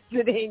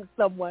visiting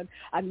someone.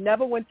 I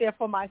never went there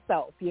for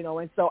myself,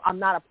 and so I'm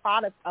not a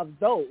product of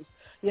those,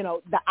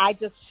 that I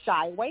just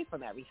shy away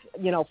from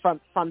everything,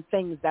 from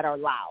things that are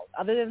loud.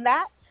 Other than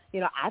that,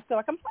 I feel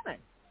like I'm fine.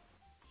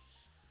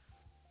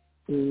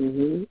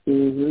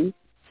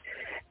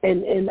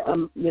 And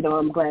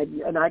I'm glad,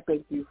 and I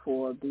thank you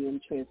for being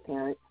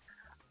transparent.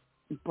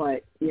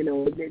 But,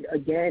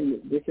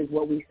 again, this is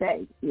what we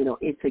say.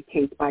 It's a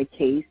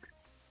case-by-case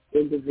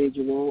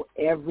individual.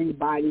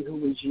 Everybody who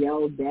was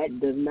yelled at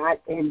does not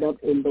end up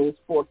in those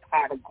 4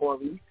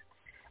 categories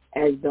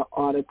as the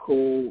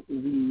article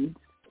reads.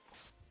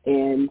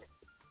 And,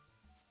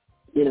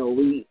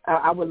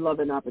 I would love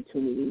an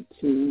opportunity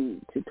to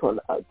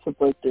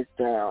break this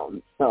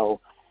down.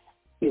 So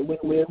we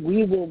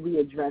will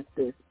readdress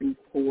this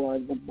before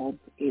the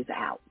month is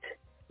out.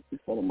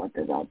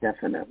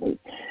 Definitely.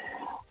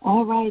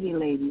 All righty,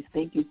 ladies.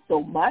 Thank you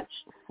so much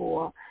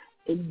for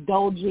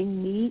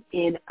indulging me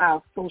in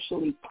our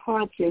socially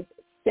conscious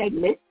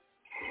segment.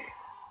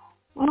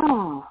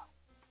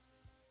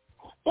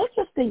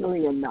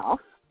 Interestingly enough,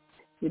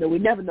 we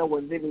never know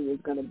what Vivian is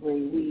going to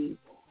bring.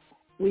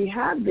 We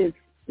have this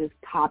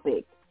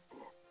topic,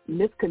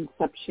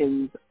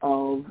 misconceptions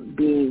of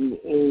being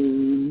a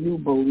new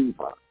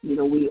believer.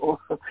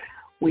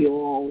 We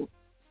all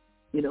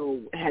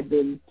had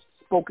been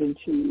spoken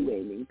to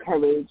and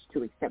encouraged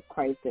to accept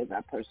Christ as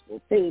our personal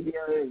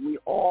Savior, and we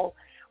all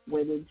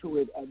went into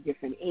it at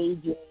different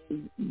ages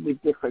with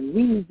different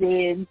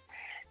reasons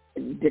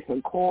and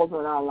different calls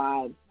on our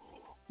lives.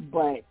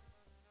 But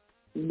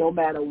no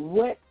matter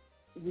what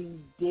we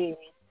did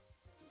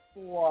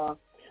before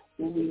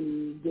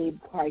we gave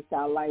Christ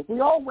our life,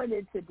 we all went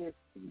into this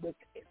with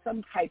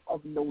some type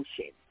of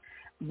notion,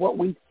 what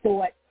we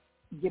thought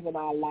giving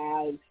our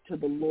lives to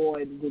the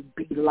Lord would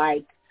be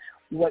like,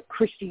 what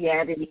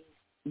Christianity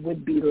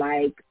would be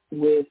like,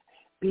 with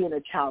being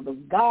a child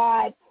of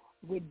God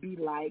would be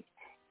like.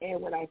 And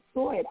when I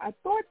saw it, I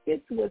thought this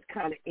was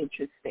kind of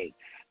interesting,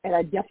 and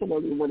I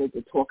definitely wanted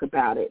to talk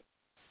about it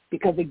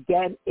because,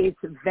 again, it's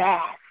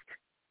vast.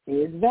 It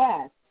is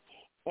vast.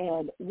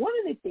 And one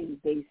of the things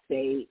they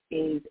say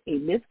is a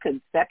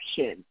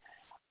misconception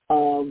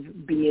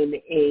of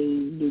being a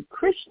new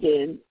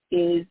Christian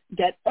is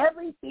that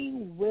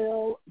everything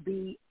will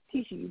be,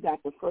 Tisha, you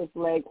got the first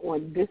leg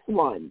on this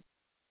one.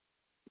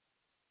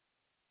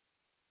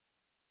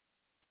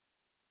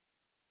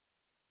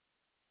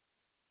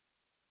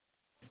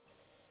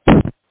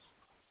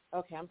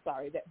 Okay, I'm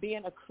sorry. That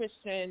being a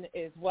Christian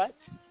is what?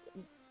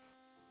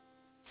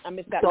 I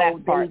missed that so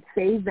last part.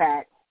 They say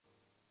that,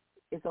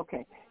 it's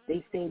okay.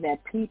 They say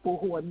that people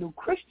who are new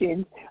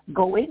Christians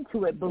go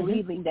into it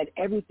believing that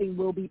everything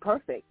will be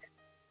perfect.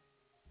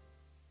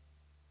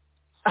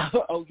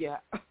 Oh, yeah.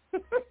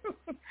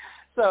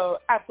 So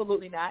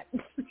absolutely not.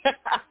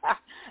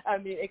 I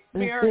mean,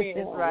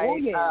 experience, right? Oh,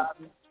 yeah.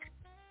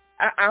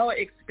 Our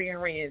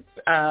experience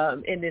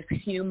in this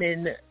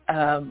human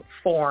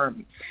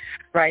form,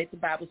 right? The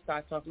Bible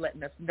starts off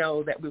letting us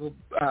know that we were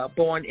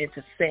born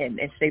into sin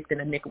and shaped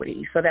in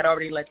iniquity. So that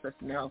already lets us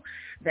know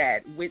that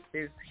with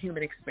this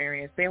human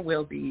experience, there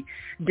will be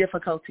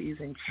difficulties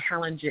and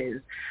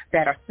challenges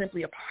that are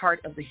simply a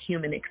part of the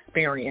human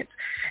experience.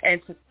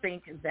 And to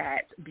think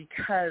that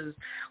because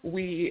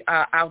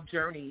our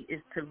journey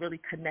is to really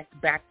connect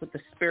back with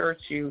the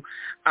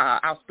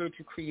our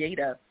spiritual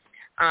creator,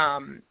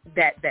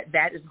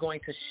 that is going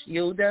to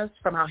shield us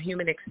from our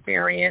human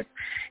experience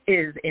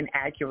is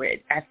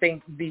inaccurate. I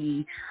think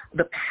the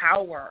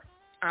power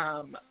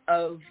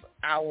of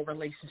our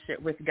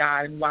relationship with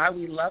God and why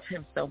we love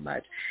him so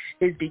much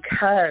is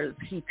because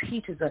he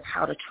teaches us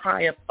how to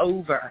triumph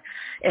over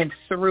and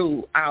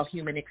through our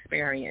human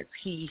experience.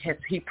 He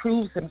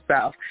proves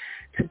himself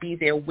to be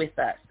there with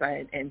us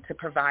and to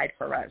provide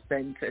for us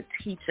and to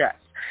teach us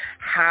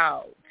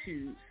how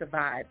to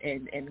survive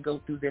and go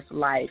through this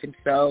life. And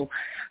so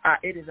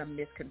it is a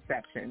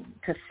misconception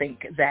to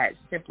think that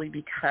simply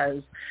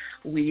because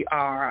we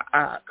are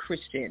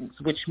Christians,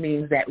 which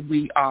means that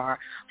we are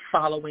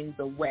following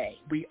the way,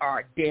 we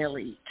are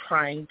daily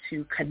trying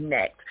to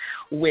connect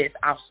with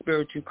our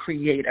spiritual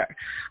creator,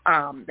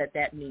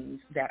 that means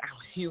that our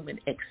human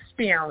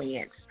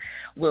experience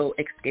will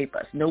escape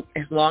us. Nope.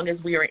 As long as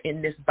we are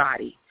in this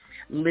body,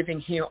 living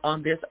here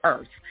on this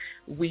earth,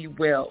 we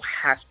will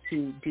have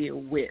to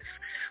deal with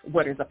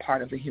what is a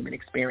part of the human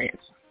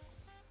experience.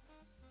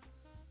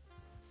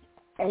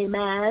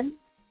 Amen.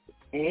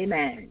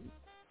 Amen.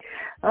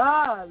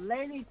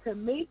 Lady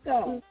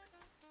Tamika,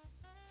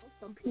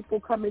 some people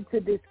come into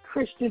this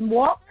Christian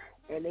walk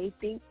and they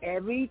think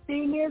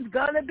everything is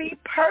going to be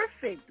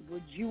perfect.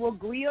 Would you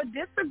agree or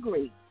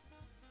disagree?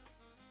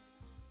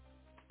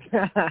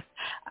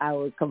 I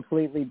would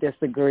completely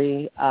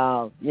disagree.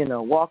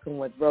 Walking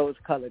with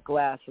rose-colored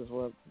glasses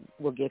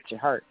will get you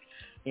hurt.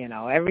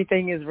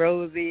 Everything is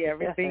rosy,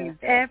 everything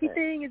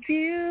is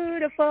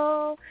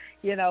beautiful,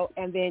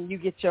 and then you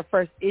get your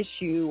first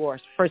issue or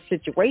first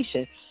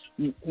situation,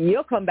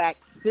 you'll come back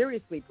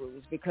seriously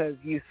bruised because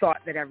you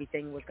thought that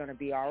everything was going to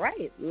be all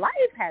right. Life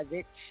has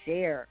its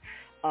share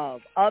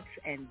of ups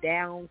and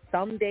downs.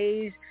 Some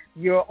days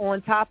you're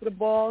on top of the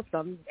ball,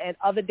 and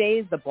other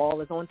days the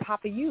ball is on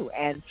top of you.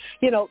 And,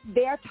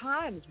 there are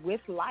times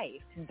with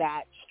life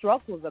that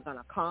struggles are going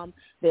to come.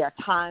 There are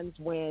times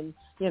when,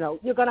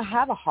 you're going to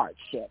have a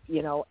hardship,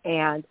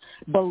 and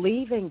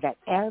believing that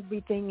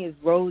everything is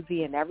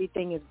rosy and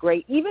everything is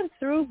great, even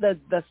through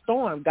the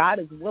storm, God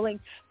is willing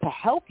to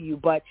help you.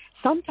 But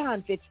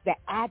sometimes it's the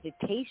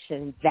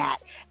agitation, that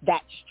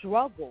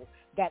struggle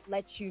that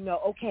lets you know,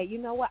 okay, you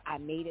know what, I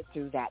made it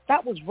through that.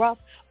 That was rough,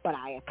 but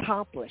I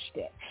accomplished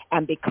it.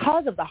 And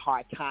because of the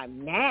hard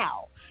time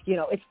now,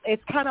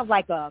 it's kind of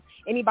like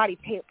anybody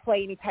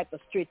play any type of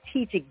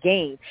strategic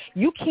game.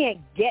 You can't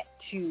get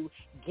to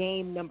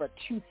game number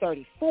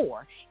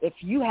 234 if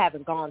you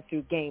haven't gone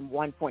through game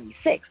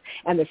 126.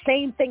 And the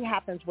same thing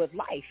happens with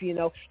life.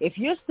 If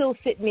you're still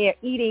sitting there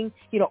eating,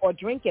 or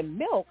drinking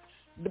milk,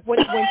 when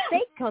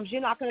steak comes, you're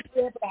not going to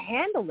be able to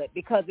handle it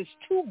because it's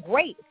too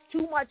great. It's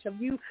too much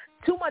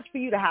for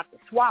you to have to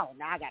swallow.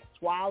 Now I got to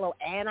swallow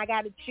and I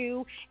got to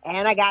chew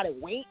and I got to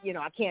wait.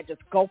 I can't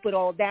just gulp it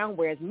all down,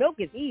 whereas milk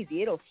is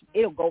easy.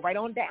 It'll go right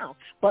on down.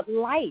 But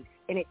life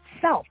in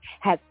itself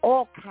has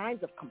all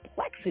kinds of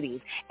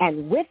complexities.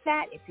 And with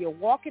that, if you're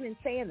walking and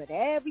saying that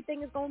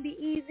everything is going to be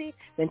easy,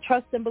 then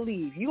trust and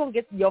believe. You're going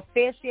to get your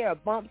fair share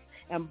of bumps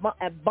and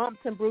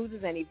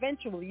bruises, and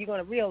eventually you're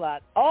going to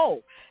realize,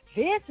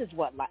 this is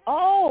what life,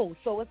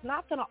 so it's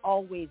not going to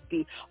always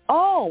be,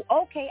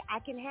 okay, I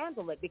can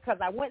handle it because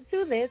I went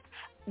through this.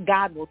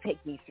 God will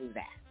take me through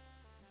that.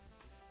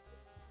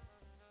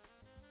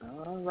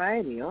 All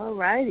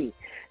righty.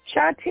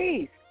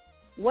 Shartice,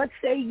 what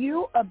say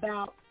you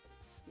about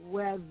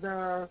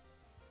whether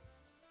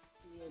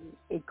being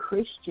a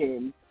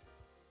Christian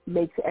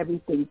makes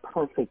everything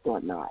perfect or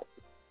not?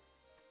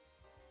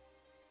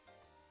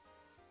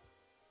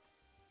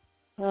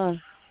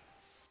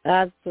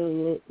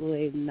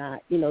 Absolutely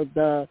not.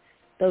 The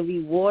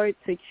reward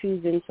to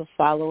choosing to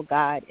follow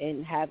God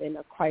and having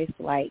a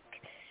Christ-like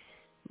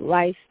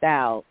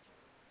lifestyle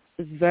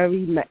is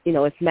very,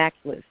 it's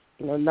matchless.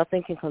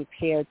 Nothing can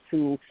compare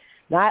to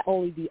not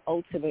only the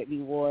ultimate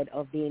reward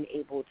of being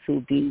able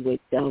to be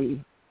with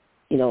them,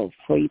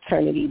 for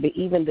eternity, but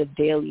even the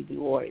daily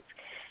rewards.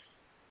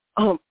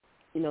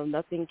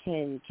 Nothing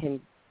can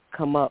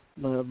come up.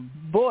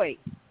 Boy.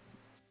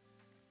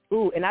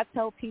 Ooh, and I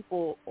tell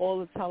people all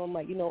the time, I'm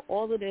like,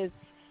 all of this,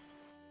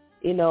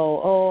 I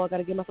got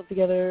to get myself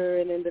together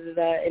and then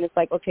da-da-da. And it's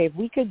like, okay, if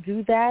we could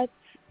do that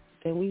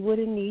then we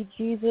wouldn't need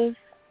Jesus.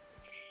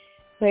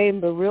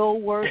 Saying the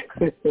real work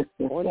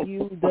on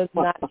you does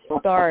not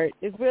start.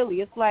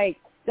 It's like,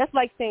 that's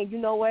like saying, you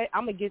know what,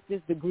 I'm going to get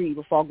this degree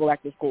before I go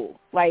back to school.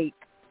 Like,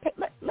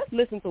 let's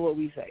listen to what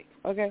we say,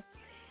 okay?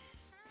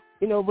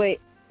 You know, but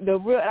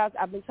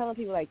I've been telling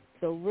people, like,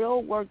 the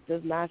real work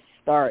does not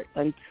start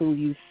until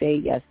you say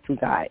yes to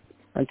God,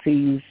 until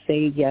you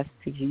say yes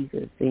to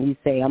Jesus. And you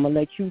say, I'm going to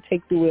let you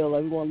take the wheel.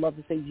 Everyone loves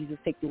to say, Jesus,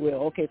 take the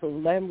wheel. Okay, so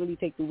let him really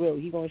take the wheel.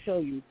 He's going to show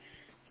you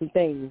some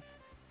things.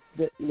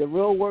 The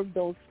real work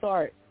don't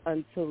start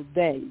until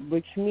then,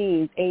 which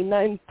means ain't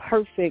nothing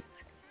perfect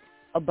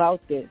about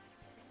this,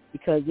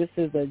 because this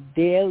is a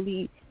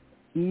daily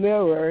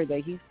mirror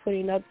that he's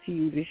putting up to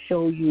you to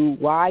show you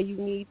why you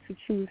need to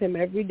choose him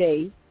every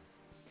day.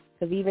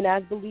 Because even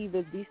as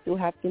believers, we still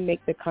have to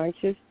make the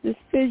conscious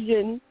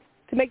decision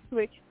to make the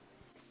switch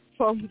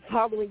from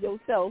following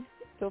yourself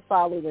to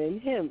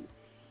following him.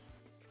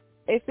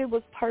 If it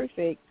was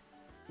perfect,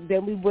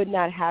 then we would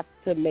not have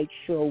to make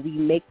sure we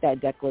make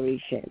that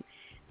declaration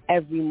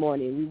every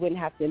morning. We wouldn't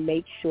have to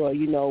make sure,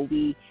 you know,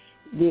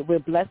 we're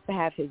blessed to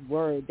have his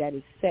word that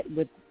is set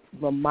with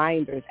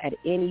reminders at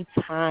any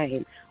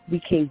time.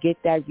 We can get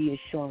that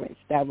reassurance,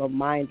 that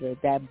reminder,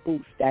 that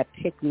boost, that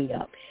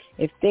pick-me-up.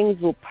 If things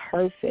were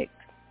perfect,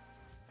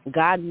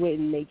 God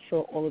wouldn't make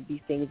sure all of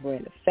these things were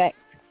in effect.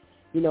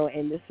 You know,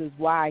 and this is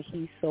why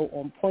he's so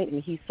on point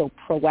and he's so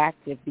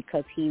proactive,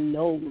 because he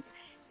knows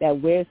that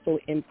we're so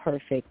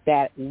imperfect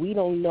that we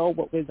don't know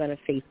what we're going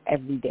to face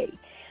every day.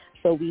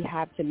 So we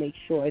have to make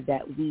sure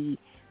that we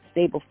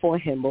stay before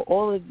him. But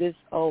all of this,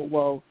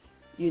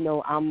 you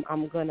know, I'm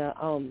going to,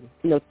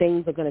 you know,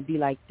 things are going to be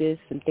like this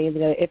and things are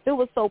going to, if it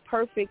was so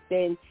perfect,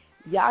 then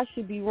y'all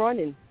should be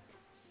running.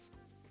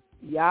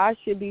 Y'all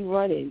should be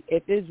running.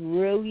 If it's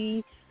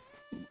really,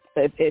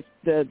 if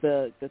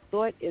the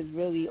thought is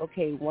really,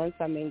 okay, once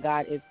I'm in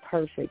God, it's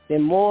perfect,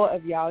 then more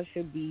of y'all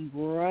should be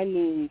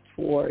running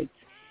towards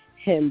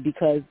him,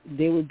 because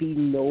there would be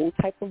no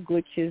type of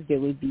glitches, there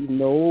would be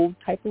no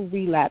type of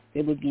relapse,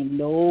 there would be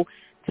no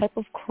type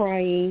of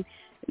crying.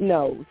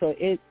 No. So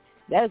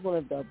that is one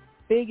of the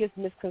biggest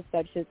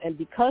misconceptions, and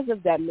because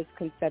of that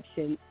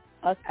misconception,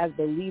 us as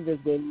believers,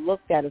 we're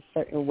looked at a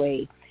certain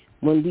way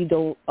when we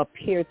don't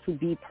appear to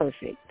be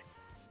perfect.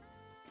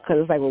 Because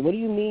it's like, well, what do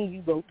you mean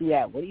you go through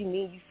that? What do you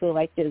mean you feel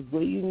like this? What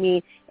do you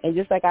mean? And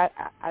just like I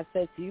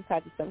said to you,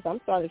 Patrick, I'm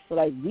starting to feel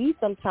like we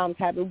sometimes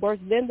have it worse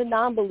than the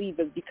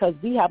non-believers, because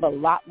we have a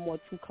lot more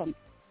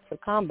to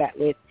combat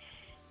with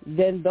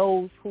than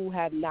those who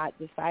have not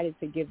decided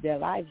to give their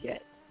lives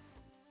yet.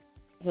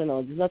 You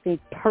know, there's nothing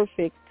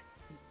perfect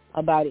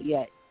about it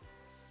yet.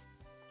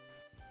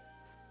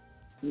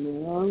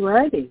 All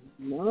righty.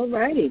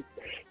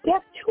 There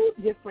are two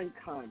different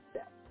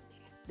concepts.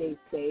 They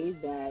say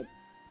that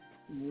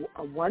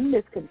one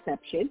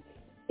misconception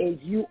is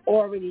you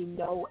already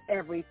know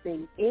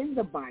everything in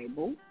the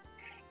Bible,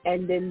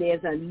 and then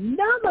there's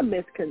another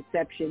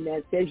misconception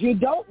that says you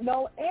don't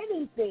know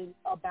anything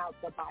about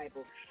the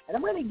Bible. And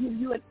I'm going to give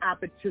you an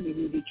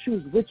opportunity to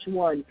choose which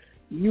one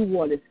you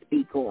want to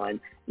speak on,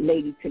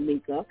 Lady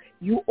Tamika.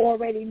 You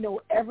already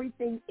know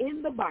everything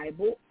in the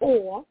Bible,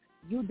 or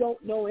you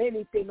don't know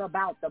anything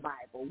about the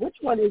Bible. Which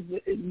one is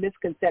the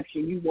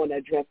misconception you want to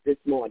address this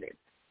morning?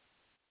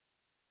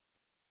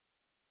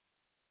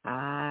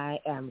 I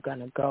am going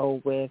to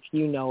go with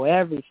you know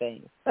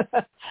everything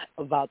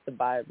about the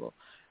Bible,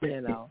 you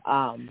know.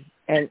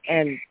 And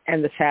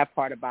the sad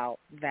part about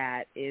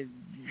that is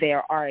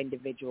there are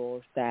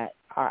individuals that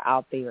are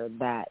out there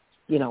that,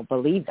 you know,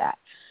 believe that,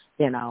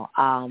 you know.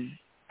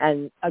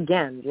 And,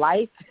 again,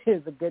 life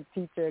is a good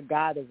teacher.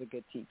 God is a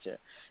good teacher,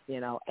 you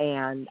know.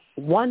 And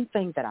one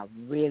thing that I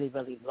really,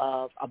 really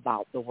love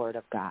about the Word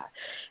of God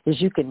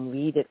is you can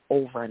read it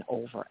over and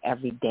over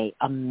every day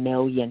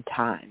 1,000,000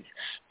 times,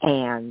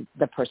 and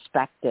the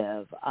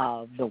perspective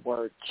of the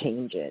Word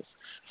changes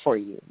for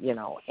you, you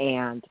know,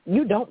 and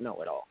you don't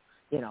know it all.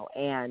 You know,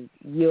 and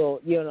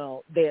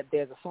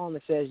there's a song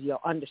that says you'll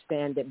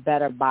understand it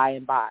better by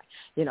and by,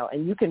 you know,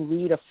 and you can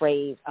read a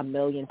phrase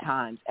 1,000,000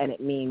 times and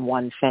it mean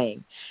one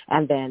thing.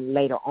 And then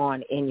later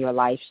on in your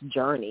life's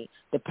journey,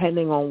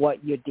 depending on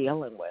what you're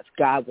dealing with,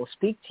 God will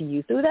speak to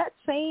you through that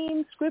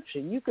same scripture.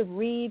 You could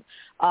read,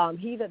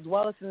 he that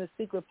dwelleth in the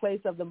secret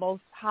place of the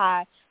Most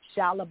High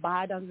shall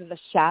abide under the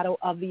shadow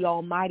of the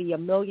Almighty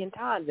 1,000,000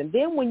 times. And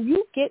then when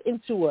you get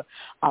into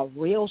a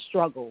real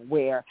struggle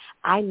where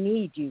I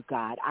need you,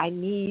 God, I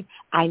need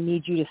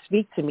you to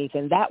speak to me,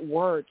 then that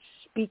word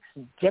speaks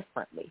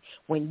differently.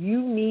 When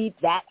you need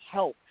that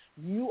help,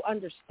 you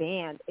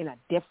understand in a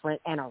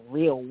different and a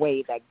real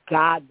way that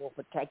God will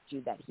protect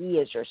you, that he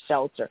is your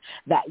shelter,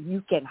 that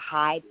you can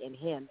hide in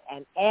him,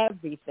 and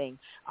everything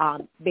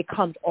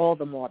becomes all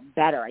the more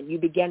better. And you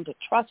begin to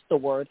trust the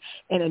word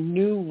in a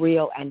new,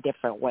 real, and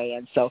different way.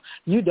 And so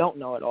you don't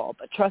know it all,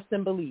 but trust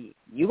and believe.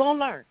 You're going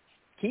to learn.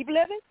 Keep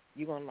living.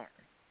 You're going to learn.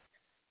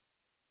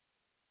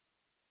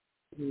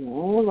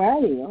 All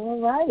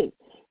righty.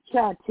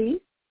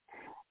 Shanti,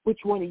 which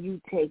one are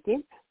you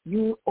taking?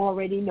 You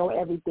already know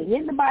everything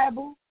in the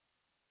Bible,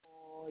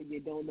 or you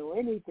don't know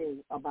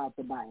anything about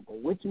the Bible?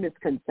 Which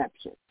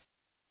misconception?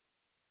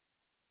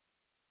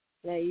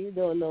 Now, you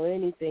don't know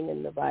anything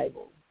in the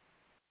Bible.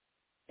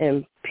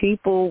 And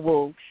people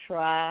will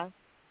try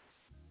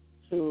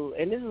to,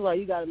 and this is why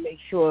you got to make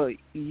sure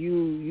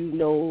you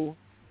know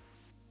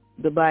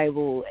the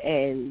Bible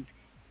and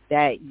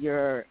that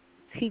you're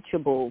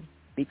teachable,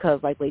 because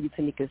like Lady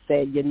Tanika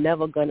said, you're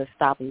never going to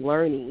stop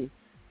learning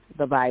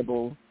the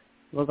Bible,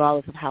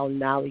 regardless of how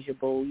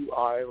knowledgeable you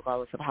are,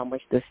 regardless of how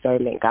much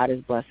discernment God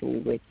is blessing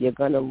you with. You're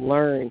going to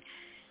learn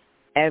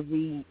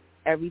every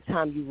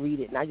time you read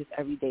it, not just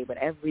every day, but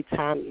every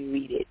time you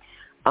read it.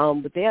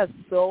 But there are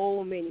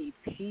so many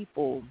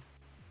people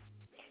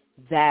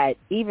that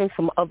even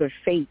from other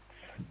faiths,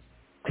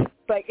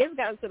 like it's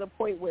gotten to the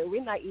point where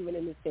we're not even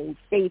in the same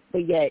faith,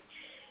 but yet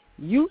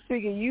you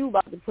figure you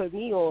about to put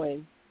me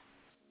on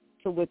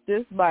to what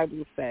this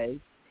Bible says,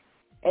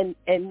 and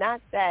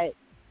not that,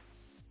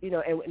 you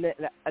know, and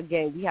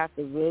again, we have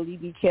to really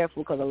be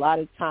careful, because a lot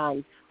of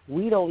times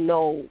we don't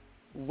know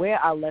where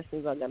our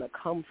lessons are going to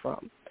come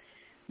from.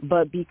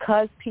 But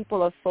because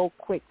people are so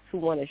quick to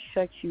want to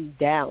shut you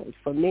down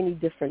for many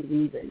different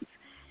reasons,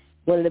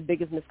 one of the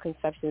biggest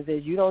misconceptions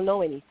is you don't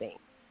know anything.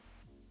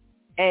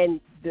 And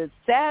the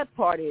sad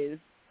part is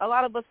a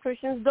lot of us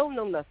Christians don't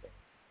know nothing,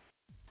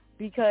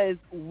 because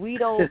we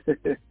don't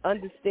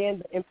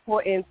understand the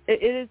importance.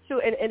 It is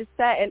true, and it's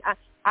sad. And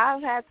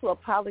I've had to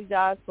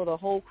apologize for the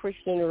whole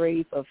Christian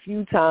race a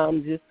few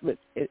times just with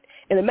it.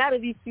 In a matter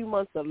of these few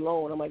months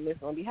alone, I'm like,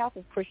 listen, on behalf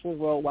of Christians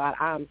worldwide,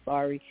 I'm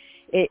sorry.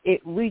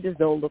 We just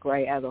don't look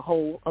right as a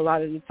whole a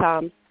lot of the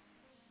times.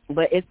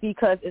 But it's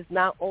because it's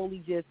not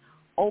only just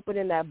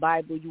opening that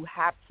Bible. You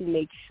have to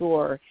make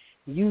sure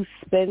you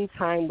spend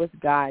time with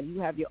God. You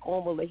have your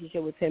own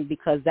relationship with him,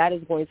 because that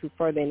is going to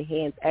further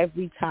enhance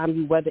every time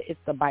you, whether it's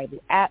the Bible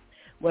app,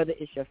 whether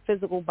it's your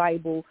physical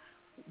Bible,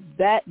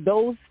 that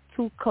those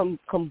two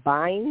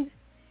combined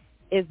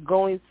is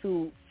going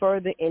to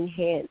further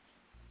enhance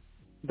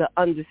the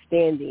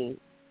understanding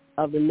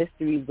of the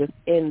mysteries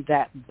within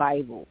that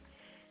Bible.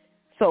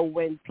 So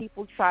when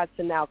people try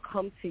to now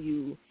come to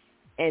you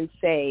and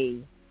say,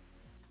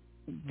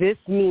 this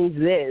means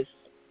this,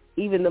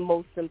 even the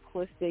most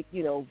simplistic,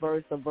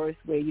 verse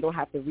where you don't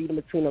have to read in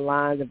between the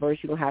lines, a verse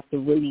you don't have to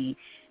really,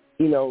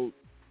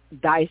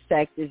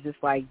 dissect, is just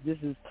like, this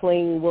is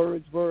plain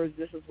words,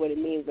 this is what it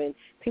means. When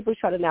people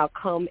try to now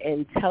come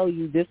and tell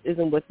you this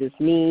isn't what this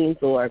means,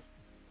 or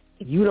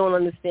you don't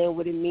understand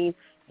what it means,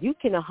 you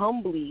can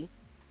humbly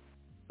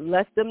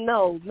let them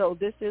know, no,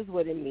 this is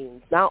what it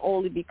means. Not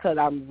only because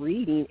I'm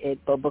reading it,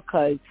 but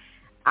because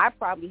I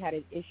probably had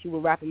an issue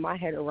with wrapping my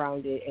head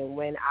around it. And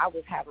when I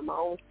was having my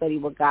own study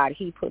with God,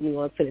 he put me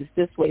on to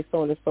this way,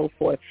 so on and so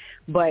forth.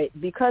 But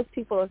because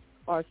people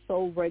are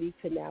so ready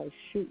to now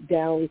shoot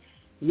down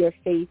your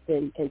faith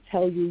and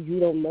tell you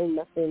don't know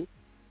nothing,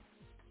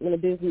 one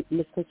of the biggest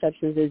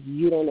misconceptions is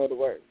you don't know the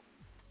word.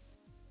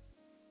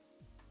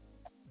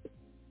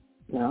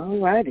 All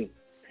righty.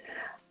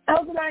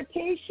 Elder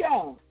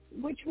Keisha,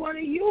 which one are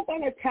you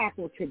going to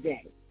tackle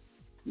today?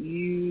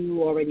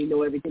 You already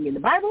know everything in the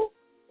Bible,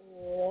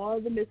 or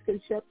the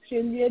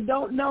misconception you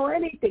don't know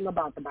anything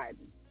about the Bible?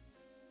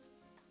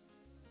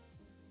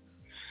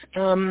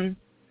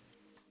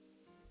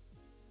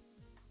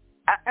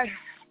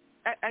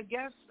 I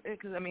guess,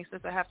 because,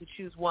 since I have to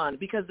choose one,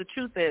 because the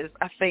truth is,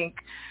 I think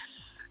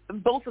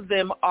both of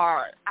them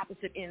are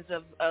opposite ends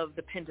of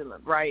the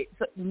pendulum, right?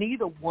 So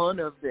neither one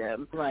of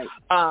them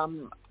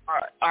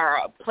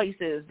are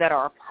places that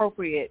are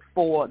appropriate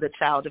for the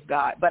child of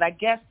God. But I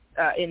guess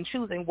in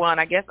choosing one,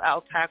 I guess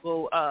I'll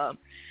tackle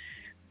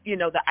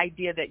the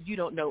idea that you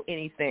don't know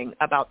anything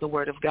about the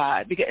Word of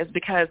God,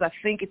 because I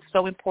think it's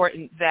so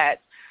important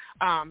that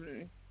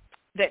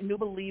that new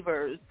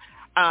believers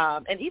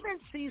and even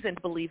seasoned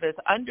believers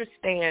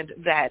understand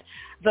that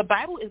the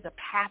Bible is a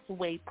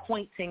pathway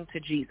pointing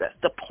to Jesus.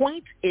 The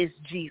point is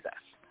Jesus.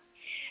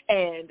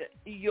 And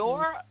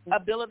your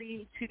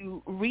ability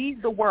to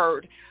read the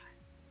Word,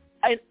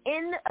 and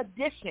in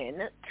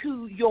addition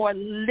to your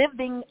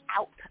living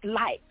out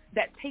life,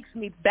 that takes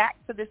me back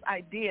to this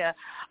idea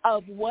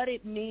of what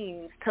it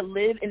means to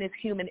live in this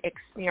human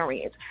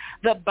experience.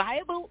 The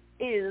Bible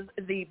is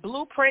the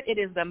blueprint. It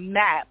is the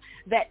map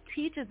that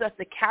teaches us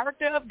the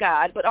character of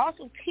God, but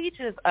also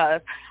teaches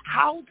us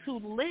how to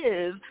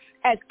live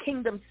as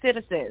kingdom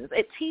citizens.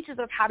 It teaches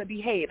us how to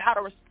behave, how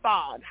to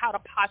respond, how to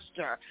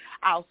posture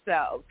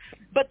ourselves.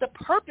 But the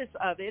purpose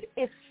of it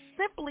is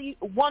simply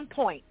one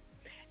point,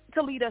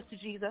 to lead us to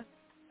Jesus.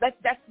 That's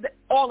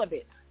all of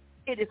it.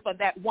 It is for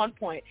that one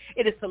point.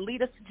 It is to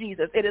lead us to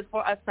Jesus. It is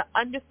for us to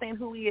understand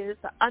who he is,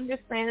 to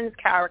understand his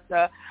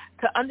character,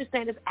 to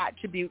understand his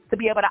attributes, to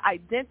be able to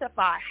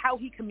identify how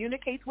he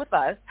communicates with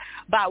us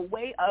by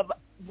way of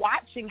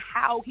watching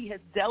how he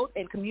has dealt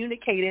and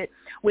communicated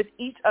with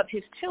each of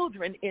his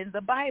children in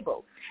the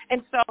Bible.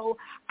 And so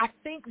I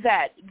think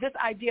that this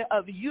idea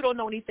of you don't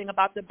know anything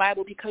about the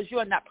Bible because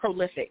you're not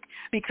prolific,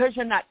 because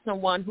you're not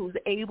someone who's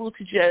able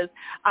to just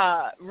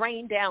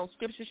rain down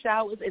scripture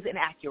showers is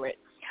inaccurate.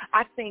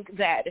 I think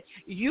that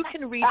you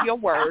can read your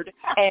word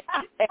and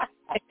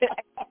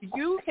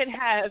you can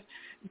have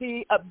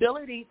the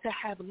ability to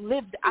have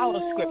lived out a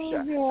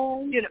scripture.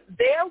 You know,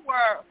 there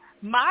were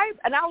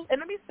and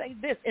let me say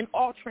this in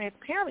all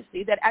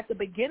transparency, that at the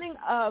beginning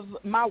of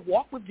my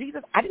walk with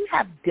Jesus, I didn't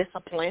have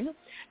discipline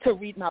to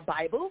read my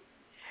Bible.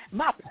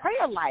 My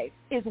prayer life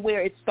is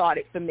where it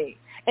started for me.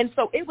 And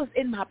so it was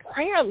in my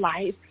prayer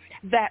life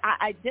that I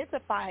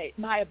identified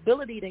my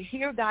ability to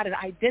hear God and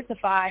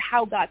identify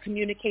how God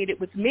communicated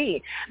with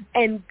me.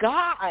 And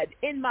God,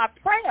 in my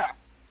prayer,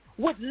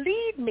 would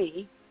lead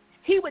me.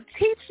 He would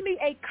teach me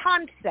a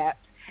concept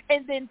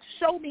and then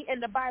show me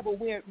in the Bible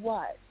where it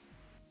was.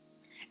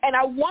 And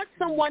I want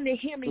someone to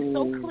hear me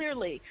so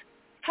clearly,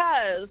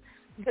 because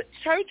the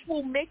church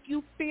will make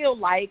you feel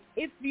like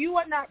if you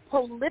are not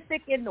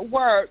prolific in the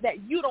word,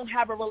 that you don't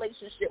have a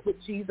relationship with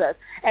Jesus.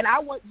 And I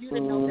want you to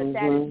know that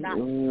that is not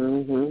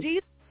true.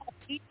 Jesus will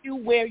meet you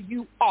where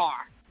you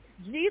are.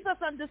 Jesus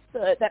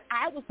understood that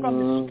I was from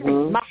the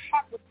street. My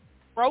heart was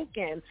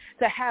broken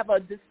to have a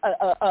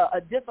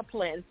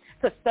discipline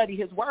to study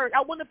his word.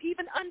 I wouldn't have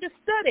even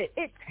understood it.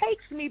 It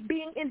takes me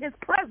being in his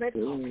presence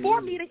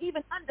for me to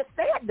even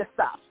understand the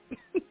stuff.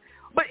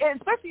 But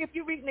especially if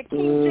you're reading the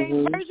King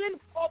James Version,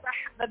 all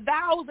the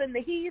thous and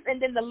the he's,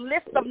 and then the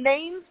list of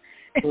names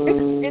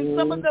in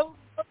some of those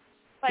books,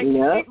 like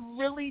it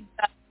really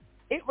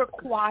it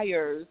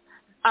requires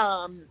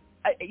a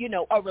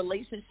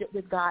relationship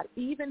with God,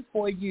 even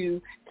for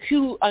you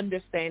to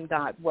understand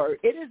God's word.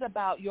 It is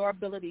about your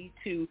ability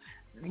to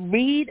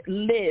read,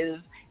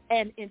 live,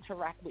 and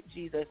interact with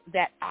Jesus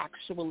that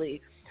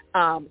actually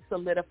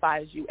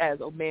solidifies you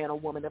as a man or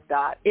woman of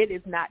God. It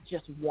is not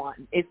just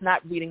one. It's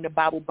not reading the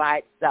Bible by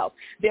itself.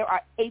 There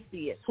are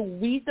atheists who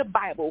read the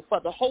Bible for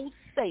the whole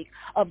sake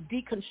of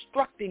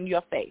deconstructing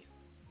your faith.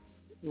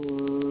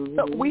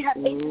 So we have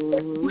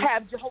atheists who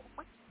have Jehovah's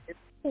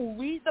Witnesses who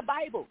read the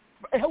Bible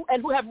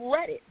and who have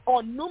read it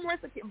on numerous,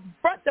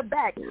 front to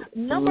back,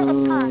 number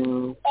of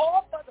times,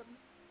 all for the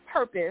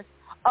purpose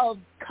of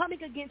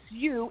coming against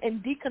you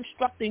and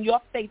deconstructing your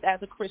faith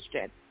as a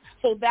Christian.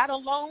 So that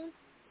alone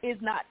is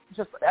not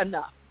just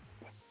enough.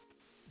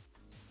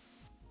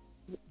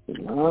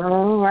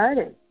 All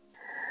righty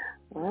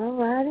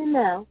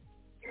now.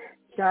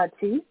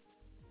 Shanti,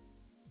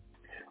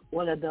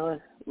 one of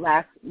the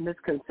last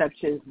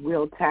misconceptions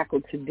we'll tackle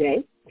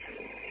today.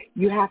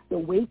 You have to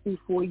wait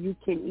before you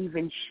can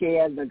even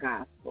share the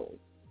gospel.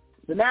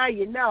 So now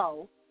you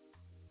know.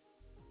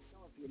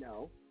 If you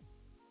know.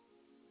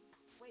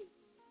 Wait.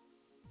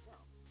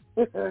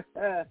 No.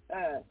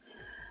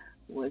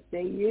 What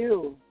say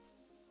you?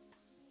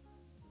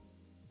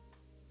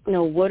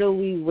 No, what are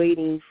we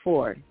waiting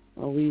for?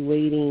 Are we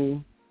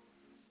waiting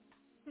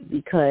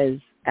because,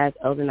 as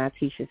Elder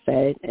Natisha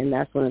said, and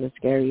that's one of the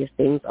scariest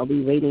things, are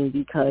we waiting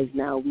because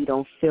now we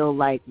don't feel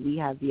like we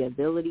have the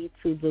ability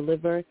to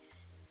deliver,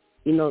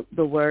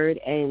 the word?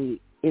 And,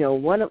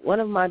 one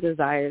of my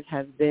desires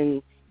has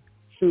been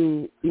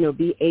to,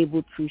 be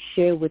able to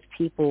share with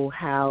people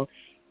how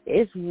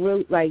it's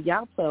really, like,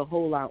 y'all put a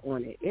whole lot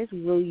on it. It's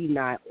really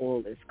not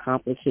all this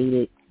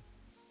complicated.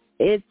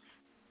 It's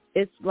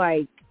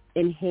like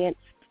enhanced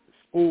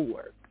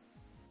schoolwork.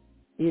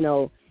 You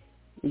go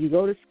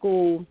to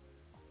school,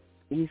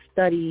 you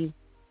study,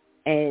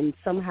 and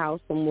somehow,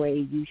 some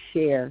way you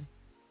share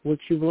what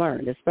you've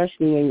learned,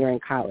 especially when you're in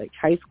college.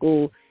 High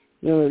school,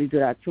 you don't really do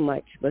that too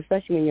much, but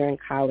especially when you're in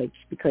college,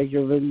 because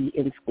you're really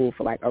in school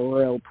for like a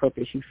real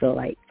purpose, you feel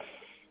like.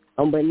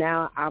 But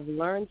now I've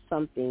learned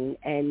something,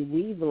 and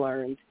we've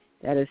learned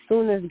that as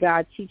soon as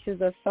God teaches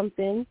us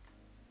something,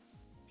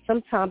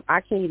 sometimes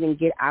I can't even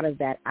get out of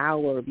that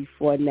hour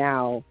before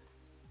now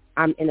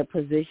I'm in a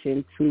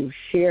position to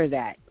share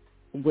that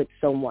with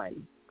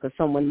someone, because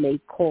someone may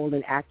call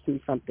and ask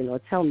me something or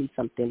tell me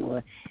something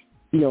or,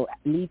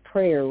 need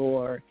prayer,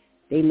 or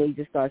they may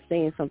just start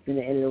saying something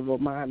and it'll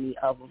remind me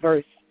of a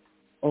verse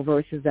or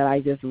verses that I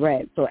just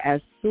read. So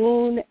as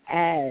soon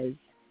as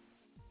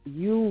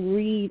you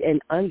read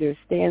and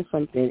understand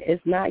something,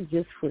 it's not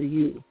just for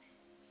you.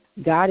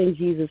 God and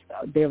Jesus,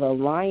 they're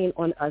relying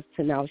on us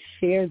to now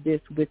share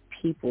this with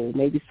people,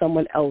 maybe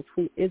someone else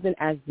who isn't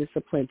as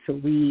disciplined to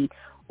read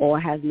or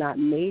has not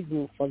made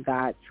room for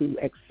God to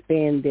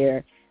expand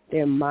their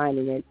mind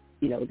and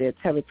their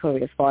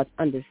territory as far as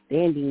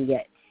understanding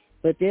yet.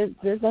 But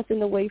there's nothing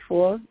to wait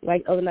for.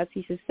 Like Elder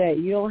Natisha said,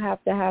 you don't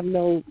have to have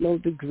no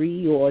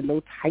degree or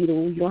no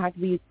title. You don't have to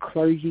be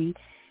clergy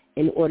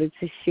in order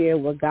to share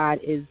what God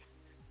is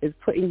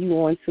putting you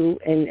on to,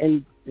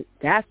 and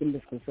that's a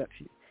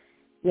misconception.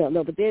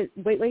 No, but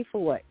wait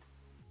for what?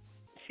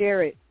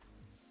 Share it.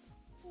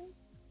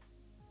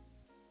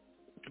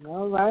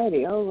 All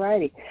righty.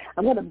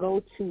 I'm going to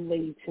go to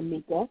Lady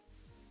Tamika.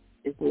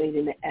 It's late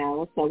in the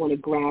hour, so I want to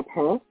grab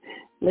her.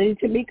 Lady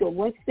Tamika,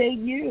 what say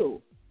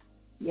you?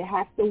 You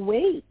have to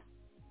wait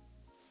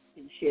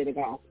and share the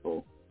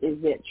gospel.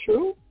 Is that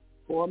true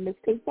or a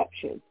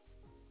misconception?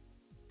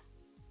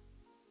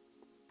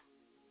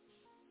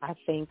 I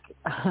think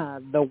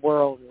the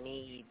world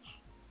needs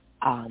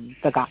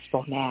the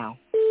gospel now.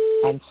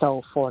 And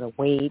so for the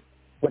wait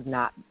would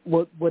not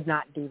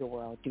do the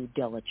world due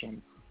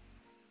diligence.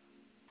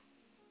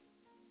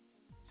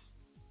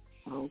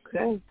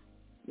 Okay.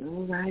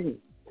 All righty.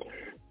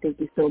 Thank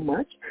you so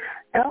much.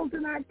 Elder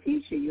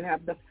Tisha, you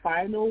have the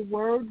final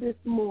word this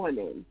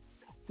morning.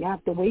 You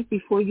have to wait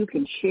before you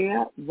can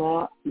share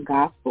the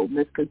gospel.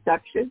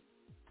 Misconception?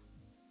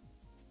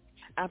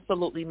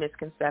 Absolutely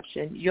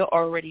misconception. You're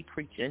already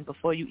preaching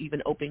before you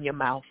even open your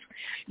mouth.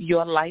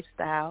 Your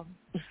lifestyle,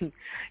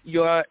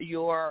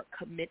 your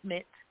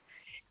commitment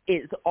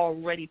is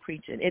already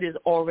preaching. It is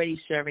already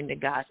sharing the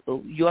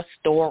gospel. Your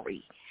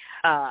story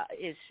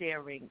is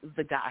sharing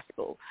the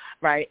gospel,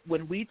 right?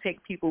 When we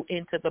take people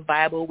into the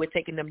Bible, we're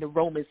taking them to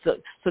Romans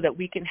so that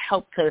we can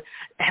help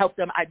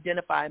them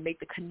identify and make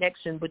the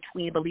connection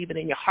between believing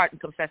in your heart and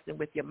confessing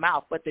with your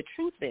mouth. But the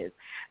truth is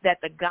that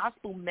the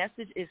gospel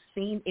message is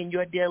seen in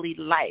your daily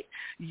life.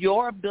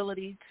 Your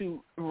ability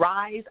to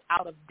rise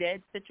out of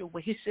dead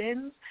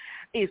situations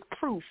is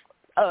proof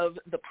of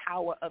the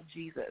power of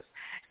Jesus.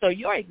 So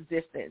your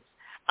existence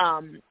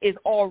is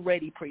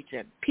already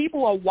preaching.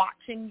 People are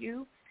watching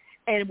you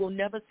and will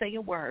never say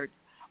a word,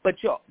 but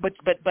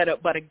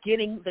are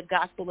getting the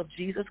gospel of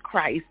Jesus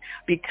Christ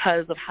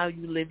because of how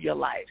you live your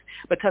life,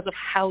 because of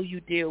how you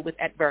deal with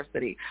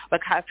adversity,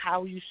 because of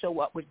how you show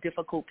up with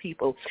difficult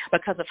people,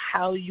 because of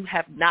how you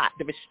have not,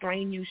 the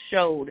restraint you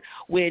showed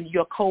when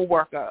your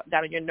coworker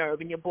got on your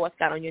nerve and your boss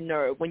got on your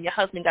nerve, when your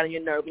husband got on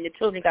your nerve, when your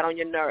children got on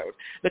your nerve,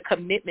 the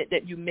commitment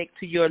that you make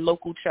to your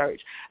local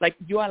church. Like,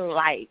 your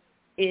life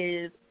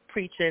is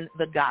preaching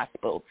the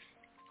gospel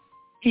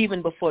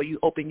even before you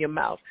open your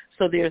mouth.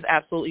 So there's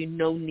absolutely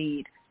no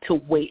need to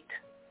wait.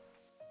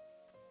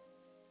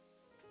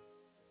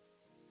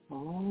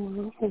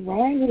 All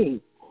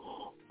righty.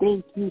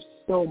 Thank you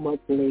so much,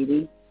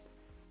 lady,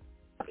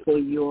 for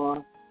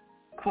your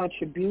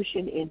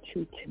contribution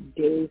into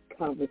today's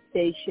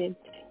conversation,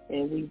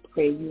 and we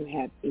pray you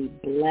have a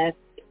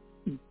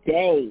blessed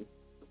day.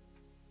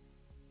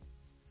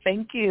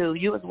 Thank you.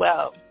 You as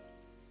well.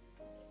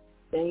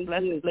 Thank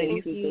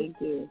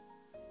you.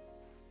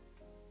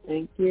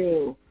 Thank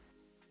you.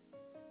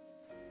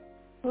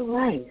 All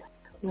right.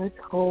 Let's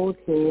hold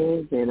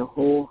hands and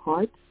hold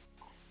hearts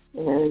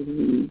as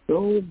we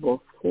go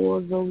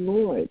before the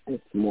Lord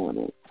this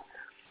morning.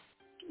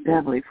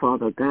 Heavenly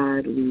Father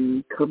God,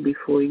 we come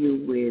before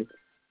you with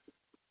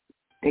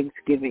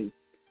thanksgiving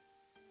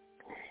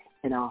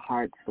in our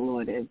hearts,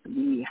 Lord, as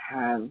we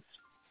have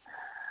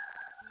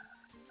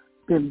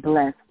been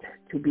blessed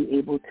to be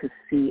able to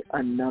see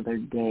another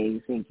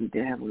day. Thank you,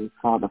 dear Heavenly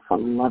Father, for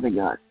loving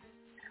us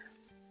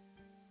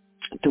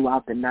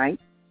throughout the night,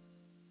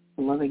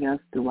 loving us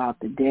throughout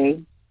the day,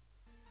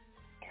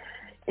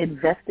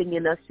 investing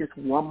in us just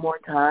one more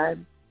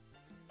time.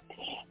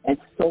 And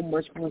so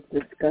much was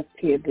discussed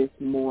here this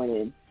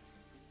morning.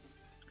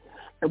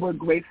 And we're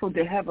grateful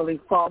to Heavenly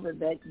Father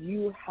that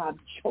you have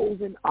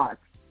chosen us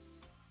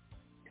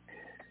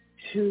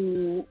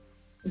to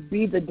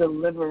be the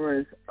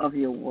deliverers of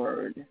your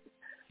word.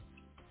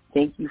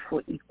 Thank you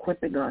for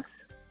equipping us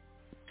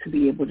to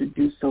be able to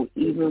do so,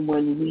 even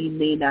when we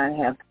may not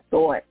have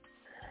thought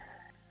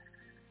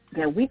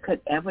that we could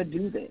ever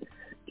do this.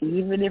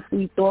 Even if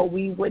we thought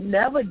we would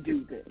never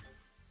do this,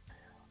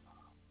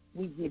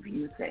 we give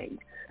you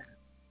thanks.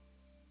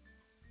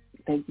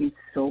 Thank you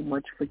so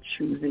much for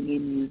choosing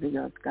and using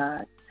us,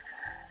 God,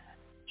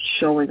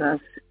 showing us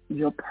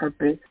your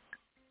purpose,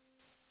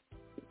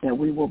 that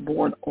we were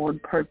born on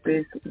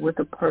purpose, with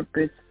a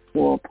purpose,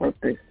 for a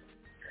purpose.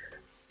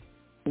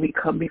 We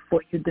come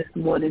before you this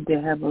morning,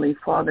 dear Heavenly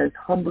Father, as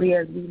humbly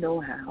as we know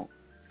how,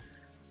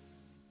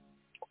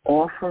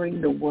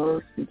 offering the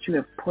words that you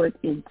have put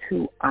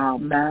into our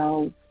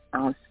mouths,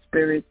 our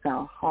spirits,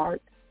 our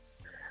hearts,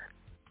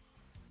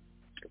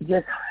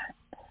 just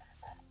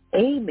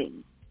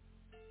aiming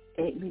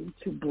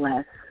to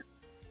bless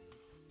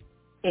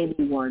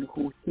anyone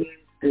who hears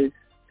this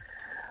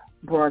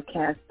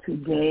broadcast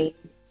today,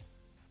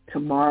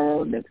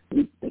 tomorrow, next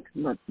week, next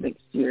month,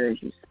 next year, as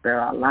you spare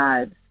our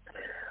lives.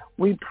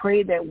 We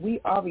pray that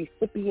we are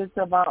recipients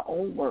of our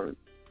own words,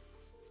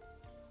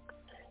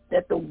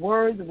 that the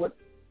words would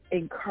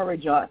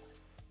encourage us.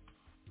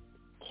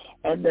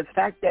 And the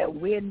fact that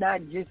we're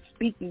not just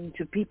speaking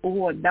to people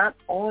who are not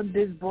on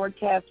this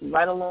broadcast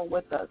right along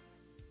with us,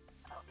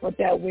 but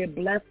that we're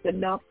blessed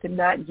enough to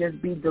not just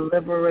be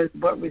deliverers,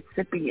 but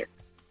recipients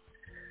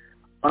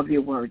of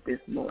your word this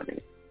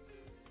morning,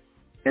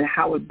 and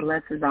how it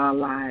blesses our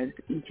lives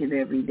each and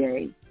every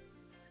day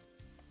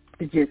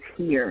to just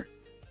hear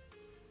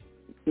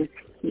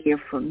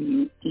from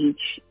you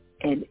each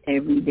and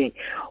every day.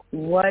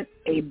 What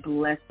a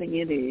blessing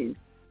it is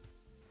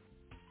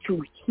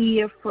to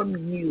hear from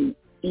you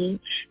each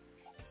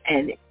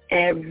and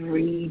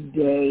every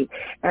day.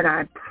 And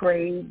I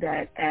pray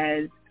that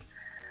as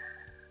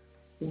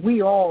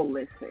we all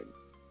listen,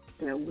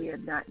 that we are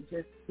not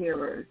just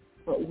hearers,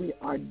 but we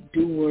are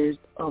doers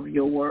of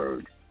your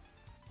word.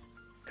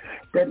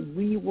 That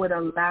we would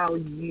allow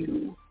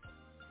you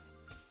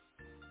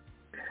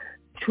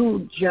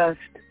to just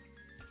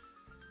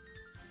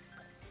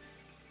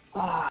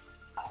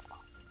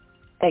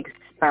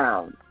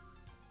expound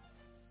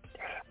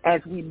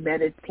as we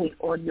meditate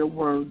on your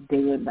word day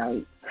and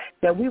night,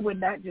 that we would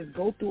not just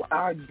go through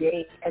our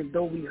day as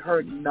though we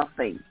heard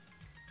nothing,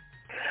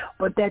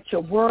 but that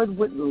your word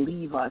wouldn't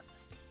leave us,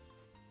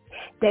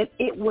 that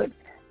it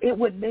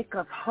would make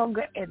us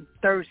hunger and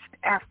thirst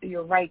after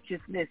your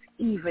righteousness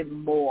even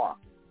more,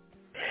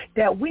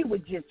 that we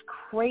would just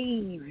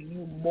crave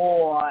you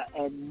more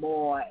and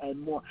more and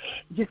more.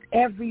 Just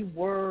every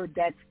word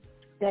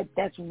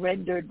that's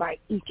rendered by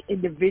each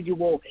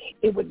individual,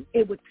 it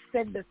would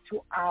send us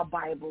to our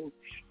Bibles.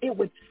 It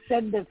would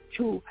send us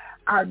to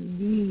our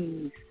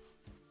knees.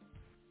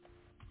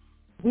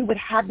 We would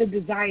have the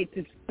desire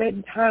to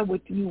spend time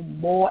with you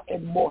more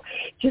and more,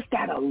 just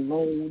that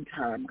alone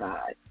time,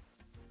 God.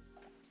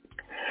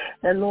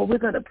 And Lord, we're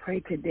going to pray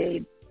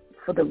today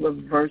for the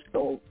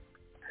reversal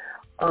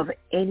of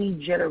any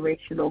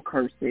generational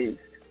curses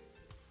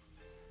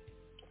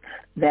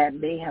that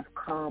may have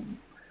come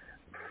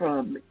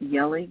from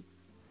yelling,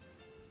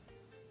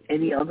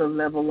 any other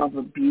level of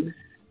abuse,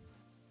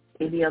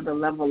 any other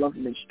level of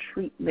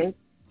mistreatment,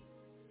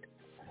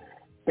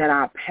 that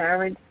our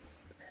parents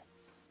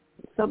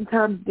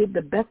sometimes did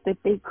the best that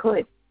they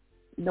could,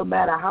 no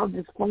matter how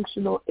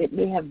dysfunctional it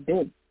may have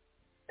been.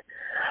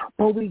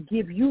 But we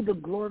give you the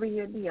glory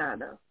and the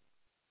honor,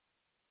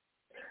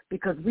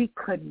 because we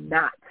could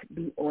not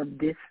be on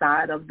this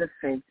side of the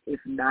fence if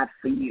not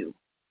for you.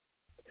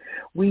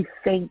 We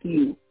thank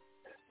you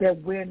that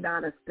we're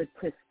not a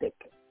statistic.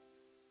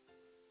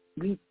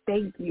 We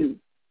thank you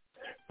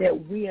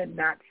that we are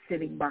not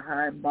sitting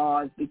behind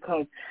bars,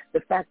 because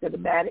the fact of the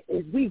matter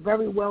is we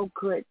very well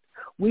could.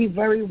 We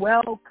very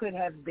well could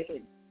have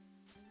been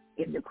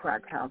in the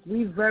crack house.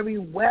 We very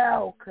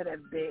well could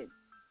have been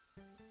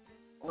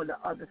on the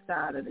other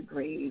side of the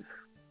grave,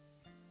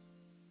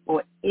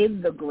 or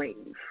in the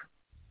grave.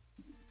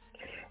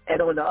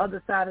 And on the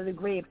other side of the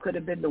grave could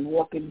have been the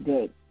walking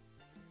dead.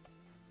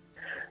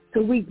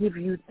 So we give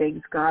you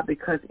thanks, God,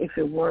 because if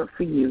it weren't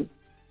for you,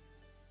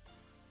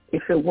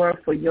 if it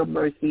weren't for your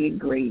mercy and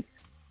grace,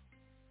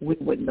 we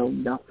would know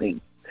nothing.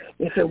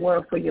 If it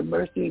weren't for your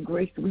mercy and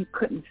grace, we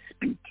couldn't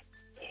speak.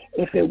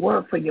 If it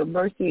weren't for your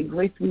mercy and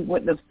grace, we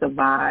wouldn't have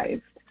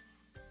survived.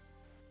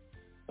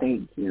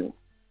 Thank you.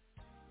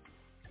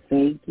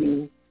 Thank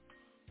you.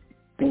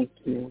 Thank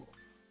you.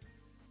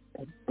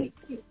 And thank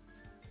you.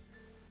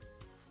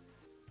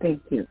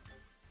 Thank you.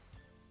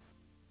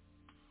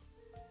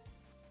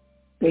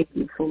 Thank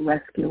you for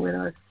rescuing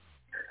us.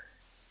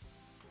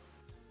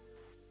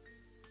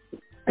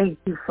 Thank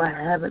you for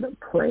having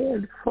a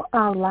plan for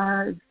our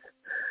lives.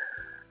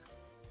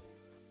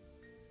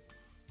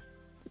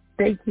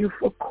 Thank you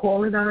for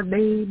calling our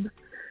name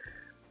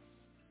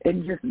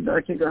and just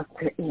nudging us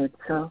to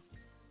answer.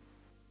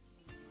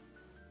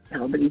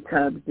 How many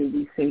times did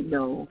we say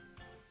no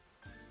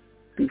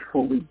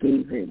before we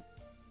gave in?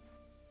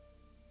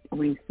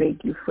 We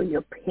thank you for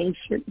your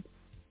patience.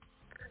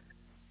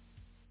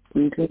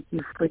 We thank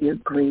you for your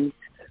grace.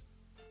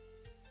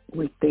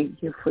 We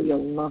thank you for your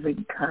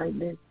loving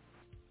kindness.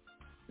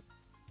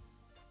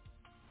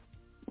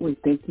 We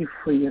thank you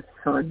for your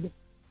Son.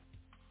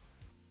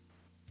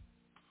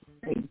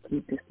 Thank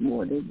you this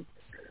morning.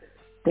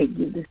 Thank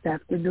you this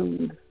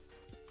afternoon.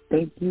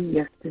 Thank you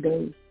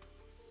yesterday.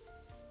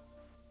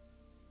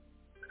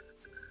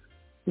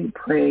 We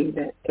pray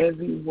that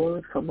every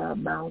word from our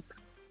mouth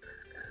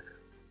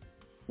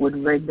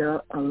would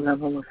render a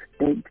level of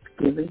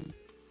thanksgiving,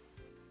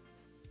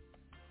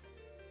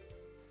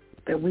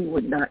 that we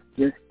would not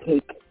just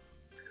take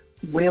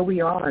where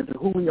we are and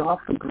who we are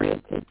for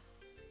granted,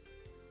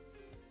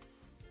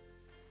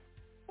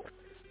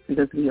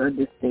 because we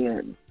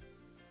understand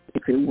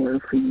if it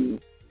weren't for you,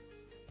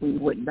 we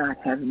would not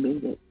have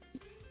made it.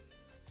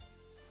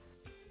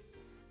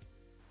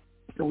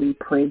 So we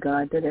pray,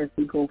 God, that as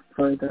we go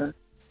further,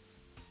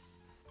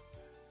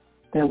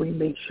 that we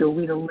make sure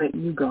we don't let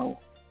you go.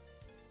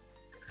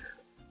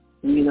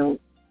 We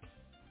don't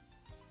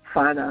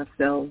find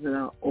ourselves in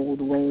our old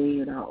way,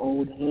 in our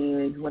old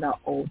hands, with our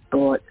old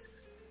thoughts,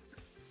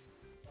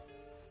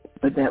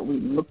 but that we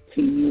look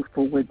to you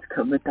for whence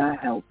cometh our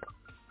help.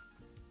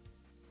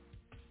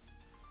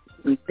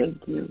 We thank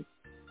you.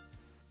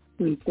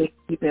 We thank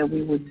you that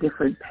we were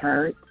different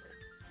parents,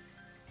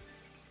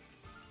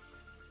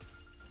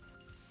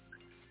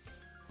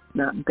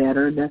 not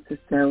better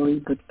necessarily,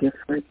 but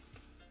different.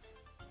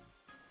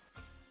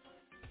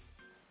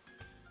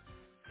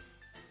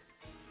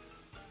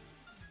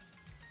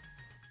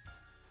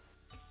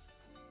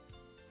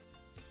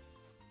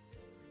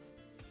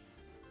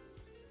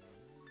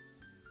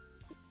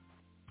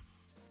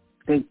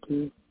 Thank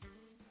you.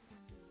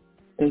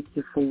 Thank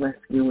you for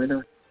rescuing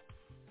us.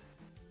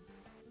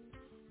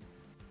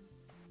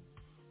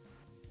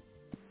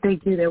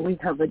 Thank you that we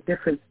have a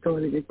different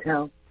story to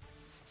tell.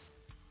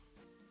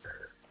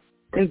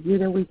 Thank you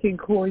that we can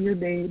call your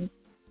name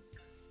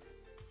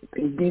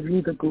and give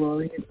you the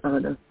glory and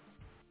honor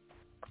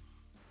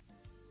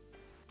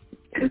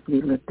as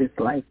we live this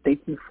life.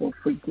 Thank you for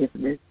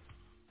forgiveness.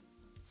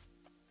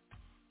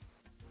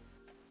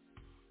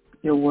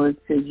 Your word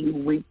says you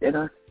winked at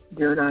us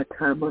during our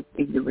time of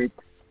ignorance.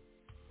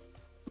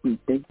 We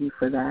thank you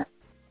for that.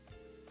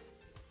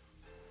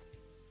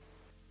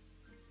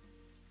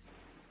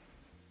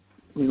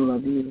 We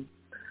love you.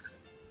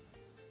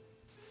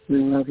 We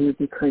love you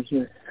because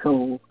you're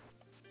so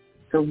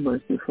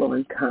merciful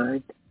and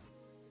kind.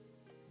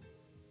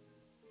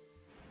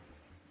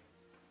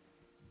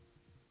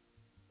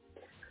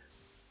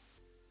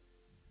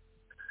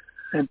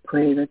 I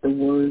pray that the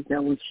words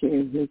that we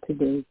share here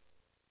today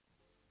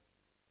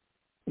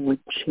would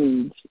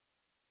change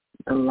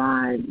the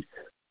lives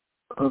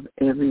of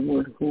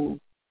everyone who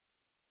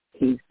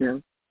hears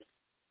them.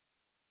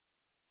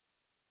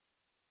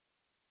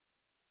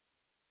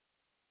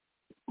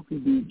 We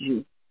need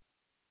you.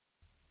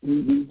 We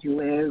need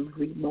you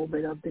every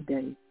moment of the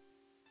day.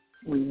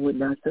 We would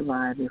not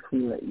survive if we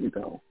let you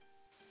go.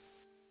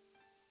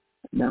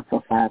 Not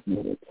for 5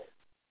 minutes.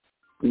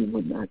 We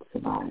would not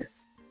survive.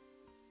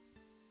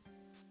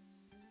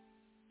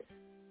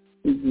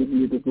 We give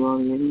you the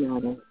glory and the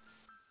honor.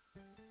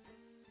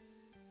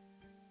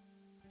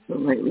 So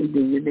rightly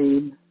do your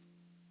name.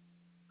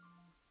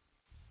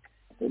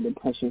 In the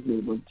precious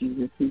name of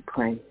Jesus we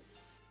pray.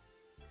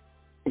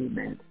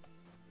 Amen.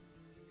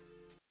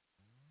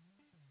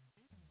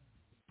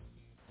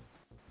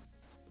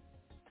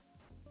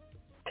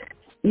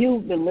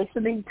 You've been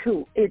listening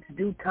to It's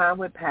Due Time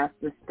with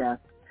Pastor Steph.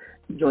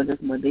 Join us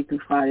Monday through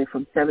Friday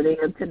from 7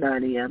 a.m. to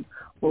 9 a.m.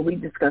 where we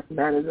discuss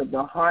matters of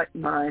the heart,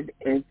 mind,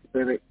 and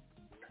spirit.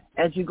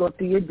 As you go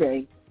through your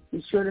day,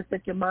 be sure to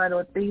set your mind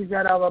on things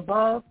that are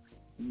above,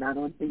 not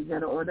on things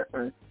that are on the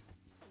earth.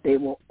 They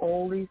will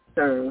only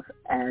serve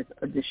as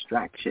a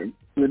distraction.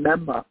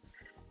 Remember,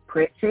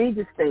 prayer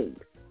changes things.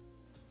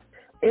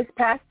 It's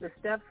Pastor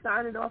Steph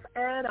signing off,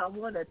 and I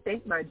want to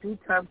thank my Due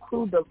Time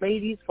crew, the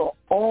ladies, for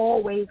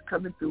always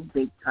coming through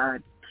big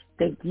time.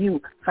 Thank you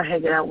for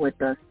hanging out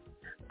with us.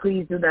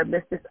 Please do not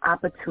miss this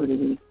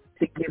opportunity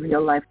to give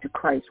your life to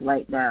Christ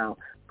right now.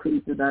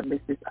 Please do not miss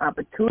this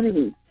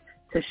opportunity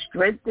to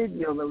strengthen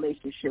your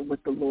relationship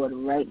with the Lord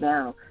right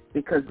now,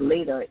 because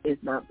later is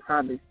not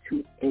promised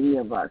to any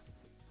of us.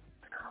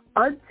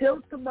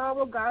 Until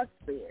tomorrow, God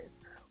spares,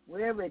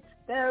 where it's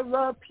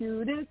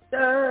Therapeutic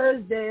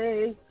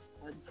Thursday.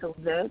 Until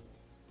then,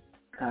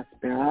 God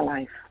spare our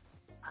life.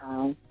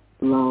 I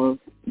love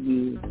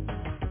you.